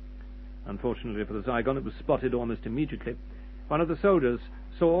 Unfortunately for the Zygon, it was spotted almost immediately. One of the soldiers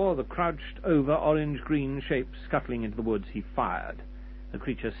saw the crouched-over orange-green shape scuttling into the woods. He fired. The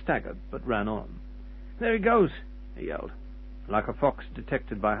creature staggered, but ran on. "There he goes!" he yelled. Like a fox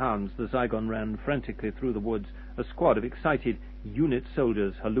detected by hounds, the Zygon ran frantically through the woods, a squad of excited unit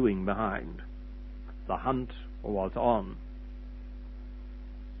soldiers hallooing behind. The hunt was on.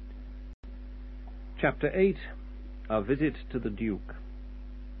 Chapter 8. A Visit to the Duke.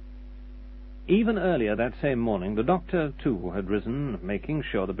 Even earlier that same morning, the doctor, too, had risen, making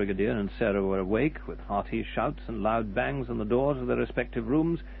sure the Brigadier and Sarah were awake, with hearty shouts and loud bangs on the doors of their respective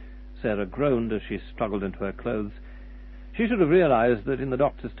rooms. Sarah groaned as she struggled into her clothes. She should have realized that, in the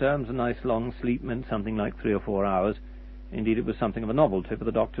doctor's terms, a nice long sleep meant something like 3 or 4 hours. Indeed, it was something of a novelty for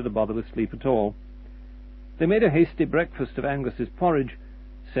the doctor to bother with sleep at all. They made a hasty breakfast of Angus's porridge.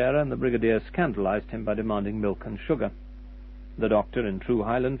 Sarah and the Brigadier scandalized him by demanding milk and sugar. The doctor, in true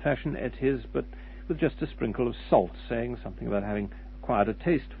Highland fashion, ate his, but with just a sprinkle of salt, saying something about having acquired a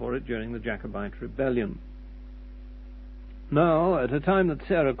taste for it during the Jacobite rebellion. Now, at a time that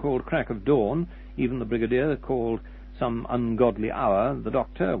Sarah called crack of dawn, even the Brigadier called some ungodly hour, the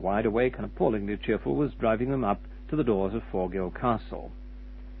doctor, wide awake and appallingly cheerful, was driving them up to the doors of Forgill Castle.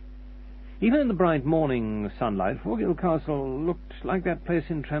 Even in the bright morning sunlight, Forgill Castle looked like that place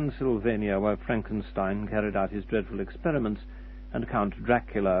in Transylvania where Frankenstein carried out his dreadful experiments and Count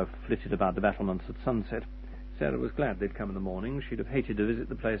Dracula flitted about the battlements at sunset. Sarah was glad they'd come in the morning. She'd have hated to visit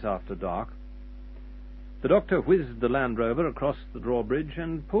the place after dark. The doctor whizzed the Land Rover across the drawbridge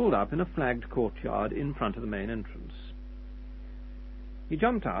and pulled up in a flagged courtyard in front of the main entrance. He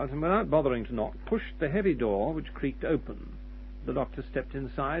jumped out and, without bothering to knock, pushed the heavy door, which creaked open. The doctor stepped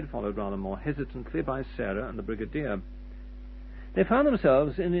inside, followed rather more hesitantly by Sarah and the Brigadier. They found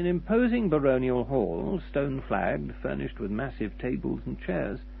themselves in an imposing baronial hall, stone-flagged, furnished with massive tables and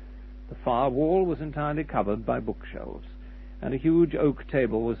chairs. The far wall was entirely covered by bookshelves, and a huge oak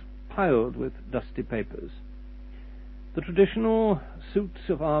table was piled with dusty papers. The traditional suits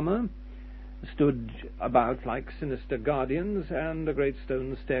of armour stood about like sinister guardians, and a great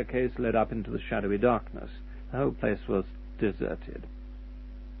stone staircase led up into the shadowy darkness. The whole place was deserted.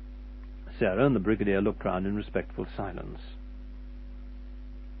 Sarah and the Brigadier looked round in respectful silence.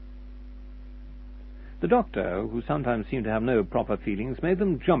 The doctor, who sometimes seemed to have no proper feelings, made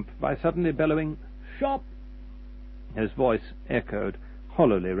them jump by suddenly bellowing, "Shop!" His voice echoed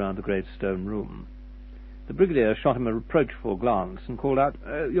hollowly round the great stone room. The Brigadier shot him a reproachful glance and called out,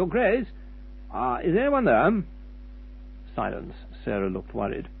 "Your Grace, is anyone there?" Silence. Sarah looked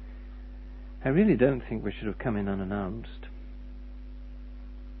worried. "I really don't think we should have come in unannounced."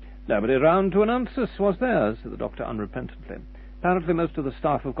 "Nobody round to announce us, was there?" said the doctor unrepentantly. "Apparently most of the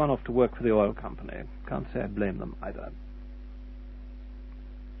staff have gone off to work for the oil company. Can't say I blame them either."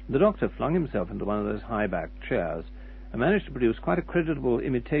 The doctor flung himself into one of those high-backed chairs and managed to produce quite a creditable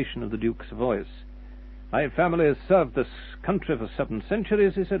imitation of the Duke's voice. "My family has served this country for 7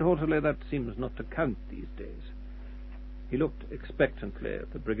 centuries, he said haughtily. "That seems not to count these days." He looked expectantly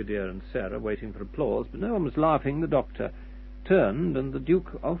at the Brigadier and Sarah, waiting for applause, but no one was laughing. The doctor turned, and the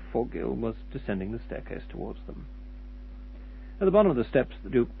Duke of Forgill was descending the staircase towards them. At the bottom of the steps the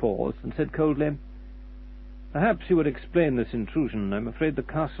Duke paused and said coldly, "Perhaps you would explain this intrusion. I'm afraid the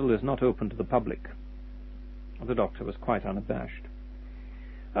castle is not open to the public." The doctor was quite unabashed.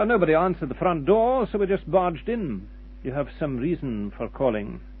 "Nobody answered the front door, so we just barged in. You have some reason for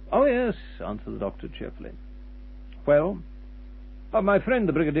calling." "Oh, yes," answered the doctor cheerfully. "Well?" "My friend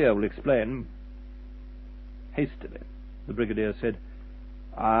the Brigadier will explain." Hastily, the Brigadier said,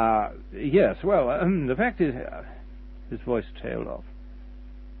 "Yes, well, the fact is..." His voice trailed off.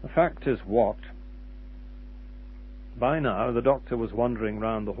 "The fact is what?" By now the doctor was wandering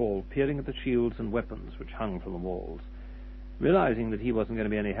round the hall, peering at the shields and weapons which hung from the walls. Realizing that he wasn't going to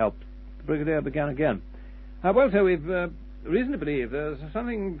be any help, the Brigadier began again. "Well, sir, we've reason to believe there's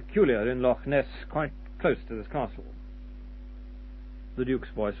something peculiar in Loch Ness, quite close to this castle." The Duke's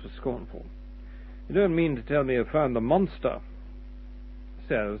voice was scornful. "You don't mean to tell me you found the monster?"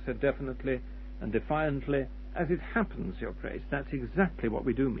 Sarah said definitely and defiantly, "As it happens, Your Grace, that's exactly what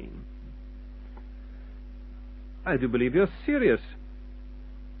we do mean." "I do believe you're serious."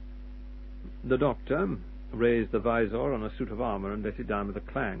 The doctor raised the visor on a suit of armour and let it down with a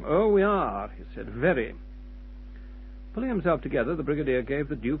clang. "Oh, we are," he said, "very." Pulling himself together, the Brigadier gave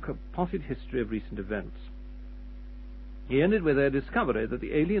the Duke a potted history of recent events. He ended with a discovery that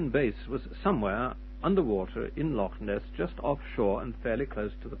the alien base was somewhere underwater in Loch Ness, just offshore and fairly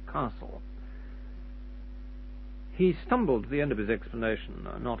close to the castle. He stumbled to the end of his explanation,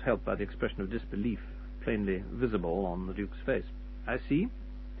 not helped by the expression of disbelief plainly visible on the Duke's face. "I see.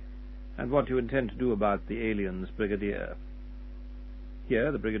 And what do you intend to do about the aliens, Brigadier?"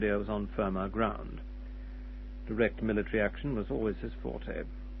 Here the Brigadier was on firmer ground. Direct military action was always his forte.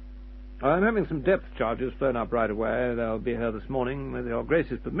 "I'm having some depth charges flown up right away. They'll be here this morning. With Your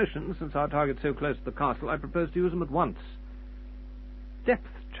Grace's permission, since our target's so close to the castle, I propose to use them at once." "Depth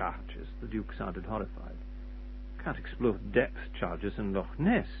charges?" The Duke sounded horrified. "Can't explode depth charges in Loch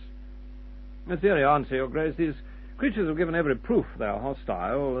Ness." "That's the only answer, Your Grace. These creatures have given every proof they are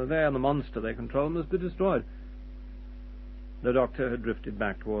hostile. They and the monster they control must be destroyed." The doctor had drifted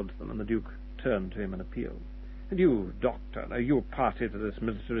back towards them, and the Duke turned to him in appeal. "And you, Doctor, are you party to this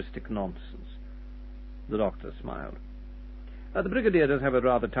militaristic nonsense?" The doctor smiled. "The Brigadier does have a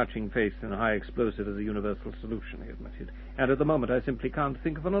rather touching faith in a high explosive as a universal solution," he admitted, "and at the moment I simply can't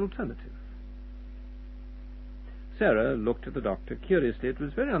think of an alternative." Sarah looked at the doctor curiously. It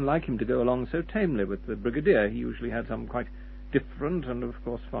was very unlike him to go along so tamely with the Brigadier. He usually had some quite different and, of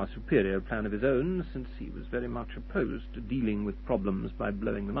course, far superior plan of his own, since he was very much opposed to dealing with problems by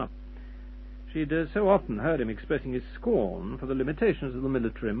blowing them up. She'd so often heard him expressing his scorn for the limitations of the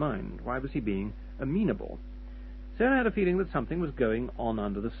military mind. Why was he being amenable? Sarah had a feeling that something was going on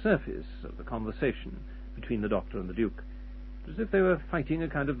under the surface of the conversation between the doctor and the Duke. It was as if they were fighting a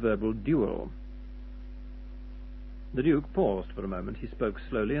kind of verbal duel. The Duke paused for a moment. He spoke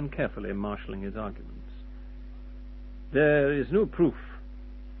slowly and carefully, marshalling his arguments. "There is no proof.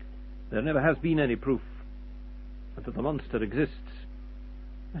 There never has been any proof that the monster exists."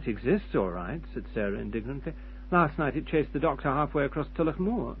 "It exists, all right," said Sarah indignantly. "Last night it chased the doctor halfway across Tulloch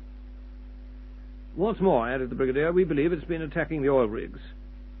Moor." "What's more," added the Brigadier, "we believe it's been attacking the oil rigs."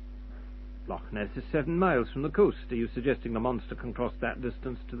 "Loch Ness is 7 miles from the coast. Are you suggesting the monster can cross that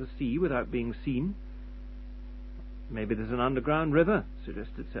distance to the sea without being seen?" Maybe there's an underground river,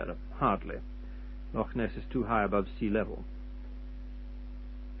 suggested Sarah. Hardly. Loch Ness is too high above sea level.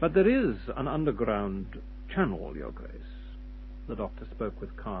 But there is an underground channel, Your Grace. The doctor spoke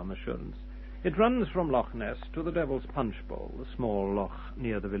with calm assurance. It runs from Loch Ness to the Devil's Punch Bowl, a small loch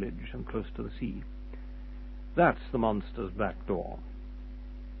near the village and close to the sea. That's the monster's back door.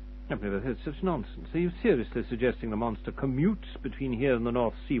 I've never heard such nonsense. Are you seriously suggesting the monster commutes between here and the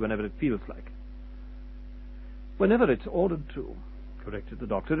North Sea whenever it feels like? Whenever it's ordered to, corrected the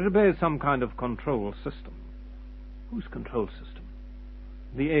doctor. It obeys some kind of control system. Whose control system?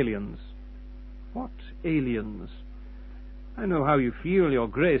 The aliens. What aliens? I know how you feel, Your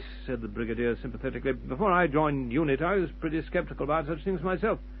Grace, said the Brigadier sympathetically. Before I joined UNIT, I was pretty sceptical about such things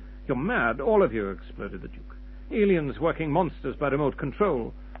myself. You're mad, all of you, exploded the Duke. Aliens working monsters by remote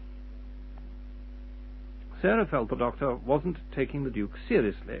control. Sarah felt the doctor wasn't taking the Duke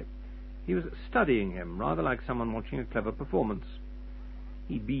seriously. He was studying him, rather like someone watching a clever performance.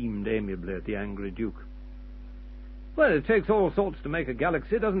 He beamed amiably at the angry Duke. Well, it takes all sorts to make a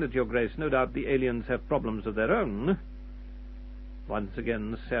galaxy, doesn't it, Your Grace? No doubt the aliens have problems of their own. Once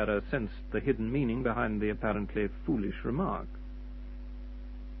again, Sarah sensed the hidden meaning behind the apparently foolish remark.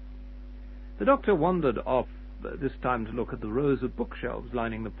 The doctor wandered off, this time to look at the rows of bookshelves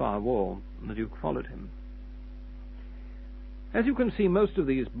lining the far wall, and the Duke followed him. As you can see, most of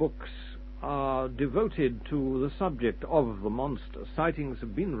these books are devoted to the subject of the monster. Sightings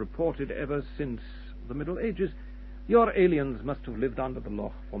have been reported ever since the Middle Ages. Your aliens must have lived under the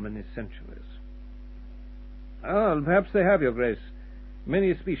loch for many centuries. Perhaps they have, Your Grace.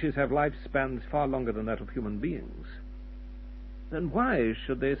 Many species have lifespans far longer than that of human beings. Then why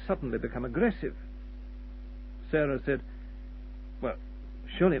should they suddenly become aggressive? Sarah said, Well,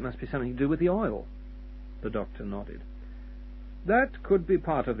 surely it must be something to do with the oil. The doctor nodded. That could be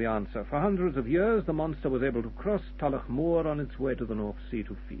part of the answer. For hundreds of years, the monster was able to cross Loch Moor on its way to the North Sea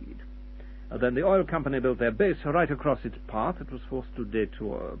to feed. Then the oil company built their base right across its path. It was forced to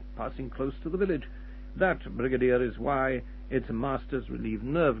detour, passing close to the village. That, Brigadier, is why its masters relieved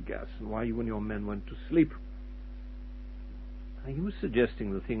nerve gas, and why you and your men went to sleep. Are you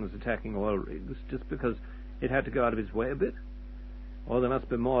suggesting the thing was attacking oil rigs just because it had to go out of its way a bit? Or there must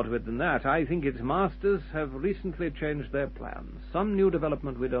be more to it than that. I think its masters have recently changed their plans. Some new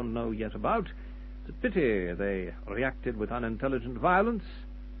development we don't know yet about. It's a pity they reacted with unintelligent violence.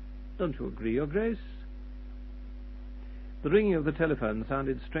 Don't you agree, Your Grace? The ringing of the telephone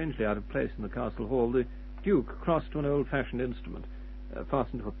sounded strangely out of place in the castle hall. The Duke crossed to an old-fashioned instrument,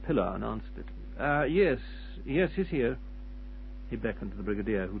 fastened to a pillar, and answered it. Yes, he's here. He beckoned to the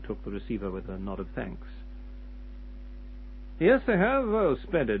Brigadier, who took the receiver with a nod of thanks. Yes, they have? Oh,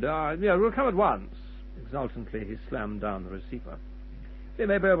 splendid. We'll come at once. Exultantly, he slammed down the receiver. They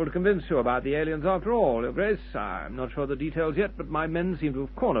may be able to convince you about the aliens after all, Your Grace. I'm not sure of the details yet, but my men seem to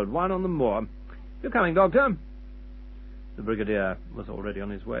have cornered one on the moor. You're coming, Doctor? The Brigadier was already on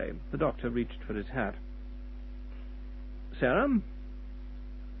his way. The doctor reached for his hat. Sarah?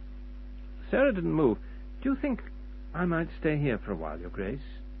 Sarah didn't move. Do you think I might stay here for a while, Your Grace?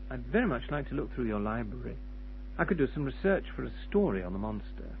 I'd very much like to look through your library. I could do some research for a story on the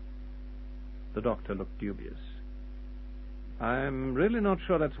monster. The doctor looked dubious. I'm really not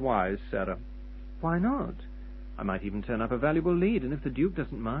sure that's wise, Sarah. Why not? I might even turn up a valuable lead, and if the Duke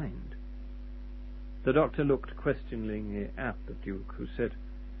doesn't mind. The doctor looked questioningly at the Duke, who said,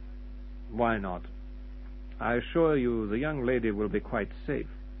 Why not? I assure you the young lady will be quite safe.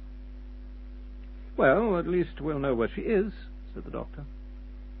 Well, at least we'll know where she is, said the doctor.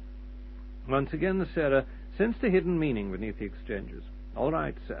 Once again, Sarah sensed a hidden meaning beneath the exchanges. All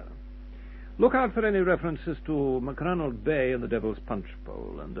right, Sarah. Look out for any references to McRanald Bay and the Devil's Punch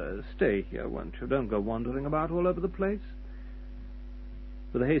Bowl, and stay here, won't you? Don't go wandering about all over the place.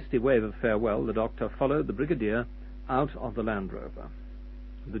 With a hasty wave of farewell, the doctor followed the Brigadier out of the Land Rover.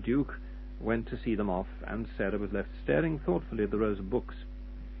 The Duke went to see them off, and Sarah was left staring thoughtfully at the rows of books.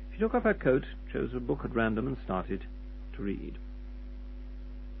 She took off her coat, chose a book at random, and started to read.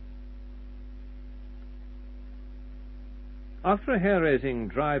 After a hair-raising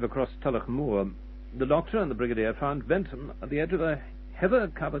drive across Loch Moor, the doctor and the Brigadier found Benton at the edge of a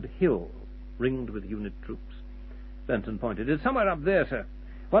heather-covered hill ringed with unit troops. Benton pointed. It's somewhere up there, sir.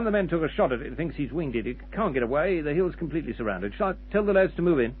 One of the men took a shot at it, thinks he's winged it. It can't get away. The hill's completely surrounded. Shall I tell the lads to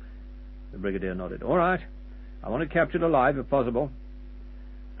move in? The Brigadier nodded. All right. I want it captured alive, if possible.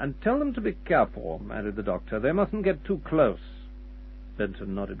 And tell them to be careful, added the doctor. They mustn't get too close.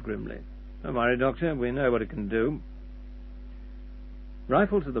 Benton nodded grimly. Don't worry, Doctor. We know what it can do.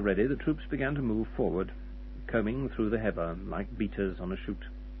 Rifles at the ready, the troops began to move forward, combing through the heather like beaters on a chute.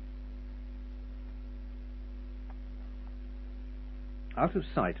 Out of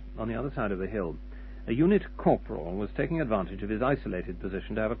sight, on the other side of the hill, a unit corporal was taking advantage of his isolated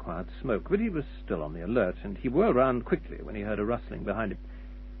position to have a quiet smoke, but he was still on the alert, and he whirled round quickly when he heard a rustling behind him.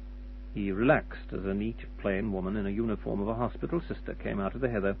 He relaxed as a neat, plain woman in a uniform of a hospital sister came out of the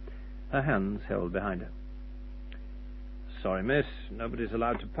heather, her hands held behind her. "Sorry, miss, nobody's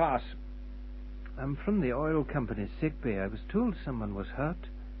allowed to pass." "I'm from the oil company's sick bay. I was told someone was hurt."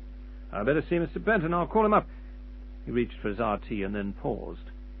 "I'd better see Mr. Benton. I'll call him up." He reached for his RT and then paused.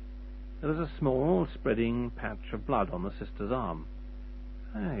 There was a small, spreading patch of blood on the sister's arm.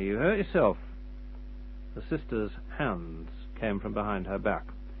 "Hey, you hurt yourself." The sister's hands came from behind her back.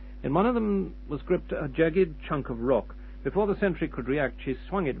 In one of them was gripped a jagged chunk of rock. Before the sentry could react, she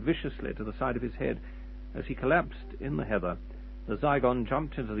swung it viciously to the side of his head. As he collapsed in the heather, the Zygon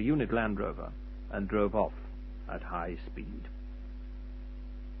jumped into the unit Land Rover and drove off at high speed.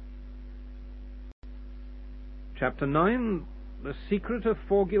 Chapter 9. The Secret of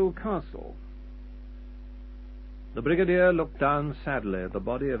Forgill Castle. The Brigadier looked down sadly at the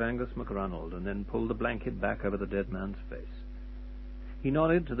body of Angus MacRonald and then pulled the blanket back over the dead man's face. He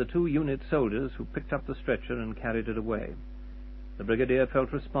nodded to the 2 unit soldiers who picked up the stretcher and carried it away. The Brigadier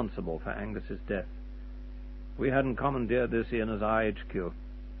felt responsible for Angus's death. "We hadn't commandeered this in as IHQ."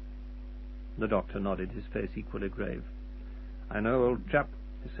 The doctor nodded, his face equally grave. "I know, old chap,"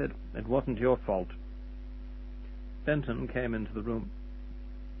 he said. "It wasn't your fault." Benton came into the room.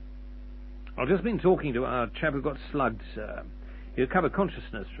 "I've just been talking to our chap who got slugged, sir. He recovered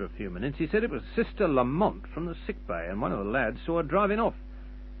consciousness for a few minutes. He said it was Sister Lamont from the sick bay, and one of the lads saw her driving off.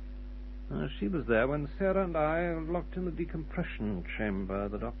 She was there when Sarah and I were locked in the decompression chamber,"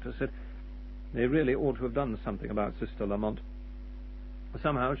 the doctor said. "They really ought to have done something about Sister Lamont.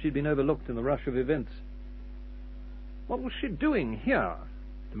 Somehow she'd been overlooked in the rush of events." "What was she doing here?"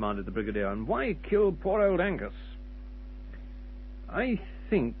 demanded the Brigadier, "and why kill poor old Angus?" "I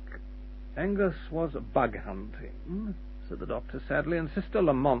think Angus was bug hunting," said the doctor sadly, "and Sister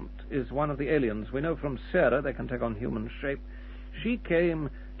Lamont is one of the aliens. We know from Sarah they can take on human shape. She came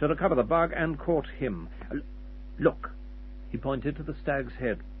to recover the bug and caught him. Look!" He pointed to the stag's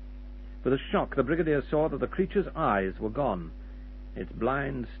head. With a shock, the Brigadier saw that the creature's eyes were gone. Its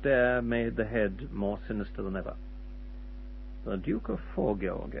blind stare made the head more sinister than ever. "The Duke of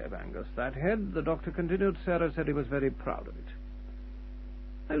Forgill gave Angus that head," the doctor continued. "Sarah said he was very proud of it."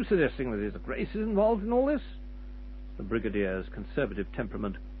 "Are you suggesting that His Grace is involved in all this?" The Brigadier's conservative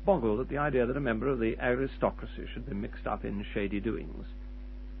temperament boggled at the idea that a member of the aristocracy should be mixed up in shady doings.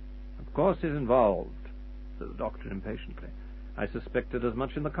 "Of course he's involved," said the doctor impatiently. "I suspected as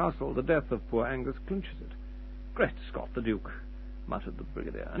much in the castle. The death of poor Angus clinches it." "Great Scott, the Duke," muttered the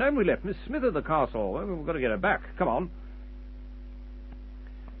Brigadier. "And haven't we left Miss Smith at the castle? Well, we've got to get her back. Come on."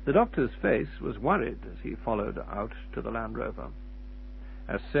 The doctor's face was worried as he followed out to the Land Rover.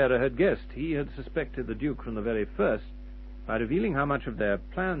 As Sarah had guessed, he had suspected the Duke from the very first. By revealing how much of their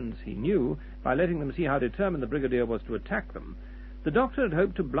plans he knew, by letting them see how determined the Brigadier was to attack them, the doctor had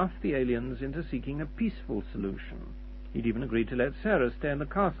hoped to bluff the aliens into seeking a peaceful solution. He'd even agreed to let Sarah stay in the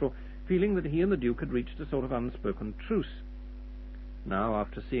castle, feeling that he and the Duke had reached a sort of unspoken truce. Now,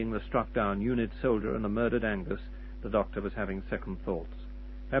 after seeing the struck-down unit soldier and the murdered Angus, the doctor was having second thoughts.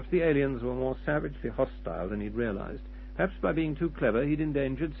 Perhaps the aliens were more savagely hostile than he'd realized. Perhaps by being too clever he'd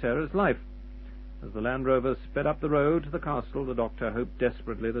endangered Sarah's life. As the Land Rover sped up the road to the castle, the doctor hoped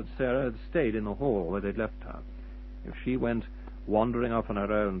desperately that Sarah had stayed in the hall where they'd left her. If she went wandering off on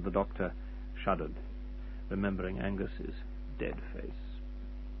her own, the doctor shuddered, remembering Angus's dead face.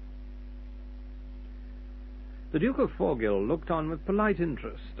 The Duke of Forgill looked on with polite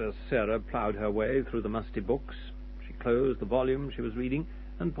interest as Sarah ploughed her way through the musty books. She closed the volume she was reading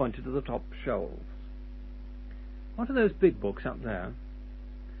and pointed to the top shelves. "What are those big books up there?"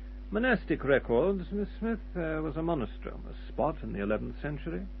 "Monastic records, Miss Smith. There was a monastery on this spot in the 11th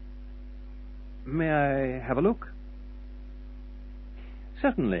century." "May I have a look?"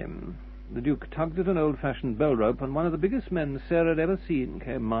 "Certainly." The Duke tugged at an old-fashioned bell rope, and one of the biggest men Sarah had ever seen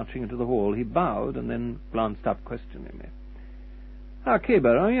came marching into the hall. He bowed and then glanced up questioningly.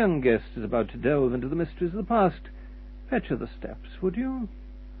 "Caber, our young guest is about to delve into the mysteries of the past. Fetch her the steps, would you?"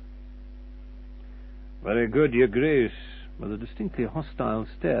 "Very good, Your Grace." With a distinctly hostile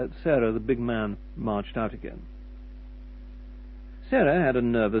stare at Sarah, the big man marched out again. Sarah had a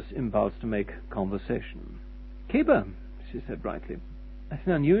nervous impulse to make conversation. "Caber," she said brightly. "That's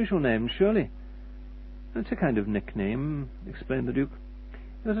an unusual name, surely." "It's a kind of nickname," explained the Duke.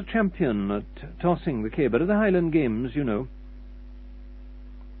 "He was a champion at tossing the caber at the Highland Games, you know."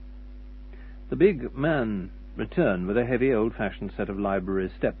 The big man returned with a heavy, old-fashioned set of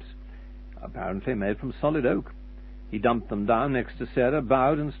library steps, apparently made from solid oak. He dumped them down next to Sarah,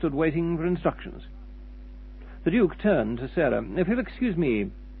 bowed, and stood waiting for instructions. The Duke turned to Sarah. "If you'll excuse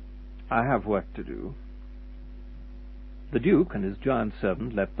me, I have work to do." The Duke and his giant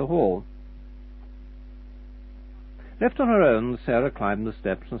servant left the hall. Left on her own, Sarah climbed the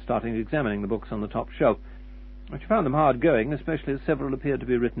steps and started examining the books on the top shelf. She found them hard going, especially as several appeared to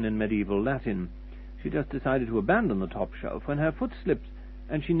be written in medieval Latin. She just decided to abandon the top shelf when her foot slipped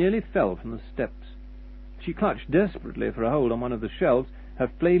and she nearly fell from the steps. She clutched desperately for a hold on one of the shelves. Her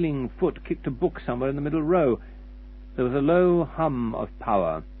flailing foot kicked a book somewhere in the middle row. There was a low hum of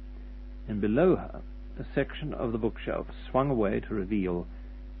power, and below her a section of the bookshelf swung away to reveal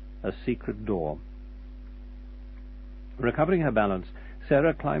a secret door. Recovering her balance,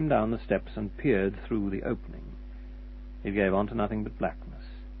 Sarah climbed down the steps and peered through the opening. It gave on to nothing but blackness.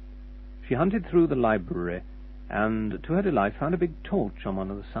 She hunted through the library and, to her delight, found a big torch on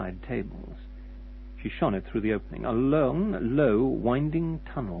one of the side tables. She shone it through the opening. A long, low, winding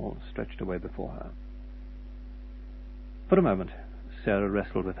tunnel stretched away before her. For a moment, Sarah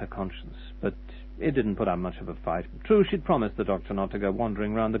wrestled with her conscience, but it didn't put up much of a fight. True, she'd promised the doctor not to go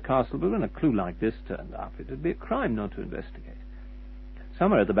wandering round the castle, but when a clue like this turned up, it would be a crime not to investigate.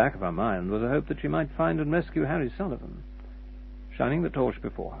 Somewhere at the back of her mind was a hope that she might find and rescue Harry Sullivan. Shining the torch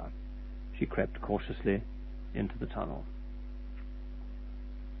before her, she crept cautiously into the tunnel.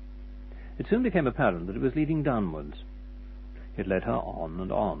 It soon became apparent that it was leading downwards. It led her on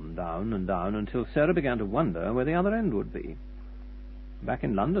and on, down and down, until Sarah began to wonder where the other end would be. Back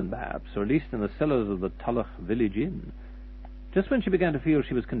in London, perhaps, or at least in the cellars of the Tulloch village inn. Just when she began to feel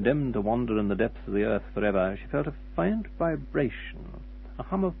she was condemned to wander in the depths of the earth forever, she felt a faint vibration, a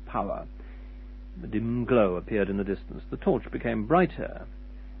hum of power. A dim glow appeared in the distance. The torch became brighter,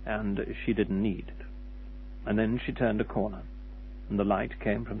 and she didn't need it. And then she turned a corner, and the light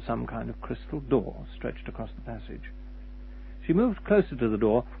came from some kind of crystal door stretched across the passage. She moved closer to the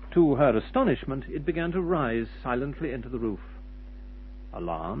door. To her astonishment, it began to rise silently into the roof.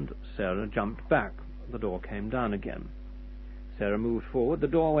 Alarmed, Sarah jumped back. The door came down again. Sarah moved forward. The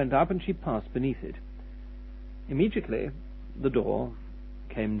door went up, and she passed beneath it. Immediately, the door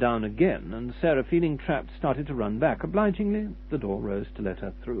came down again, and Sarah, feeling trapped, started to run back. Obligingly, the door rose to let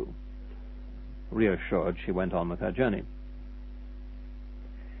her through. Reassured, she went on with her journey.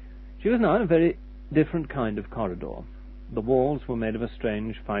 She was now in a very different kind of corridor. The walls were made of a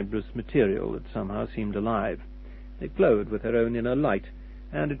strange fibrous material that somehow seemed alive. It glowed with her own inner light,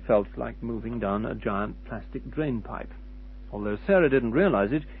 and it felt like moving down a giant plastic drain pipe. Although Sarah didn't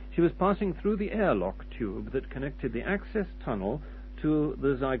realize it, she was passing through the airlock tube that connected the access tunnel to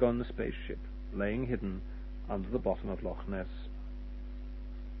the Zygons spaceship, laying hidden under the bottom of Loch Ness.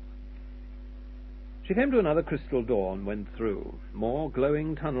 She came to another crystal door and went through. More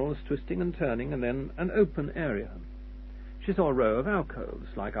glowing tunnels twisting and turning, and then an open area. She saw a row of alcoves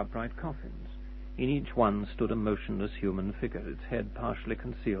like upright coffins. In each one stood a motionless human figure, its head partially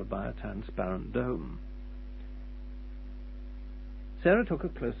concealed by a transparent dome. Sarah took a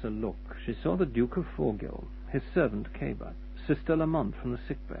closer look. She saw the Duke of Forgill, his servant Caber, Sister Lamont from the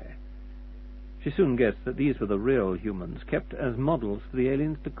sickbay. She soon guessed that these were the real humans, kept as models for the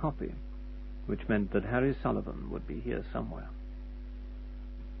aliens to copy, which meant that Harry Sullivan would be here somewhere.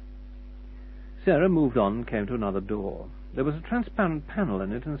 Sarah moved on and came to another door. There was a transparent panel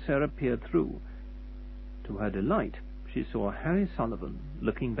in it, and Sarah peered through. To her delight, she saw Harry Sullivan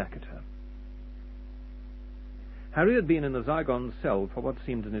looking back at her. Harry had been in the Zygons' cell for what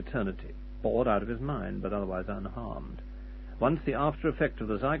seemed an eternity, bored out of his mind, but otherwise unharmed. Once the after-effect of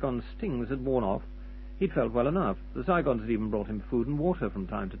the Zygons' stings had worn off, he'd felt well enough. The Zygons had even brought him food and water from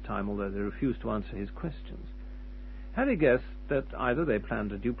time to time, although they refused to answer his questions. Harry guessed that either they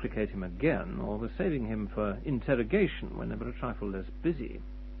planned to duplicate him again, or were saving him for interrogation when they were a trifle less busy.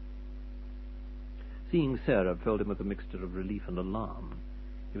 Seeing Sarah filled him with a mixture of relief and alarm.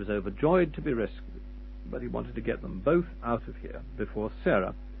 He was overjoyed to be rescued, but he wanted to get them both out of here before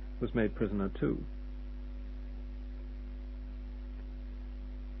Sarah was made prisoner too.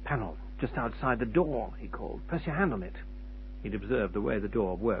 "Panel, just outside the door," he called. "Press your hand on it." He'd observed the way the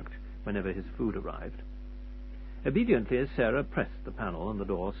door worked whenever his food arrived. Obediently, Sarah pressed the panel and the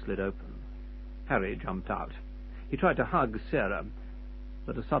door slid open. Harry jumped out. He tried to hug Sarah,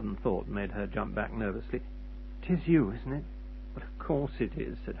 but a sudden thought made her jump back nervously. "'Tis you, isn't it?" "But of course it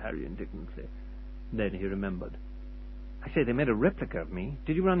is," said Harry indignantly. Then he remembered. "I say, they made a replica of me.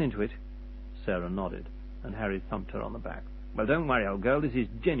 Did you run into it?" Sarah nodded, and Harry thumped her on the back. "Well, don't worry, old girl. This is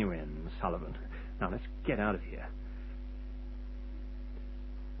genuine, Sullivan. Now, let's get out of here."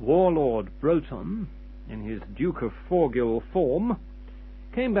 Warlord Broton, in his Duke of Forgill form,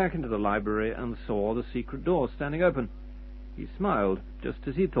 came back into the library and saw the secret door standing open. He smiled, just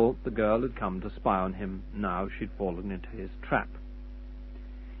as he thought the girl had come to spy on him. Now she'd fallen into his trap.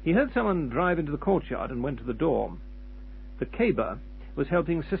 He heard someone drive into the courtyard and went to the door. The caber was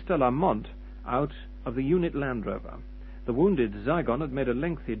helping Sister Lamont out of the unit Land Rover. The wounded Zygon had made a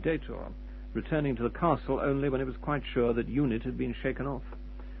lengthy detour, returning to the castle only when it was quite sure that unit had been shaken off.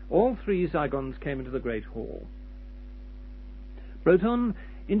 All three Zygons came into the great hall. Broton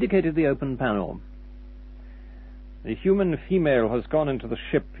indicated the open panel. "The human female has gone into the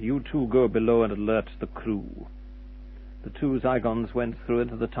ship. You two go below and alert the crew." The two Zygons went through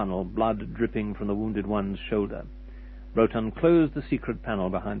into the tunnel, blood dripping from the wounded one's shoulder. Broton closed the secret panel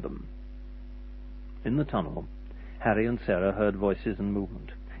behind them. In the tunnel, Harry and Sarah heard voices and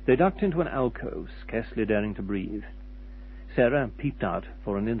movement. They ducked into an alcove, scarcely daring to breathe. Sarah peeped out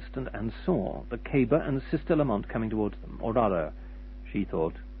for an instant and saw the caber and Sister Lamont coming towards them, or rather, she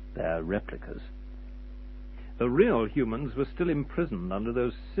thought, their replicas. The real humans were still imprisoned under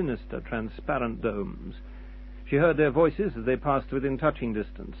those sinister, transparent domes. She heard their voices as they passed within touching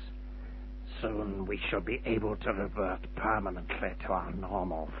distance. "Soon we shall be able to revert permanently to our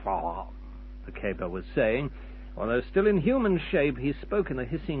normal form," the caber was saying. Although still in human shape, he spoke in the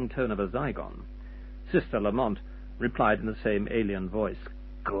hissing tone of a Zygon. Sister Lamont replied in the same alien voice.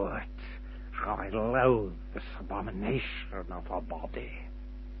 "Good. I loathe this abomination of a body."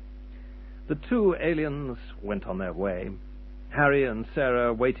 The two aliens went on their way. Harry and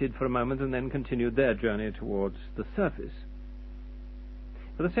Sarah waited for a moment and then continued their journey towards the surface.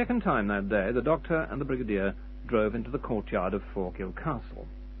 For the second time that day, the Doctor and the Brigadier drove into the courtyard of Forgill Castle.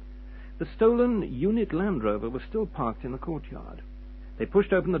 The stolen unit Land Rover was still parked in the courtyard. They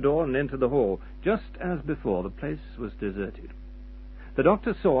pushed open the door and entered the hall. Just as before, the place was deserted. The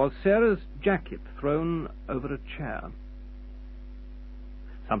Doctor saw Sarah's jacket thrown over a chair.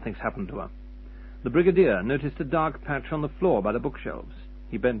 Something's happened to her. The Brigadier noticed a dark patch on the floor by the bookshelves.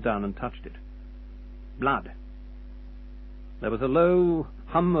 He bent down and touched it. Blood. There was a low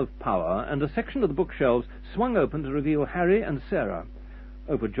hum of power, and a section of the bookshelves swung open to reveal Harry and Sarah.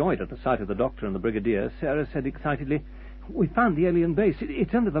 Overjoyed at the sight of the Doctor and the Brigadier, Sarah said excitedly, "We found the alien base.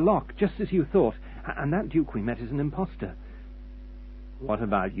 It's under the lock, just as you thought, and that Duke we met is an imposter." "What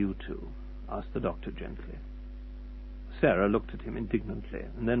about you two?" asked the Doctor gently. Sarah looked at him indignantly,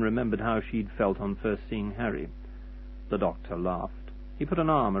 and then remembered how she'd felt on first seeing Harry. The Doctor laughed. He put an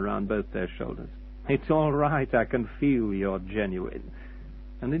arm around both their shoulders. "It's all right, I can feel you're genuine."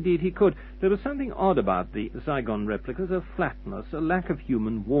 And indeed he could. There was something odd about the Zygon replicas, a flatness, a lack of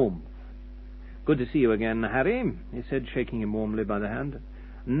human warmth. "Good to see you again, Harry," he said, shaking him warmly by the hand.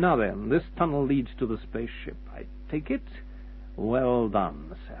 "Now then, this tunnel leads to the spaceship, I take it? Well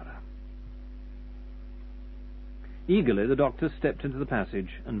done, Sarah." Eagerly, the Doctor stepped into the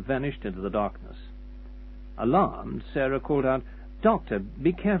passage and vanished into the darkness. Alarmed, Sarah called out, "Doctor,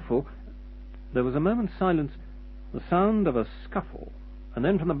 be careful." There was a moment's silence, the sound of a scuffle, and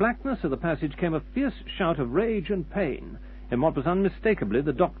then from the blackness of the passage came a fierce shout of rage and pain, in what was unmistakably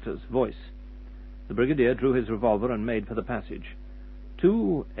the Doctor's voice. The Brigadier drew his revolver and made for the passage.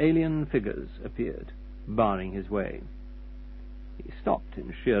 Two alien figures appeared, barring his way. He stopped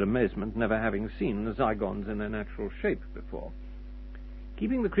in sheer amazement, never having seen the Zygons in their natural shape before.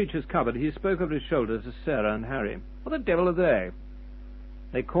 Keeping the creatures covered, he spoke over his shoulder to Sarah and Harry. "What the devil are they?"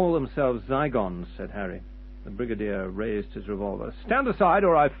 "They call themselves Zygons," said Harry. The Brigadier raised his revolver. "Stand aside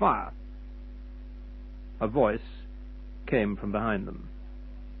or I fire." A voice came from behind them.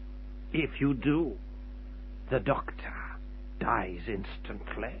 "If you do, the Doctor dies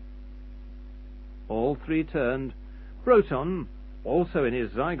instantly." All three turned. Broton, also in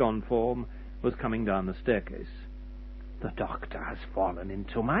his Zygon form, was coming down the staircase. "The Doctor has fallen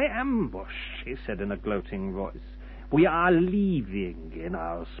into my ambush," he said in a gloating voice. "We are leaving in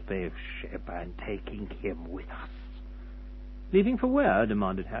our spaceship and taking him with us." "Leaving for where?"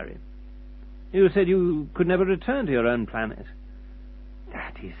 demanded Harry. "You said you could never return to your own planet."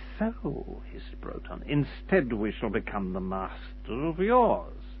 "That is so," hissed Broton. "Instead we shall become the master of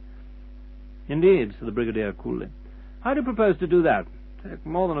yours." "Indeed," said the Brigadier coolly. "How do you propose to do that? Take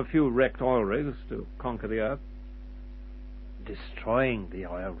more than a few wrecked oil rigs to conquer the Earth." "Destroying the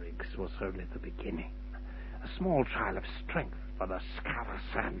oil rigs was only the beginning. A small trial of strength for the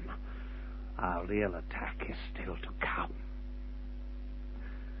Skarasan. Our real attack is still to come."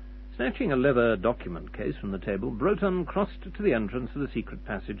 Snatching a leather document case from the table, Broton crossed to the entrance of the secret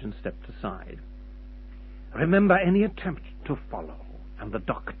passage and stepped aside. "Remember any attempt to follow, and the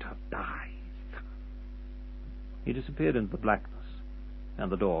Doctor dies." He disappeared into the blackness,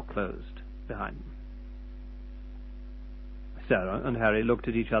 and the door closed behind him. Sarah and Harry looked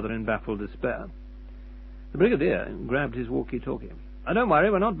at each other in baffled despair. The Brigadier grabbed his walkie-talkie. Don't worry,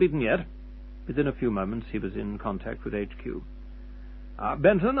 we're not beaten yet. Within a few moments he was in contact with HQ.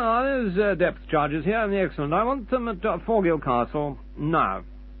 Benton, there's depth charges here. Excellent. I want them at Forgill Castle now.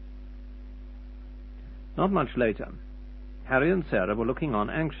 Not much later, Harry and Sarah were looking on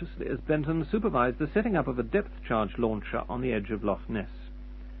anxiously as Benton supervised the setting up of a depth charge launcher on the edge of Loch Ness.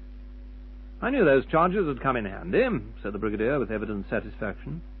 I knew those charges would come in handy, said the Brigadier with evident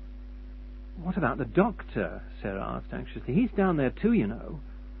satisfaction. What about the doctor? Sarah asked anxiously. He's down there too, you know.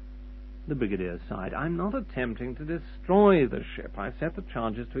 The Brigadier sighed. I'm not attempting to destroy the ship. I set the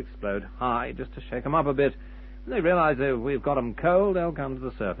charges to explode high, just to shake them up a bit. When they realize that we've got them cold, they'll come to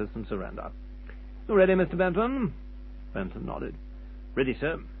the surface and surrender. You ready, Mr. Benton? Benton nodded. Ready,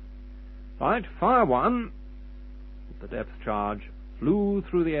 sir. Right, fire one. The depth charge flew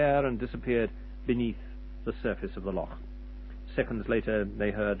through the air and disappeared beneath the surface of the loch. Seconds later, they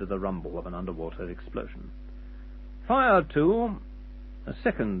heard the rumble of an underwater explosion. Fire two. A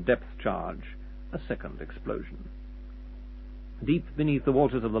second depth charge. A second explosion. Deep beneath the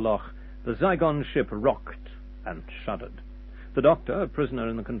waters of the loch, the Zygon ship rocked and shuddered. The doctor, a prisoner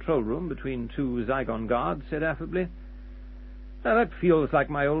in the control room between two Zygon guards, said affably, that feels like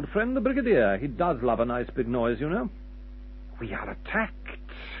my old friend the Brigadier. He does love a nice big noise, you know. We are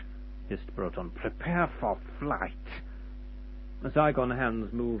attacked, hissed Broton. Prepare for flight. The Zygon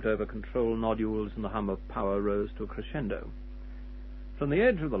hands moved over control nodules and the hum of power rose to a crescendo. From the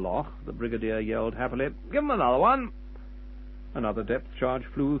edge of the loch, the Brigadier yelled happily, Give him another one! Another depth charge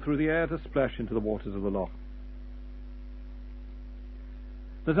flew through the air to splash into the waters of the loch.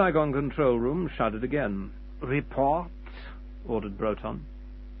 The Zygon control room shuddered again. Report, ordered Broton.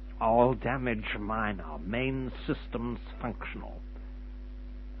 All damage minor. Main systems functional.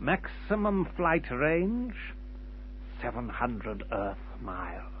 Maximum flight range, 700 Earth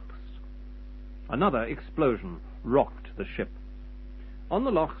miles. Another explosion rocked the ship. On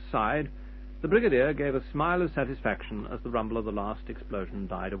the loch side, the Brigadier gave a smile of satisfaction as the rumble of the last explosion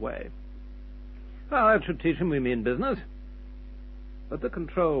died away. Well, that should teach him we mean business. At the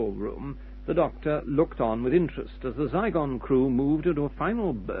control room, the doctor looked on with interest as the Zygon crew moved into a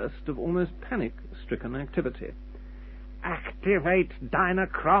final burst of almost panic-stricken activity. Activate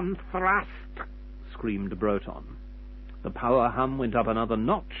Dynachron thrust, screamed Broton. The power hum went up another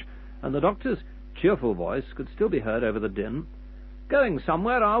notch, and the doctor's cheerful voice could still be heard over the din. Going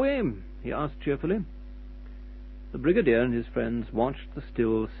somewhere, are we? He asked cheerfully. The Brigadier and his friends watched the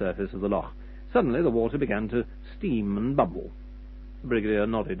still surface of the loch. Suddenly the water began to steam and bubble. The Brigadier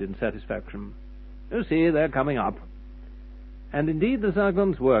nodded in satisfaction. You see, they're coming up. And indeed the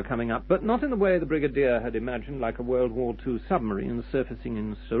Zygons were coming up, but not in the way the Brigadier had imagined, like a World War II submarine surfacing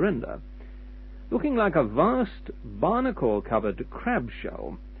in surrender. Looking like a vast barnacle-covered crab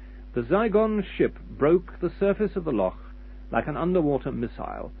shell, the Zygon ship broke the surface of the loch like an underwater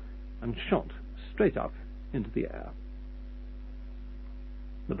missile and shot straight up into the air.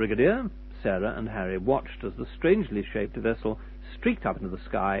 The Brigadier, Sarah and Harry watched as the strangely shaped vessel streaked up into the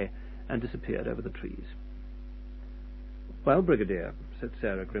sky and disappeared over the trees. Well, Brigadier, said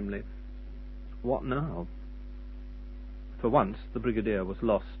Sarah grimly, what now? For once the Brigadier was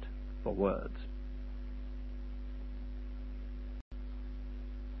lost for words.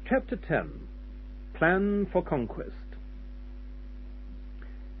 Chapter 10. Plan for Conquest.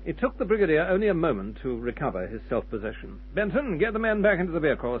 It took the Brigadier only a moment to recover his self-possession. Benton, get the men back into the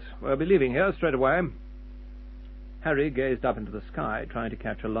vehicles. We'll be leaving here straight away. Harry gazed up into the sky, trying to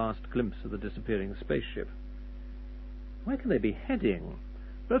catch a last glimpse of the disappearing spaceship. Where can they be heading?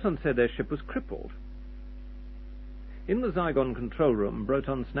 Broton said their ship was crippled. In the Zygon control room,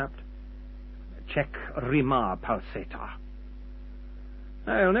 Broton snapped, Check Rimar pulsator.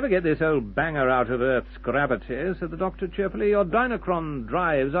 I'll never get this old banger out of Earth's gravity, said the doctor cheerfully. Your Dynachron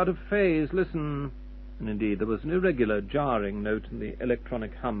drive's out of phase. Listen. And indeed, there was an irregular, jarring note in the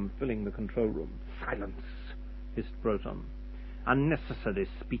electronic hum filling the control room. Silence, hissed Broton. Unnecessary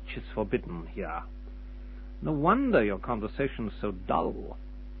speech is forbidden here. No wonder your conversation's so dull.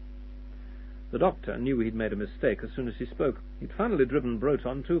 The doctor knew he'd made a mistake as soon as he spoke. He'd finally driven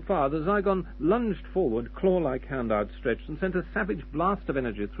Broton too far. The Zygon lunged forward, claw-like hand outstretched, and sent a savage blast of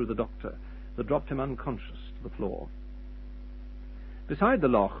energy through the doctor that dropped him unconscious to the floor. Beside the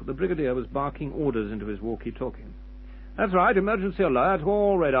loch, the Brigadier was barking orders into his walkie-talkie. That's right, emergency alert,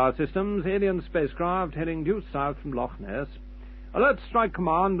 all radar systems, alien spacecraft heading due south from Loch Ness. Alert Strike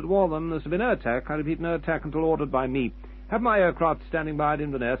Command, but warn them there's to be no attack. I repeat, no attack until ordered by me. Have my aircraft standing by at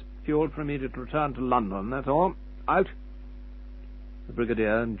Inverness, fueled for immediate return to London, that's all. Out. The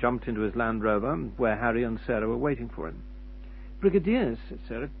Brigadier jumped into his Land Rover, where Harry and Sarah were waiting for him. Brigadier," said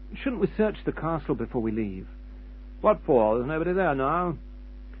Sarah. "Shouldn't we search the castle before we leave?" "What for? There's nobody there now."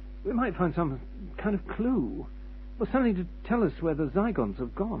 "We might find some kind of clue, or something to tell us where the Zygons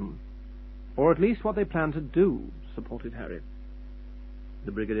have gone." "Or at least what they plan to do," supported Harry.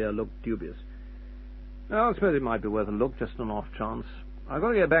 The Brigadier looked dubious. "Well, I suppose it might be worth a look, just an off chance. I've got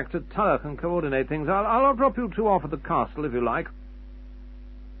to get back to Tulloch and coordinate things. I'll drop you two off at the castle, if you like."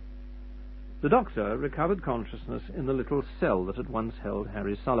 The Doctor recovered consciousness in the little cell that had once held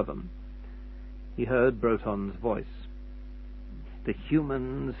Harry Sullivan. He heard Broton's voice. "The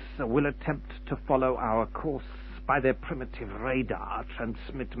humans will attempt to follow our course by their primitive radar,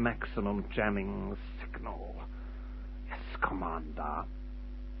 transmit maximum jamming signal." "Yes, Commander."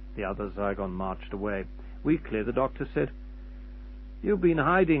 The other Zygon marched away. Weakly, the Doctor said, "You've been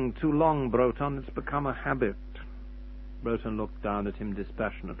hiding too long, Broton. It's become a habit." Broton looked down at him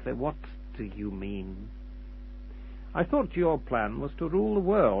dispassionately. "What do you mean?" "I thought your plan was to rule the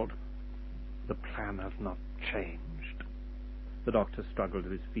world." "The plan has not changed." The Doctor struggled to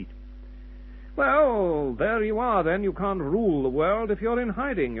his feet. "Well, there you are, then. You can't rule the world if you're in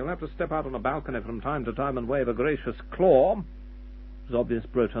hiding. You'll have to step out on a balcony from time to time and wave a gracious claw." It was obvious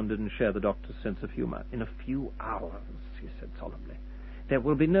Broton didn't share the Doctor's sense of humour. "In a few hours," he said solemnly, "there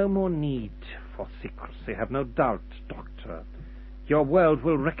will be no more need for secrecy. Have no doubt, Doctor. Your world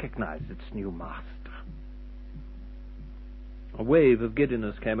will recognize its new master." A wave of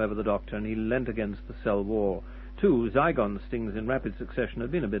giddiness came over the Doctor, and he leant against the cell wall. 2 Zygon stings in rapid succession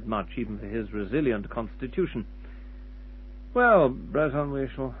had been a bit much, even for his resilient constitution. "Well, Broton, we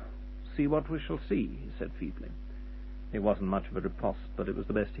shall see what we shall see," he said feebly. It wasn't much of a riposte, but it was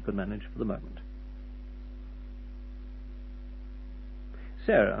the best he could manage for the moment.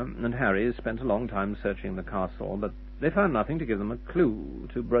 Sarah and Harry spent a long time searching the castle, but they found nothing to give them a clue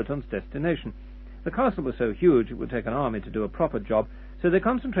to Broton's destination. The castle was so huge it would take an army to do a proper job, so they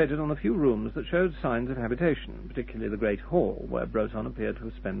concentrated on the few rooms that showed signs of habitation, particularly the great hall, where Broton appeared to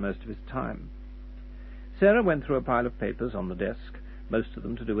have spent most of his time. Sarah went through a pile of papers on the desk, most of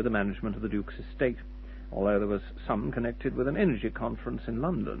them to do with the management of the Duke's estate, although there was some connected with an energy conference in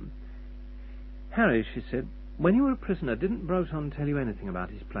London. "Harry," she said, "when you were a prisoner, didn't Broton tell you anything about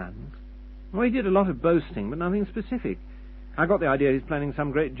his plans?" "Well, he did a lot of boasting, but nothing specific. I got the idea he's planning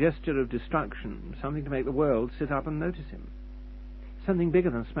some great gesture of destruction, something to make the world sit up and notice him. Something bigger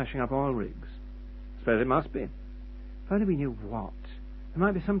than smashing up oil rigs." "I suppose it must be." "If only we knew what. There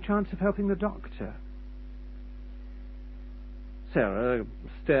might be some chance of helping the Doctor." Sarah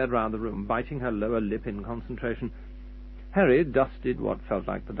stared round the room, biting her lower lip in concentration. Harry dusted what felt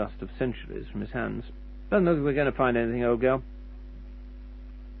like the dust of centuries from his hands. "Don't know if we're going to find anything, old girl."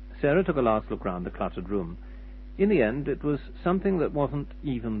 Sarah took a last look round the cluttered room. In the end, it was something that wasn't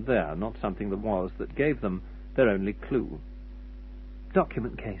even there, not something that was, that gave them their only clue.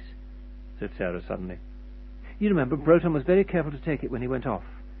 "Document case," said Sarah suddenly. "You remember, Broton was very careful to take it when he went off."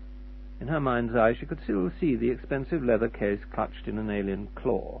 In her mind's eye, she could still see the expensive leather case clutched in an alien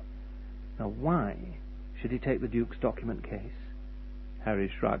claw. Now, why should he take the Duke's document case? Harry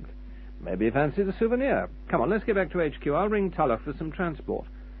shrugged. "Maybe he fancied a souvenir. Come on, let's get back to HQ. I'll ring Tulloch for some transport."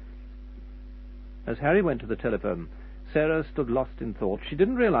 As Harry went to the telephone, Sarah stood lost in thought. She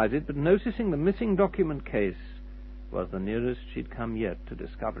didn't realize it, but noticing the missing document case was the nearest she'd come yet to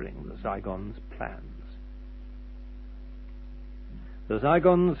discovering the Zygons' plans. The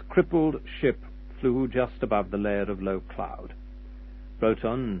Zygons' crippled ship flew just above the layer of low cloud.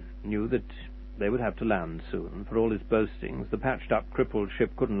 Broton knew that they would have to land soon. For all his boastings, the patched-up, crippled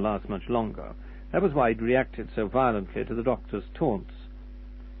ship couldn't last much longer. That was why he'd reacted so violently to the Doctor's taunts.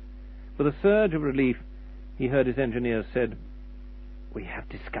 With a surge of relief, he heard his engineer said, "We have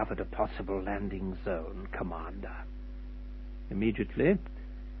discovered a possible landing zone, Commander." Immediately,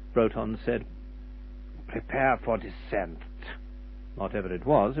 Broton said, "Prepare for descent." Whatever it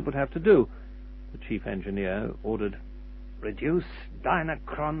was, it would have to do. The chief engineer ordered, "Reduce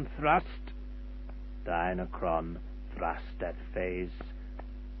dynachron thrust." "Dynachron thrust at phase."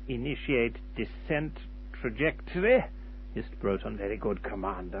 "Initiate descent trajectory." hissed Broton. "Very good,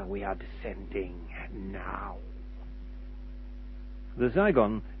 Commander. We are descending now." The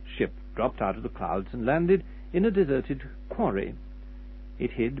Zygon ship dropped out of the clouds and landed in a deserted quarry.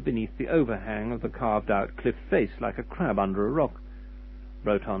 It hid beneath the overhang of the carved-out cliff face like a crab under a rock.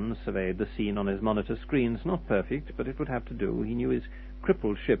 Broton surveyed the scene on his monitor screens. Not perfect, but it would have to do. He knew his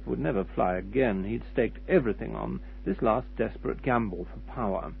crippled ship would never fly again. He'd staked everything on this last desperate gamble for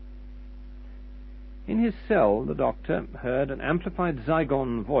power. In his cell, the Doctor heard an amplified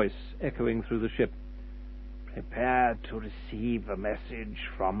Zygon voice echoing through the ship. "Prepare to receive a message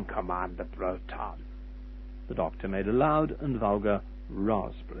from Commander Broton." The doctor made a loud and vulgar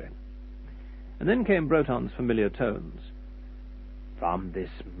raspberry. And then came Broton's familiar tones. From this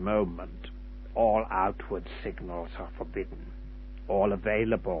moment, all outward signals are forbidden. All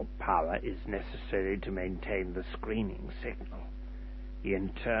available power is necessary to maintain the screening signal. The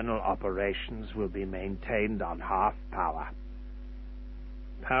internal operations will be maintained on half power.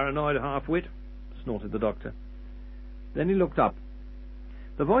 Paranoid half-wit, snorted the doctor. Then he looked up.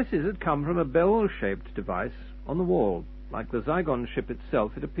 The voices had come from a bell-shaped device on the wall. Like the Zygon ship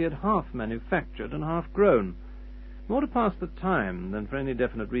itself, it appeared half-manufactured and half-grown. More to pass the time than for any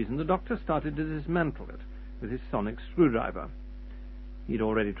definite reason, the doctor started to dismantle it with his sonic screwdriver. He'd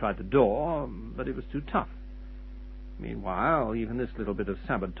already tried the door, but it was too tough. Meanwhile, even this little bit of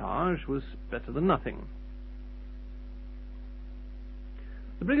sabotage was better than nothing.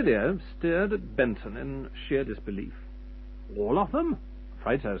 The brigadier stared at Benton in sheer disbelief. All of them?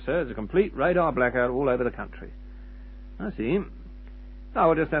 Afraid so, sir. It's a complete radar blackout all over the country. I see. I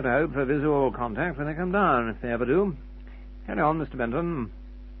will just have to hope for visual contact when they come down, if they ever do. Carry on, Mr. Benton.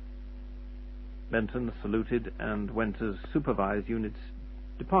 Benton saluted and went to supervise unit's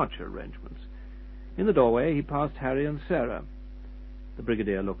departure arrangements. In the doorway he passed Harry and Sarah. The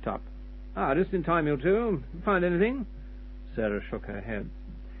brigadier looked up. Just in time, you two. Find anything? Sarah shook her head.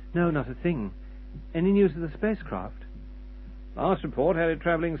 No, not a thing. Any news of the spacecraft? Last report had it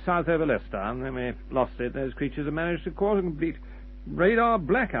travelling south over Leicester, and when we lost it, those creatures have managed to cause a complete radar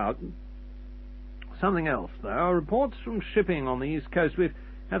blackout. Something else, though. Reports from shipping on the east coast. We've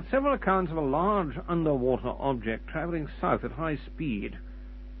had several accounts of a large underwater object travelling south at high speed.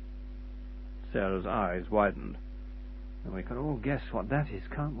 Sarah's eyes widened. And we can all guess what that is,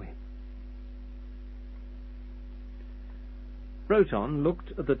 can't we? Broton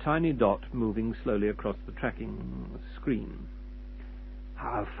looked at the tiny dot moving slowly across the tracking screen.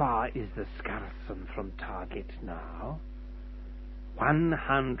 How far is the Scarson from target now?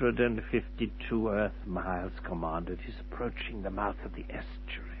 152 Earth miles, Commander. It is approaching the mouth of the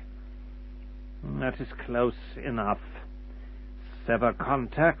estuary. That is close enough. Sever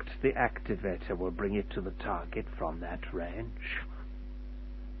contact. The activator will bring it to the target from that range.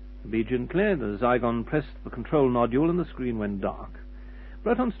 Obediently, the Zygon pressed the control nodule and the screen went dark.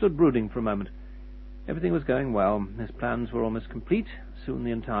 Broton stood brooding for a moment. Everything was going well. His plans were almost complete. Soon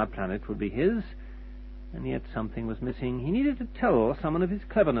the entire planet would be his. And yet something was missing. He needed to tell someone of his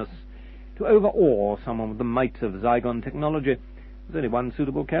cleverness, to overawe someone with the might of Zygon technology. There was only one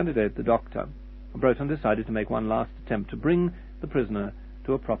suitable candidate, the doctor. Broton decided to make one last attempt to bring the prisoner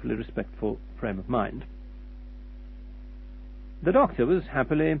to a properly respectful frame of mind. The doctor was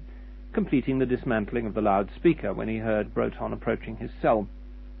happily completing the dismantling of the loudspeaker when he heard Broton approaching his cell.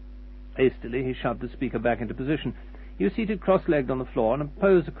 Hastily he shoved the speaker back into position. He was seated cross-legged on the floor in a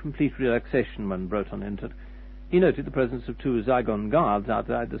pose of complete relaxation when Broton entered. He noted the presence of two Zygon guards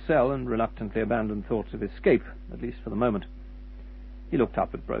outside the cell and reluctantly abandoned thoughts of escape, at least for the moment. He looked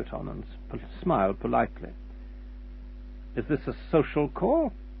up at Broton and smiled politely. "Is this a social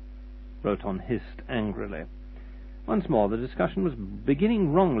call?" Broton hissed angrily. Once more the discussion was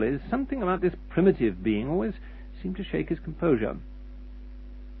beginning wrongly. Something about this primitive being always seemed to shake his composure.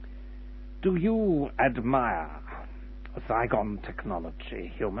 "Do you admire Zygon technology,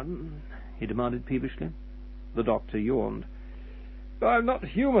 human?" he demanded peevishly. The doctor yawned. "I'm not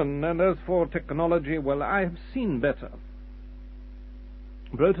human, and as for technology, well, I have seen better."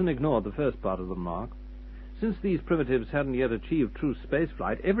 Broton ignored the first part of the remark. Since these primitives hadn't yet achieved true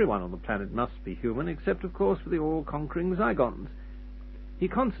spaceflight, everyone on the planet must be human, except, of course, for the all-conquering Zygons. He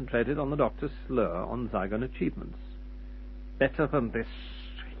concentrated on the doctor's slur on Zygon achievements. "Better than this,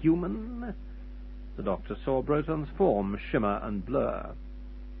 human?" The doctor saw Broton's form shimmer and blur.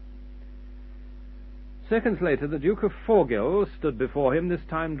 Seconds later, the Duke of Forgill stood before him, this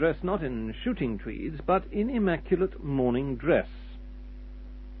time dressed not in shooting tweeds, but in immaculate morning dress.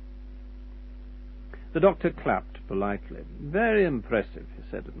 The doctor clapped politely. "Very impressive," he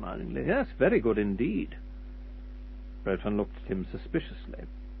said admiringly. "Yes, very good indeed." Broton looked at him suspiciously.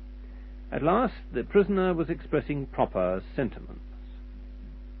 At last the prisoner was expressing proper sentiments,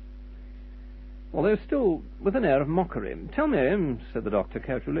 although still with an air of mockery. "Tell me," said the doctor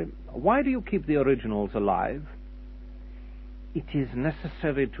casually, "why do you keep the originals alive?" "It is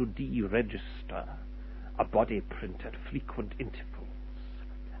necessary to deregister a body print at frequent intervals.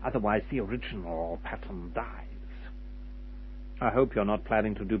 Otherwise the original pattern dies." "I hope you're not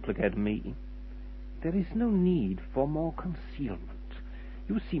planning to duplicate me." "There is no need for more concealment.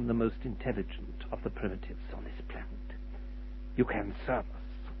 You seem the most intelligent of the primitives on this planet. You can serve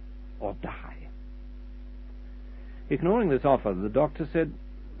us or die." Ignoring this offer, the doctor said,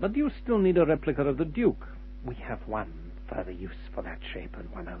 "But you still need a replica of the Duke. We have one further use for that shape,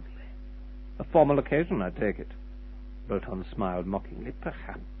 and one only. A formal occasion, I take it. Broton smiled mockingly.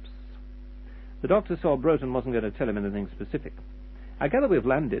 Perhaps. The doctor saw Broton wasn't going to tell him anything specific. I gather we've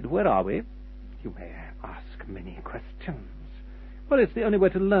landed. Where are we? You may ask many questions. Well, it's the only way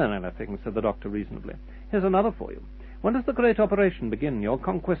to learn anything, said the doctor reasonably. Here's another for you. When does the great operation begin, your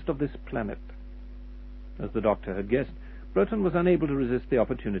conquest of this planet? As the doctor had guessed, Broton was unable to resist the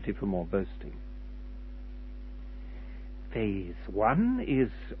opportunity for more boasting. Phase 1 is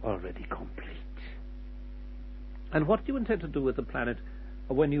already complete. And what do you intend to do with the planet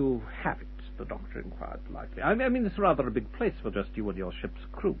when you have it? The doctor inquired politely. I mean, it's rather a big place for just you and your ship's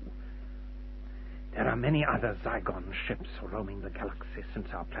crew. There are many other Zygon ships roaming the galaxy since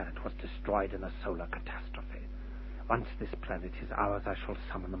our planet was destroyed in a solar catastrophe. Once this planet is ours, I shall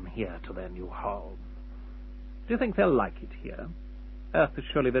summon them here to their new home. Do you think they'll like it here? Earth is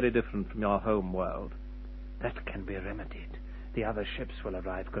surely very different from your home world. That can be remedied. The other ships will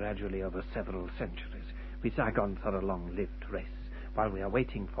arrive gradually over several centuries. We Zygons are a long-lived race. While we are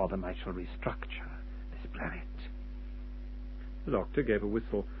waiting for them, I shall restructure this planet. The doctor gave a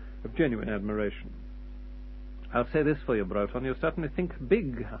whistle of genuine admiration. I'll say this for you, Broton. You certainly think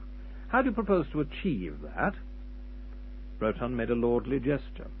big. How do you propose to achieve that? Broton made a lordly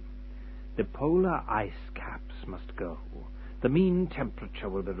gesture. The polar ice caps must go. The mean temperature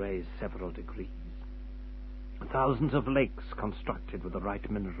will be raised several degrees. Thousands of lakes constructed with the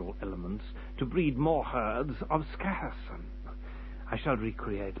right mineral elements to breed more herds of scarcen. I shall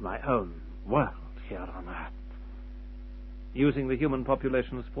recreate my own world here on Earth. Using the human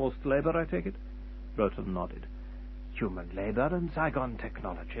population as forced labor, I take it? Broton nodded. Human labor and Zygon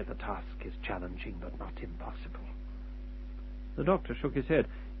technology. The task is challenging but not impossible. The doctor shook his head.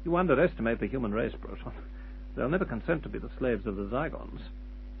 You underestimate the human race, Broton. They'll never consent to be the slaves of the Zygons.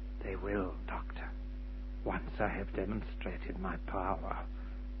 They will, Doctor. Once I have demonstrated my power.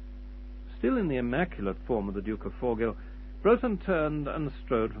 Still in the immaculate form of the Duke of Forgill, Broton turned and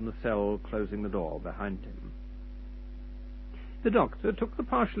strode from the cell, closing the door behind him. The doctor took the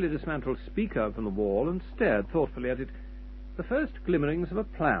partially dismantled speaker from the wall and stared thoughtfully at it. The first glimmerings of a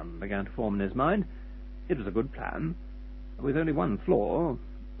plan began to form in his mind. It was a good plan, with only one flaw.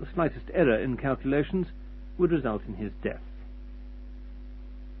 The slightest error in calculations would result in his death.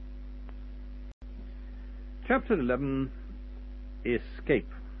 Chapter 11. Escape.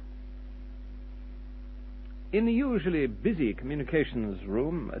 In the usually busy communications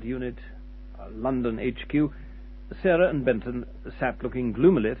room at Unit London HQ, Sarah and Benton sat looking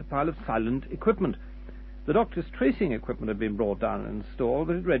gloomily at a pile of silent equipment. The doctor's tracing equipment had been brought down and installed,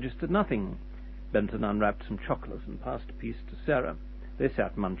 but it registered nothing. Benton unwrapped some chocolates and passed a piece to Sarah. They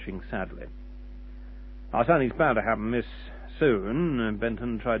sat munching sadly. Something's bound to happen, miss, soon,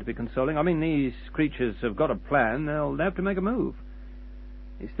 Benton tried to be consoling. I mean, these creatures have got a plan. They'll have to make a move.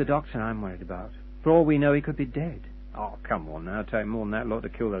 It's the doctor I'm worried about. For all we know, he could be dead. Oh, come on now. Take more than that lot to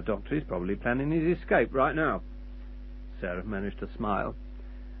kill the doctor. He's probably planning his escape right now. Sarah managed to smile.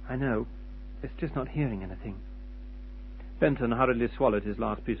 I know. It's just not hearing anything. Benton hurriedly swallowed his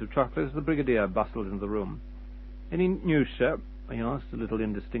last piece of chocolate as the Brigadier bustled into the room. Any news, sir? He asked a little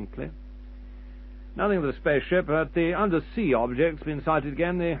indistinctly. Nothing of the spaceship, but the undersea object's been sighted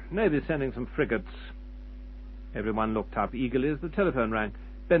again. The Navy's sending some frigates. Everyone looked up eagerly as the telephone rang.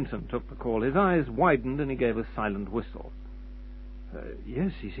 Benton took the call. His eyes widened and he gave a silent whistle.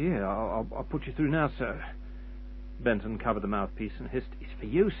 Yes, he's here. I'll put you through now, sir. Benton covered the mouthpiece and hissed, It's for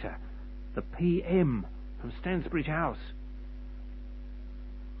you, sir. The PM from Stansbridge House.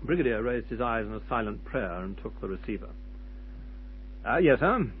 Brigadier raised his eyes in a silent prayer and took the receiver. Yes,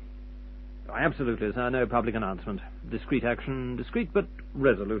 sir. Absolutely, sir. No public announcement. Discreet action. Discreet but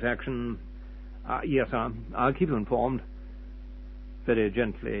resolute action. Yes, sir. I'll keep you informed. Very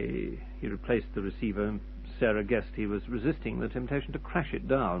gently he replaced the receiver. Sarah guessed he was resisting the temptation to crash it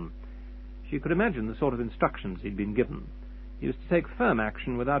down. She could imagine the sort of instructions he'd been given. He was to take firm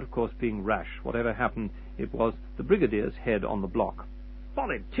action without, of course, being rash. Whatever happened, it was the Brigadier's head on the block.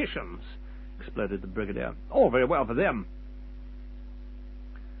 Politicians! Exploded the Brigadier. All very well for them.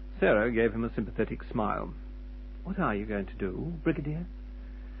 Sarah gave him a sympathetic smile. What are you going to do, Brigadier?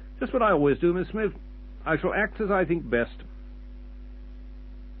 Just what I always do, Miss Smith. I shall act as I think best.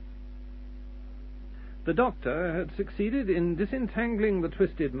 The doctor had succeeded in disentangling the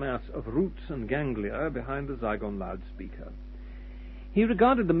twisted mass of roots and ganglia behind the Zygon loudspeaker. He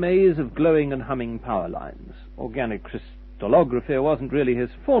regarded the maze of glowing and humming power lines. Organic crystallography wasn't really his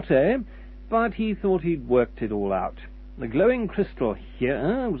forte, but he thought he'd worked it all out. The glowing crystal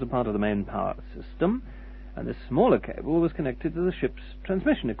here was a part of the main power system, and this smaller cable was connected to the ship's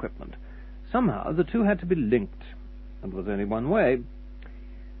transmission equipment. Somehow the two had to be linked, and there was only one way.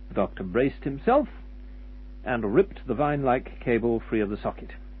 The doctor braced himself and ripped the vine-like cable free of the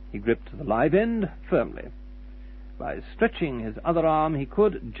socket. He gripped the live end firmly. By stretching his other arm, he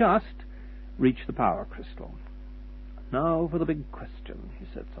could just reach the power crystal. "Now for the big question," he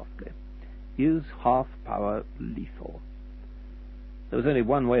said softly. "Is half-power lethal?" There was only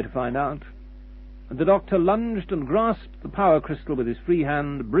one way to find out. The doctor lunged and grasped the power crystal with his free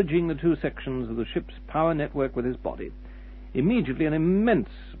hand, bridging the two sections of the ship's power network with his body. Immediately an immense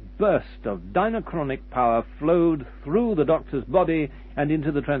burst of dynachronic power flowed through the doctor's body and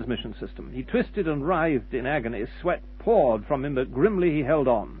into the transmission system. He twisted and writhed in agony. Sweat poured from him, but grimly he held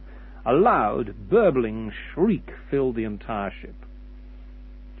on. A loud, burbling shriek filled the entire ship.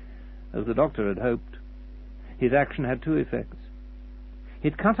 As the doctor had hoped, his action had two effects.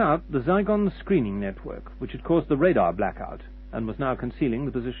 It cut out the Zygons screening network, which had caused the radar blackout and was now concealing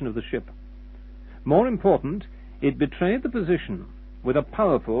the position of the ship. More important, it betrayed the position with a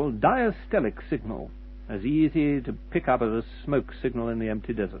powerful diastolic signal, as easy to pick up as a smoke signal in the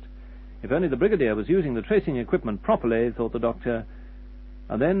empty desert. If only the Brigadier was using the tracing equipment properly, thought the doctor,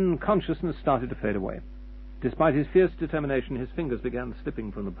 and then consciousness started to fade away. Despite his fierce determination, his fingers began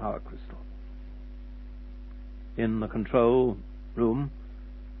slipping from the power crystal. In the control room,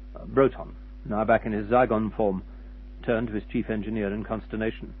 Broton, now back in his Zygon form, turned to his chief engineer in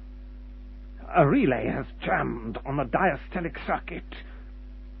consternation. "A relay has jammed on the diastolic circuit."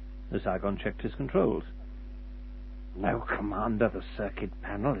 The Zygon checked his controls. "No, Commander, the circuit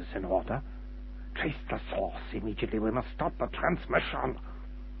panel is in order. Trace the source immediately. We must stop the transmission."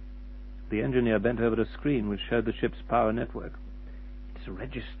 The engineer bent over a screen which showed the ship's power network. "It's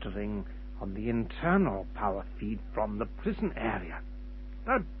registering on the internal power feed from the prison area."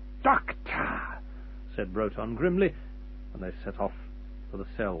 "The doctor," said Broton grimly, and they set off for the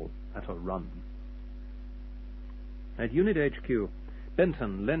cell at a run. At Unit HQ,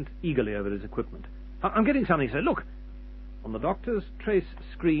 Benton leant eagerly over his equipment. "I'm getting something, sir. Look!" On the doctor's trace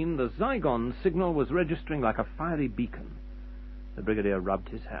screen, the Zygon signal was registering like a fiery beacon. The Brigadier rubbed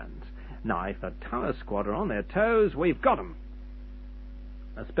his hands. "Now, if the tower squad are on their toes, we've got 'em."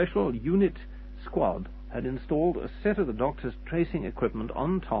 A special unit squad had installed a set of the doctor's tracing equipment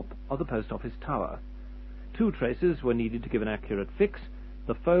on top of the post office tower. 2 traces were needed to give an accurate fix.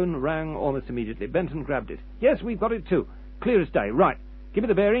 The phone rang almost immediately. Benton grabbed it. "Yes, we've got it too. Clear as day. Right. Give me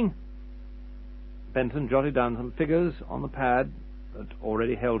the bearing." Benton jotted down some figures on the pad that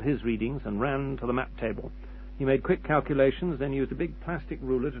already held his readings and ran to the map table. He made quick calculations, then used a big plastic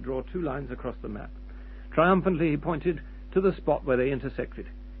ruler to draw 2 lines across the map. Triumphantly, he pointed to the spot where they intersected.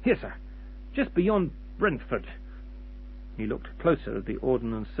 "Here, sir. Just beyond Brentford." He looked closer at the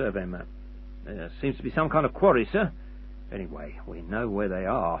Ordnance Survey map. "There seems to be some kind of quarry, sir. Anyway, we know where they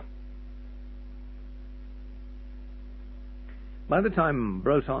are." By the time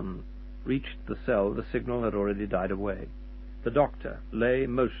Broton reached the cell, the signal had already died away. The doctor lay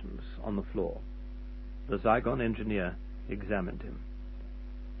motionless on the floor. The Zygon engineer examined him.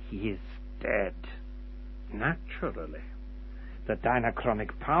 "He is dead. Naturally. The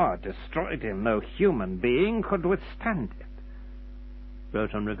dynachronic power destroyed him. No human being could withstand it."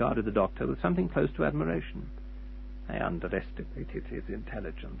 Broton regarded the doctor with something close to admiration. "I underestimated his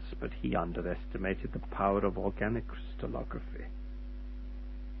intelligence, but he underestimated the power of organic crystallography."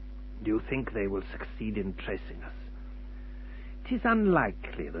 "Do you think they will succeed in tracing us?" "It is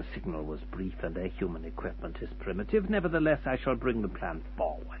unlikely. The signal was brief and their human equipment is primitive. Nevertheless, I shall bring the plan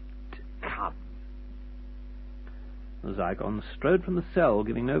forward. Come." The Zygon strode from the cell,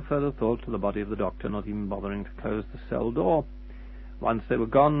 giving no further thought to the body of the doctor, not even bothering to close the cell door. Once they were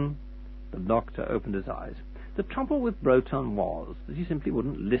gone, the doctor opened his eyes. The trouble with Broton was that he simply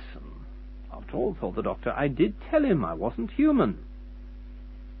wouldn't listen. After all, thought the doctor, I did tell him I wasn't human.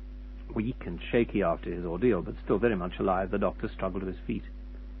 Weak and shaky after his ordeal, but still very much alive, the doctor struggled to his feet.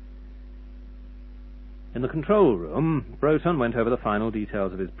 In the control room, Broton went over the final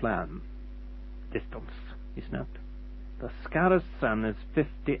details of his plan. "Distance," he snapped. "The Scarus Sun is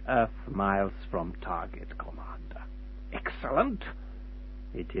 50 Earth miles from target, Commander." "Excellent.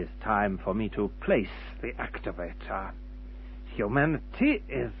 It is time for me to place the activator. Humanity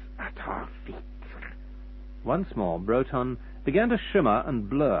is at our feet." Once more, Broton began to shimmer and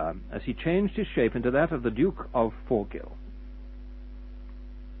blur as he changed his shape into that of the Duke of Forgill.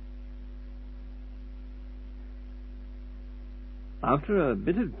 After a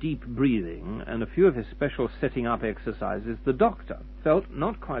bit of deep breathing and a few of his special setting-up exercises, the doctor felt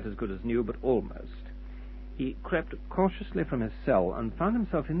not quite as good as new, but almost. He crept cautiously from his cell and found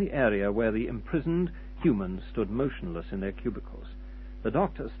himself in the area where the imprisoned humans stood motionless in their cubicles. The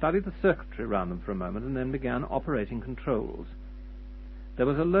doctor studied the circuitry round them for a moment and then began operating controls. There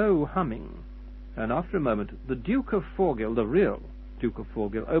was a low humming, and after a moment the Duke of Forgill, the real Duke of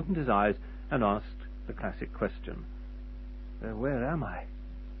Forgill, opened his eyes and asked the classic question. Where am I?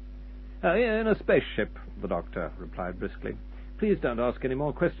 In a spaceship, the doctor replied briskly. Please don't ask any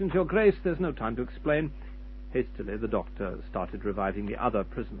more questions, Your Grace. There's no time to explain. Hastily, the doctor started reviving the other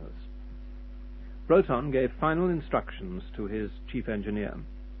prisoners. Broton gave final instructions to his chief engineer.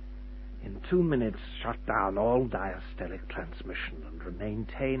 In 2 minutes, shut down all diastolic transmission and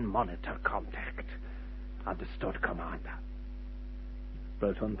maintain monitor contact. Understood, Commander.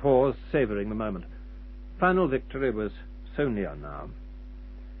 Broton paused, savouring the moment. Final victory was so near now.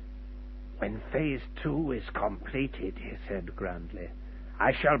 When Phase 2 is completed, he said grandly,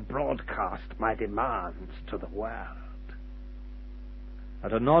 I shall broadcast my demands to the world.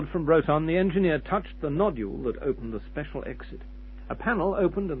 At a nod from Broton, the engineer touched the nodule that opened the special exit. A panel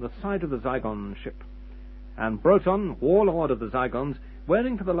opened in the side of the Zygon ship, and Broton, warlord of the Zygons,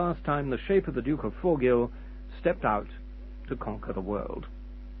 wearing for the last time the shape of the Duke of Forgill, stepped out to conquer the world.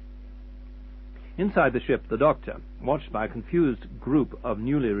 Inside the ship, the doctor, watched by a confused group of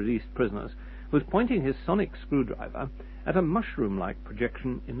newly released prisoners, was pointing his sonic screwdriver at a mushroom-like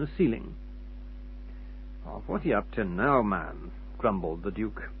projection in the ceiling. What are you up to now, man? Grumbled the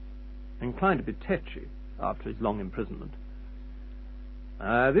Duke, inclined to be tetchy after his long imprisonment.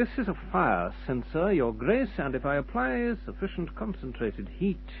 This is a fire sensor, Your Grace, and if I apply sufficient concentrated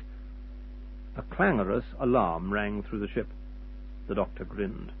heat... A clangorous alarm rang through the ship. The doctor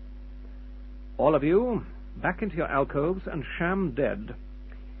grinned. All of you, back into your alcoves and sham dead.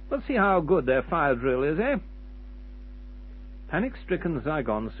 We'll see how good their fire drill is, eh? Panic-stricken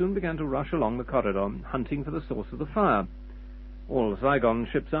Zygons soon began to rush along the corridor, hunting for the source of the fire. All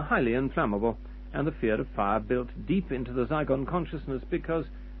Zygon ships are highly inflammable, and the fear of fire built deep into the Zygon consciousness because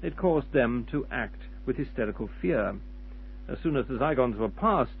it caused them to act with hysterical fear. As soon as the Zygons were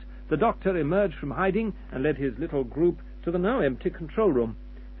past, the doctor emerged from hiding and led his little group to the now empty control room.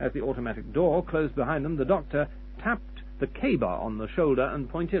 As the automatic door closed behind them, the doctor tapped the K-bar on the shoulder and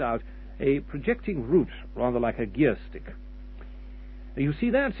pointed out a projecting root, rather like a gear stick. You see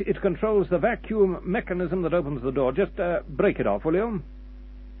that? It controls the vacuum mechanism that opens the door. Just break it off, will you?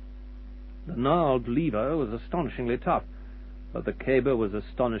 The gnarled lever was astonishingly tough, but the cable was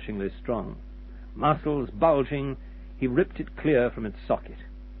astonishingly strong. Muscles bulging, he ripped it clear from its socket.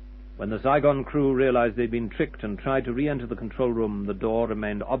 When the Zygon crew realized they'd been tricked and tried to re-enter the control room, the door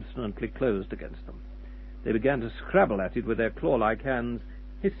remained obstinately closed against them. They began to scrabble at it with their claw-like hands,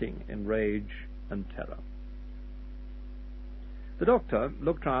 hissing in rage and terror. The doctor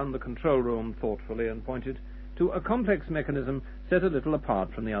looked round the control room thoughtfully and pointed to a complex mechanism set a little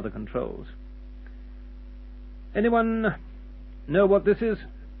apart from the other controls. Anyone know what this is?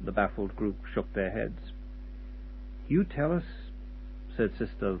 The baffled group shook their heads. You tell us, said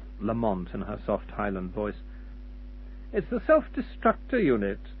Sister Lamont in her soft Highland voice. It's the self-destructor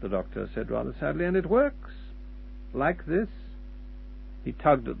unit, the doctor said rather sadly, and it works like this. He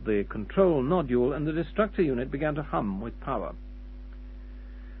tugged at the control nodule, and the destructor unit began to hum with power.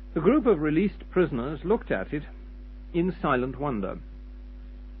 The group of released prisoners looked at it in silent wonder.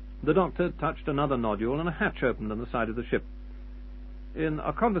 The doctor touched another nodule, and a hatch opened on the side of the ship. In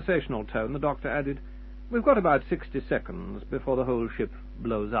a conversational tone, the doctor added, We've got about 60 seconds before the whole ship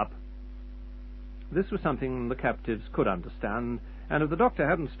blows up. This was something the captives could understand, and if the doctor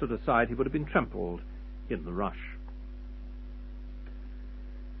hadn't stood aside, he would have been trampled in the rush.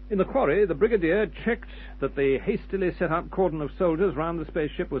 In the quarry, the brigadier checked that the hastily set-up cordon of soldiers round the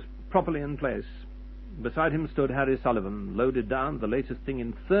spaceship was properly in place. Beside him stood Harry Sullivan, loaded down with the latest thing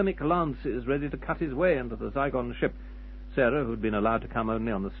in thermic lances, ready to cut his way into the Zygon ship. Sarah, who'd been allowed to come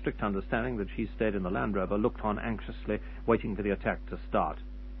only on the strict understanding that she stayed in the Land Rover, looked on anxiously, waiting for the attack to start.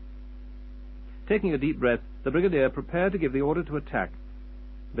 Taking a deep breath, the brigadier prepared to give the order to attack.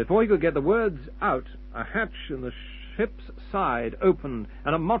 Before he could get the words out, a hatch in the ship's side opened,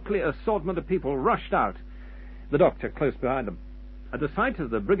 and a motley assortment of people rushed out, the doctor close behind them. At the sight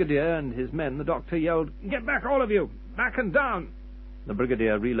of the brigadier and his men, the doctor yelled, Get back, all of you! Back and down! The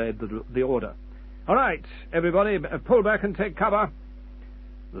brigadier relayed the order. All right, everybody, pull back and take cover.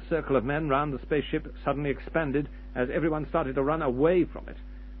 The circle of men round the spaceship suddenly expanded as everyone started to run away from it.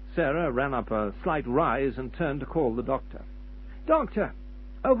 Sarah ran up a slight rise and turned to call the doctor. Doctor,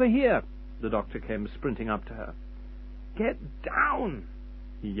 over here! The doctor came sprinting up to her. Get down!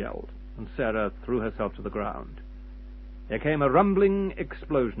 He yelled, and Sarah threw herself to the ground. There came a rumbling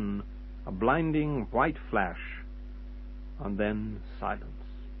explosion, a blinding white flash, and then silence.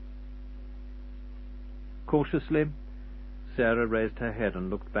 Cautiously, Sarah raised her head and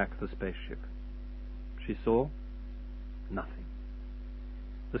looked back at the spaceship. She saw nothing.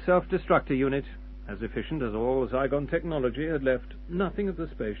 The self-destructor unit, as efficient as all Zygon technology, had left nothing of the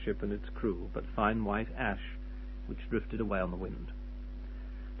spaceship and its crew but fine white ash, which drifted away on the wind.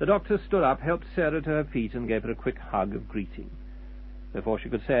 The doctor stood up, helped Sarah to her feet, and gave her a quick hug of greeting. Before she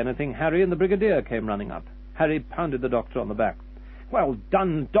could say anything, Harry and the Brigadier came running up. Harry pounded the doctor on the back. "Well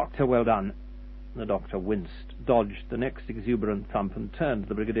done, Doctor, well done." The doctor winced, dodged the next exuberant thump, and turned to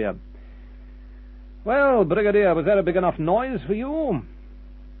the Brigadier. "Well, Brigadier, was that a big enough noise for you?"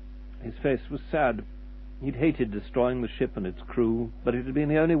 His face was sad. He'd hated destroying the ship and its crew, but it had been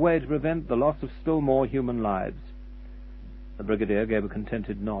the only way to prevent the loss of still more human lives. The Brigadier gave a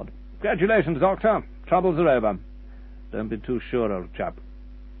contented nod. "Congratulations, Doctor. Troubles are over. Don't be too sure, old chap."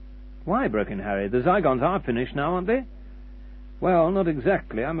 "Why?" broke in Harry. "The Zygons are finished now, aren't they?" "Well, not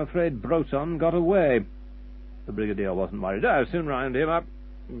exactly. I'm afraid Broton got away." The Brigadier wasn't worried. "I'll soon round him up.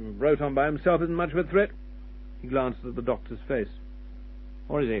 Broton by himself isn't much of a threat." He glanced at the doctor's face.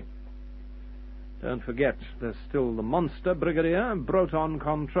 "Or is he?" "Don't forget, there's still the monster, Brigadier. Broton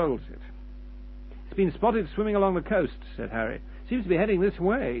controls it." "It's been spotted swimming along the coast," said Harry. "Seems to be heading this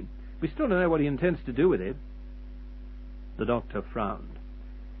way. We still don't know what he intends to do with it." The doctor frowned.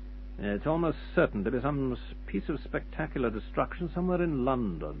 "It's almost certain to be some piece of spectacular destruction somewhere in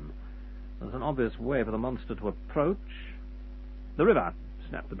London. There's an obvious way for the monster to approach." "The river,"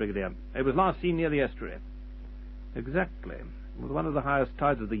 snapped the Brigadier. "It was last seen near the estuary." "Exactly. With one of the highest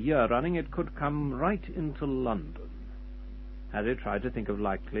tides of the year running, it could come right into London." Harry tried to think of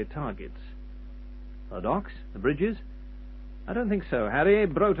likely targets. "The docks? The bridges?" "I don't think so, Harry.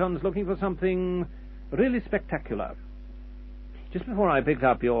 Broton's looking for something really spectacular." "Just before I picked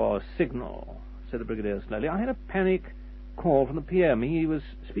up your signal," said the Brigadier slowly, "I had a panic call from the PM. He was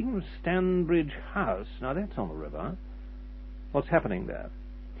speaking of Stanbridge House. Now, that's on the river." "What's happening there?"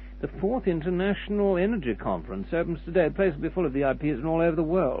 "The 4th International Energy Conference opens today. The place will be full of VIPs from all over the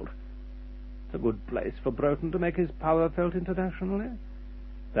world." "It's a good place for Broton to make his power felt internationally."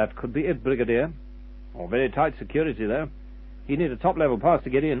 "That could be it, Brigadier. Or very tight security, though. He'd need a top-level pass to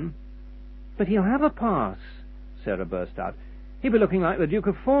get in." "But he'll have a pass," Sarah burst out. "He'll be looking like the Duke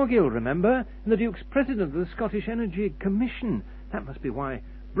of Forgill, remember? And the Duke's president of the Scottish Energy Commission. That must be why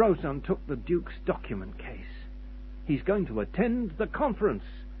Broton took the Duke's document case. He's going to attend the conference."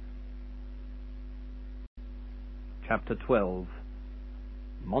 Chapter 12.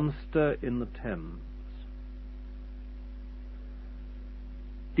 Monster in the Thames.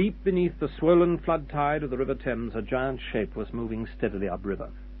 Deep beneath the swollen flood tide of the River Thames, a giant shape was moving steadily upriver.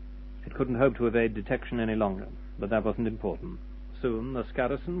 It couldn't hope to evade detection any longer, but that wasn't important. Soon the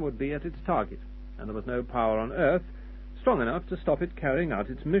Scarrison would be at its target, and there was no power on Earth strong enough to stop it carrying out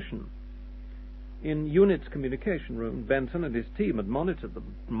its mission. In Unit's communication room, Benton and his team had monitored the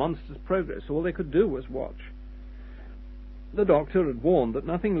monster's progress. All they could do was watch. The doctor had warned that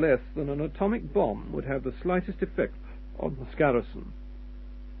nothing less than an atomic bomb would have the slightest effect on the Scarrison.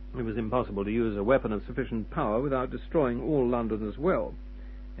 It was impossible to use a weapon of sufficient power without destroying all London as well.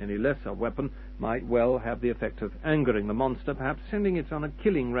 Any lesser weapon might well have the effect of angering the monster, perhaps sending it on a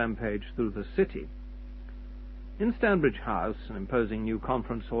killing rampage through the city. In Stanbridge House, an imposing new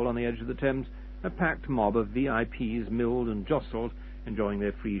conference hall on the edge of the Thames, a packed mob of VIPs milled and jostled, enjoying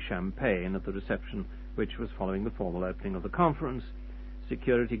their free champagne at the reception which was following the formal opening of the conference.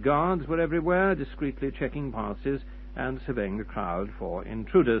 Security guards were everywhere, discreetly checking passes and surveying the crowd for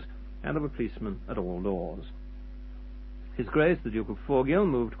intruders, and there were policemen at all doors. His Grace, the Duke of Forgill,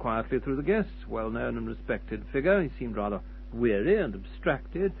 moved quietly through the guests, well-known and respected figure. He seemed rather weary and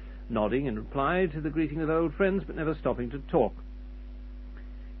abstracted, nodding in reply to the greeting of old friends, but never stopping to talk.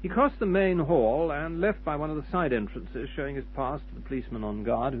 He crossed the main hall and left by one of the side entrances, showing his pass to the policeman on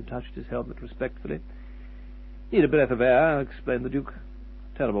guard, who touched his helmet respectfully. "Need a breath of air," explained the Duke.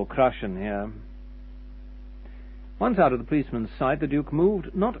 "Terrible crush in here." Once out of the policeman's sight, the Duke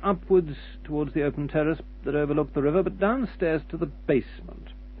moved not upwards towards the open terrace that overlooked the river, but downstairs to the basement.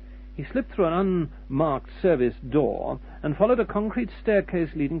 He slipped through an unmarked service door and followed a concrete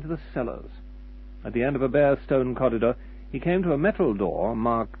staircase leading to the cellars. At the end of a bare stone corridor, he came to a metal door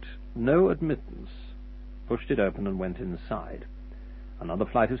marked "No Admittance," pushed it open and went inside. Another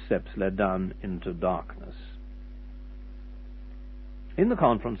flight of steps led down into darkness. In the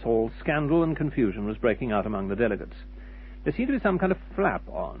conference hall, scandal and confusion was breaking out among the delegates. There seemed to be some kind of flap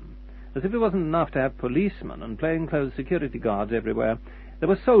on. As if it wasn't enough to have policemen and plainclothes security guards everywhere, there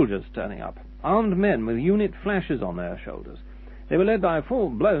were soldiers turning up, armed men with unit flashes on their shoulders. They were led by a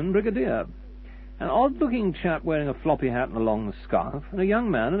full-blown brigadier, an odd-looking chap wearing a floppy hat and a long scarf, and a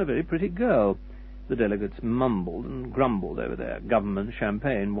young man and a very pretty girl. The delegates mumbled and grumbled over their government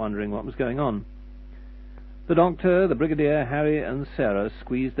champagne, wondering what was going on. The doctor, the brigadier, Harry, and Sarah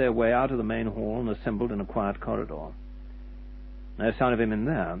squeezed their way out of the main hall and assembled in a quiet corridor. "No sign of him in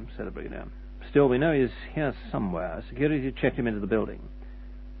there," said the brigadier. "Still, we know he's here somewhere. Security checked him into the building."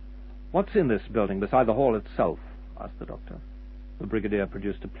 "What's in this building beside the hall itself?" asked the doctor. The brigadier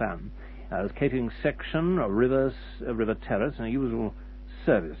produced a plan. There's a catering section, a river terrace, and a usual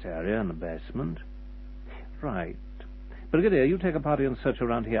service area in the basement. "Right. Brigadier, you take a party and search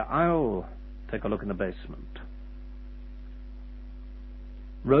around here. I'll take a look in the basement."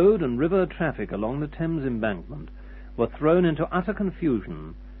 Road and river traffic along the Thames embankment were thrown into utter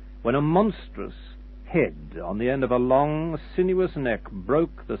confusion when a monstrous head on the end of a long, sinuous neck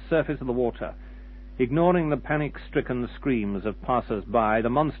broke the surface of the water. Ignoring the panic-stricken screams of passers-by, the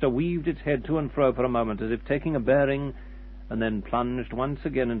monster weaved its head to and fro for a moment as if taking a bearing, and then plunged once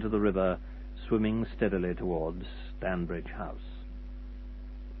again into the river, swimming steadily towards Stanbridge House.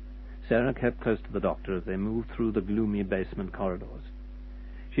 Sarah kept close to the doctor as they moved through the gloomy basement corridors.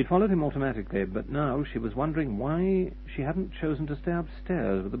 She'd followed him automatically, but now she was wondering why she hadn't chosen to stay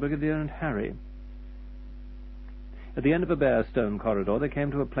upstairs with the brigadier and Harry. At the end of a bare stone corridor they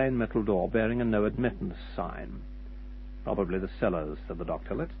came to a plain metal door bearing a no admittance sign. "Probably the cellars," said the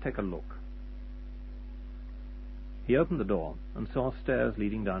doctor. "Let's take a look." He opened the door and saw stairs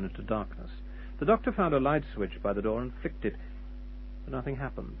leading down into darkness. The doctor found a light switch by the door and flicked it, but nothing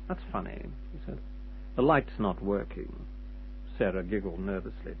happened. "That's funny," he said. "The light's not working." Sarah giggled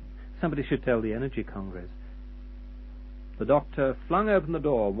nervously. "Somebody should tell the Energy Congress." The doctor flung open the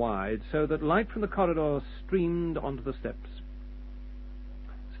door wide so that light from the corridor streamed onto the steps.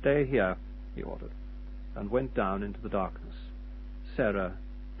 "Stay here," he ordered, and went down into the darkness. Sarah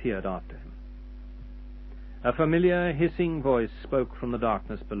peered after him. A familiar, hissing voice spoke from the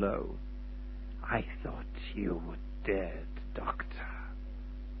darkness below. "I thought you were dead, Doctor."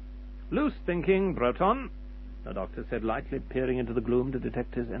 "Loose thinking, Broton," the doctor said lightly, peering into the gloom to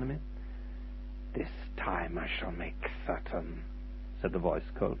detect his enemy. "This time I shall make certain," said the voice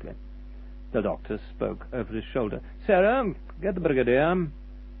coldly. The doctor spoke over his shoulder. "Sarah, get the brigadier."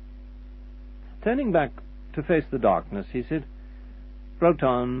 Turning back to face the darkness, he said,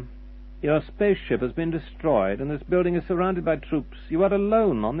 "Broton, your spaceship has been destroyed, and this building is surrounded by troops. You are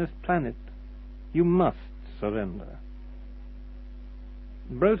alone on this planet. You must surrender."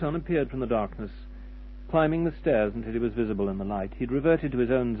 Broton appeared from the darkness, climbing the stairs until he was visible in the light. He'd reverted to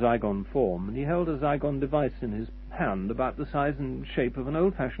his own Zygon form, and he held a Zygon device in his hand about the size and shape of an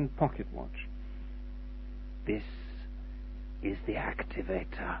old-fashioned pocket watch. "This is the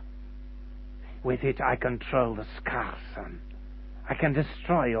activator. With it I control the Scarson. I can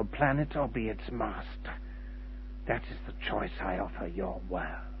destroy your planet or be its master. That is the choice I offer your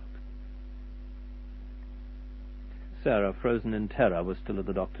world." Sarah, frozen in terror, was still at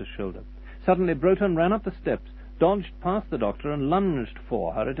the doctor's shoulder. Suddenly Broton ran up the steps, dodged past the doctor, and lunged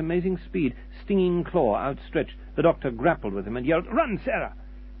for her at amazing speed, stinging claw outstretched. The doctor grappled with him and yelled, "Run, Sarah!"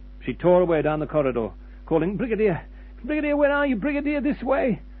 She tore away down the corridor, calling, "Brigadier! Brigadier, where are you? Brigadier, this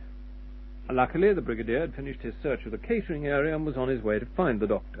way!" Luckily, the brigadier had finished his search of the catering area and was on his way to find the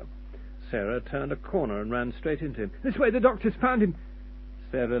doctor. Sarah turned a corner and ran straight into him. "This way, the doctor's found him!"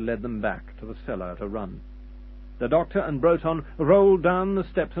 Sarah led them back to the cellar at a run. The doctor and Broton rolled down the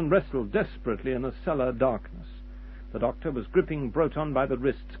steps and wrestled desperately in the cellar darkness. The doctor was gripping Broton by the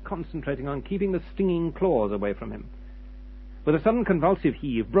wrists, concentrating on keeping the stinging claws away from him. With a sudden convulsive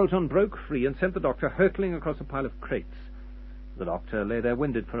heave, Broton broke free and sent the doctor hurtling across a pile of crates. The doctor lay there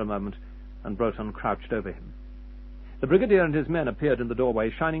winded for a moment, and Broton crouched over him. The brigadier and his men appeared in the doorway,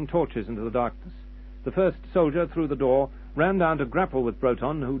 shining torches into the darkness. The first soldier through the door ran down to grapple with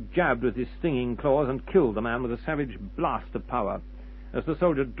Broton, who jabbed with his stinging claws and killed the man with a savage blast of power. As the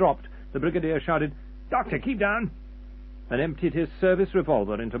soldier dropped, the brigadier shouted, "Doctor, keep down!" and emptied his service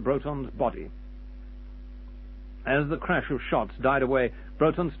revolver into Broton's body. As the crash of shots died away,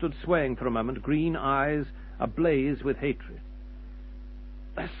 Broton stood swaying for a moment, green eyes ablaze with hatred.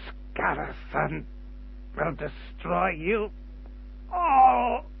 "The Scarson will destroy you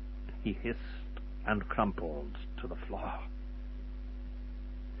all," he hissed, and crumpled to the floor.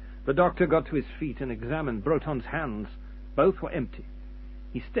 The doctor got to his feet and examined Broton's hands. Both were empty.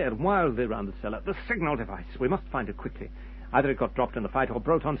 He stared wildly round the cellar. "The signal device. We must find it quickly. Either it got dropped in the fight or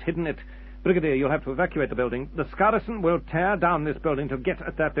Broton's hidden it. Brigadier, you'll have to evacuate the building. The Scarson will tear down this building to get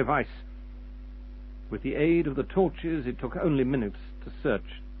at that device." With the aid of the torches, it took only minutes to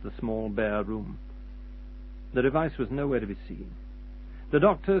search the small bare room. The device was nowhere to be seen. The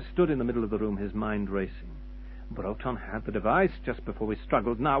doctor stood in the middle of the room, his mind racing. Broton had the device just before we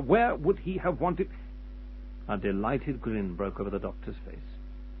struggled. Now, where would he have wanted... A delighted grin broke over the doctor's face.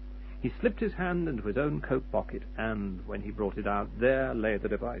 He slipped his hand into his own coat pocket, and when he brought it out, there lay the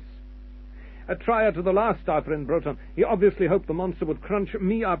device. A trier to the last, our friend Broton. He obviously hoped the monster would crunch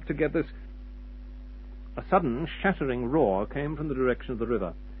me up to get this... A sudden, shattering roar came from the direction of the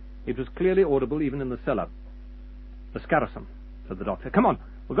river. It was clearly audible even in the cellar. "The Scarrison," said the doctor. "Come on,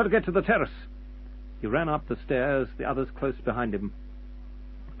 we've got to get to the terrace." He ran up the stairs, the others close behind him.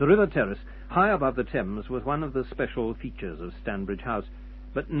 The river terrace, high above the Thames, was one of the special features of Stanbridge House,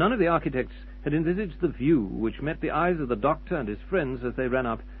 but none of the architects had envisaged the view which met the eyes of the doctor and his friends as they ran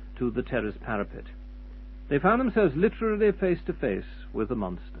up to the terrace parapet. They found themselves literally face to face with the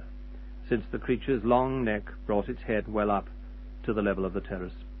monster, since the creature's long neck brought its head well up to the level of the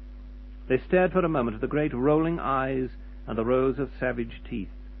terrace. They stared for a moment at the great rolling eyes and the rows of savage teeth.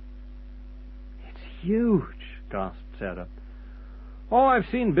 "It's huge," gasped Sarah. "Oh, I've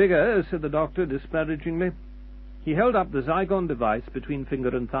seen bigger," said the doctor disparagingly. He held up the Zygon device between finger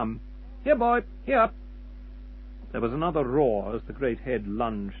and thumb. "Here, boy, here." There was another roar as the great head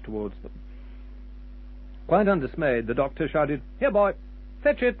lunged towards them. Quite undismayed, the doctor shouted, "Here, boy,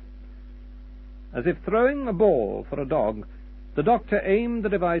 fetch it." As if throwing a ball for a dog, the doctor aimed the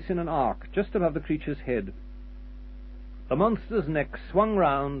device in an arc just above the creature's head. The monster's neck swung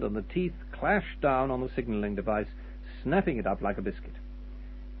round, and the teeth clashed down on the signalling device, snapping it up like a biscuit.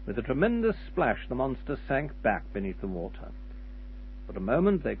 With a tremendous splash, the monster sank back beneath the water. For a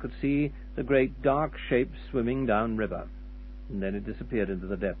moment they could see the great dark shape swimming downriver, and then it disappeared into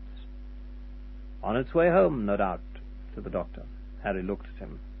the depths. "On its way home, no doubt," said the doctor. Harry looked at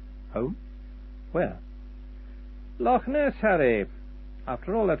him. "Home? Where?" "Loch Ness, Harry.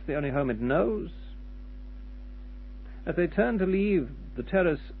 After all, that's the only home it knows." As they turned to leave the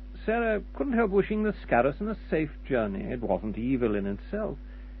terrace, Sarah couldn't help wishing the Scarrison a safe journey. It wasn't evil in itself.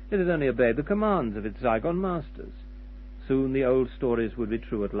 It had only obeyed the commands of its Zygon masters. Soon the old stories would be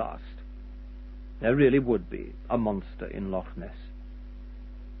true at last. There really would be a monster in Loch Ness.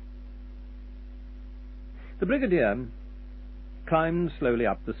 The Brigadier climbed slowly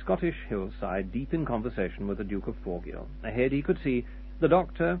up the Scottish hillside, deep in conversation with the Duke of Forgill. Ahead he could see the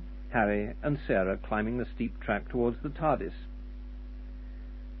Doctor, Harry, and Sarah climbing the steep track towards the TARDIS.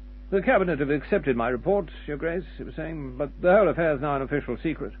 "The Cabinet have accepted my report, Your Grace," he was saying, "but the whole affair is now an official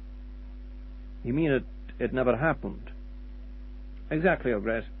secret." "You mean it never happened?" "Exactly, Your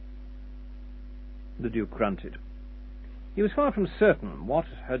Grace." The Duke grunted. He was far from certain what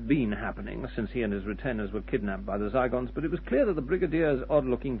had been happening since he and his retainers were kidnapped by the Zygons, but it was clear that the Brigadier's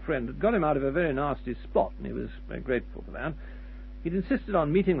odd-looking friend had got him out of a very nasty spot, and he was very grateful for that. He'd insisted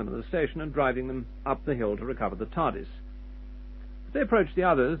on meeting them at the station and driving them up the hill to recover the TARDIS. As they approached the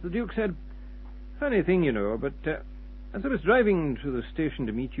others, the Duke said, "Funny thing, you know, but as I was driving to the station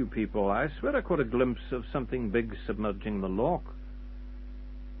to meet you people, I swear I caught a glimpse of something big submerging the loch."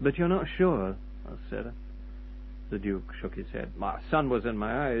 "But you're not sure?" asked Sarah. The Duke shook his head. "My sun was in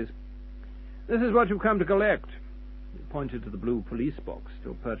my eyes." "This is what you've come to collect." He pointed to the blue police box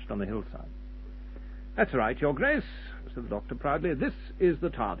still perched on the hillside. "That's right, Your Grace," said the Doctor proudly. "This is the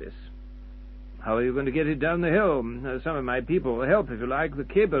TARDIS. How are you going to get it down the hill? Some of my people will help, if you like. The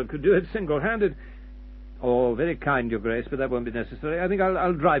cable could do it single-handed." "Oh, very kind, Your Grace, but that won't be necessary. I think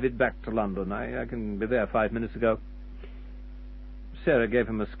I'll drive it back to London. I can be there 5 minutes ago." Sarah gave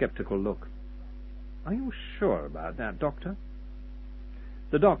him a sceptical look. "Are you sure about that, Doctor?"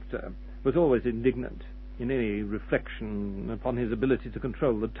 The Doctor was always indignant in any reflection upon his ability to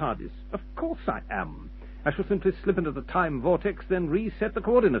control the TARDIS. "Of course I am. I shall simply slip into the time vortex, then reset the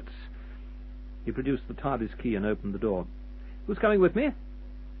coordinates." He produced the TARDIS key and opened the door. "Who's coming with me?"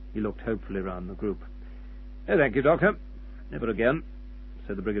 He looked hopefully round the group. "Oh, thank you, Doctor. Never again,"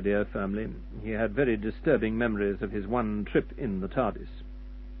 said the Brigadier firmly. He had very disturbing memories of his one trip in the TARDIS.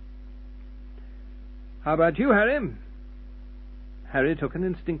 "How about you, Harry?" Harry took an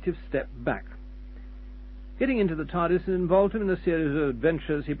instinctive step back. Getting into the TARDIS involved him in a series of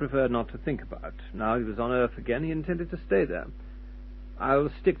adventures he preferred not to think about. Now he was on Earth again, he intended to stay there. "I'll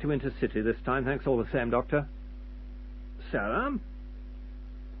stick to Intercity this time, thanks all the same, Doctor." "Sarah?"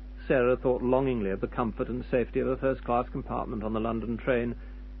 Sarah thought longingly of the comfort and safety of a first-class compartment on the London train,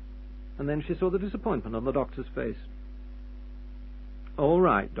 and then she saw the disappointment on the Doctor's face. "All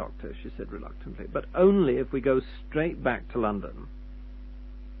right, Doctor," she said reluctantly, "but only if we go straight back to London."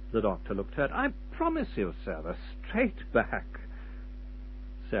 The Doctor looked hurt. "I promise you, Sarah, straight back."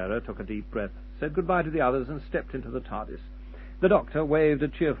 Sarah took a deep breath, said goodbye to the others, and stepped into the TARDIS. The Doctor waved a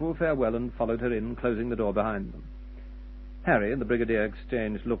cheerful farewell and followed her in, closing the door behind them. Harry and the Brigadier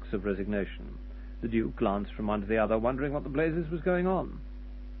exchanged looks of resignation. The Duke glanced from one to the other, wondering what the blazes was going on.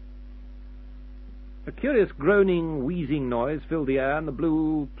 A curious groaning, wheezing noise filled the air, and the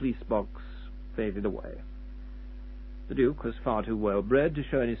blue police box faded away. The Duke was far too well-bred to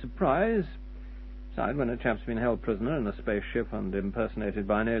show any surprise. Besides, when a chap's been held prisoner in a spaceship and impersonated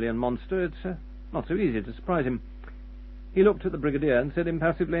by an alien monster, it's not so easy to surprise him. He looked at the Brigadier and said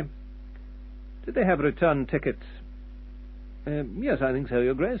impassively, "Did they have return tickets?" "Yes, I think so,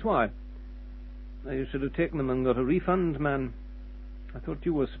 Your Grace. Why?" "You should have taken them and got a refund, man. I thought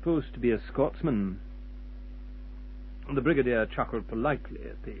you were supposed to be a Scotsman." The Brigadier chuckled politely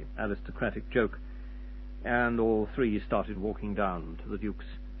at the aristocratic joke, and all three started walking down to the Duke's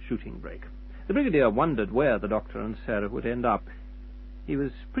shooting brake. The Brigadier wondered where the Doctor and Sarah would end up. He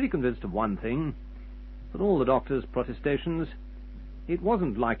was pretty convinced of one thing: for all the Doctor's protestations, it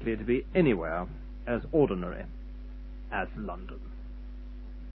wasn't likely to be anywhere as ordinary as London.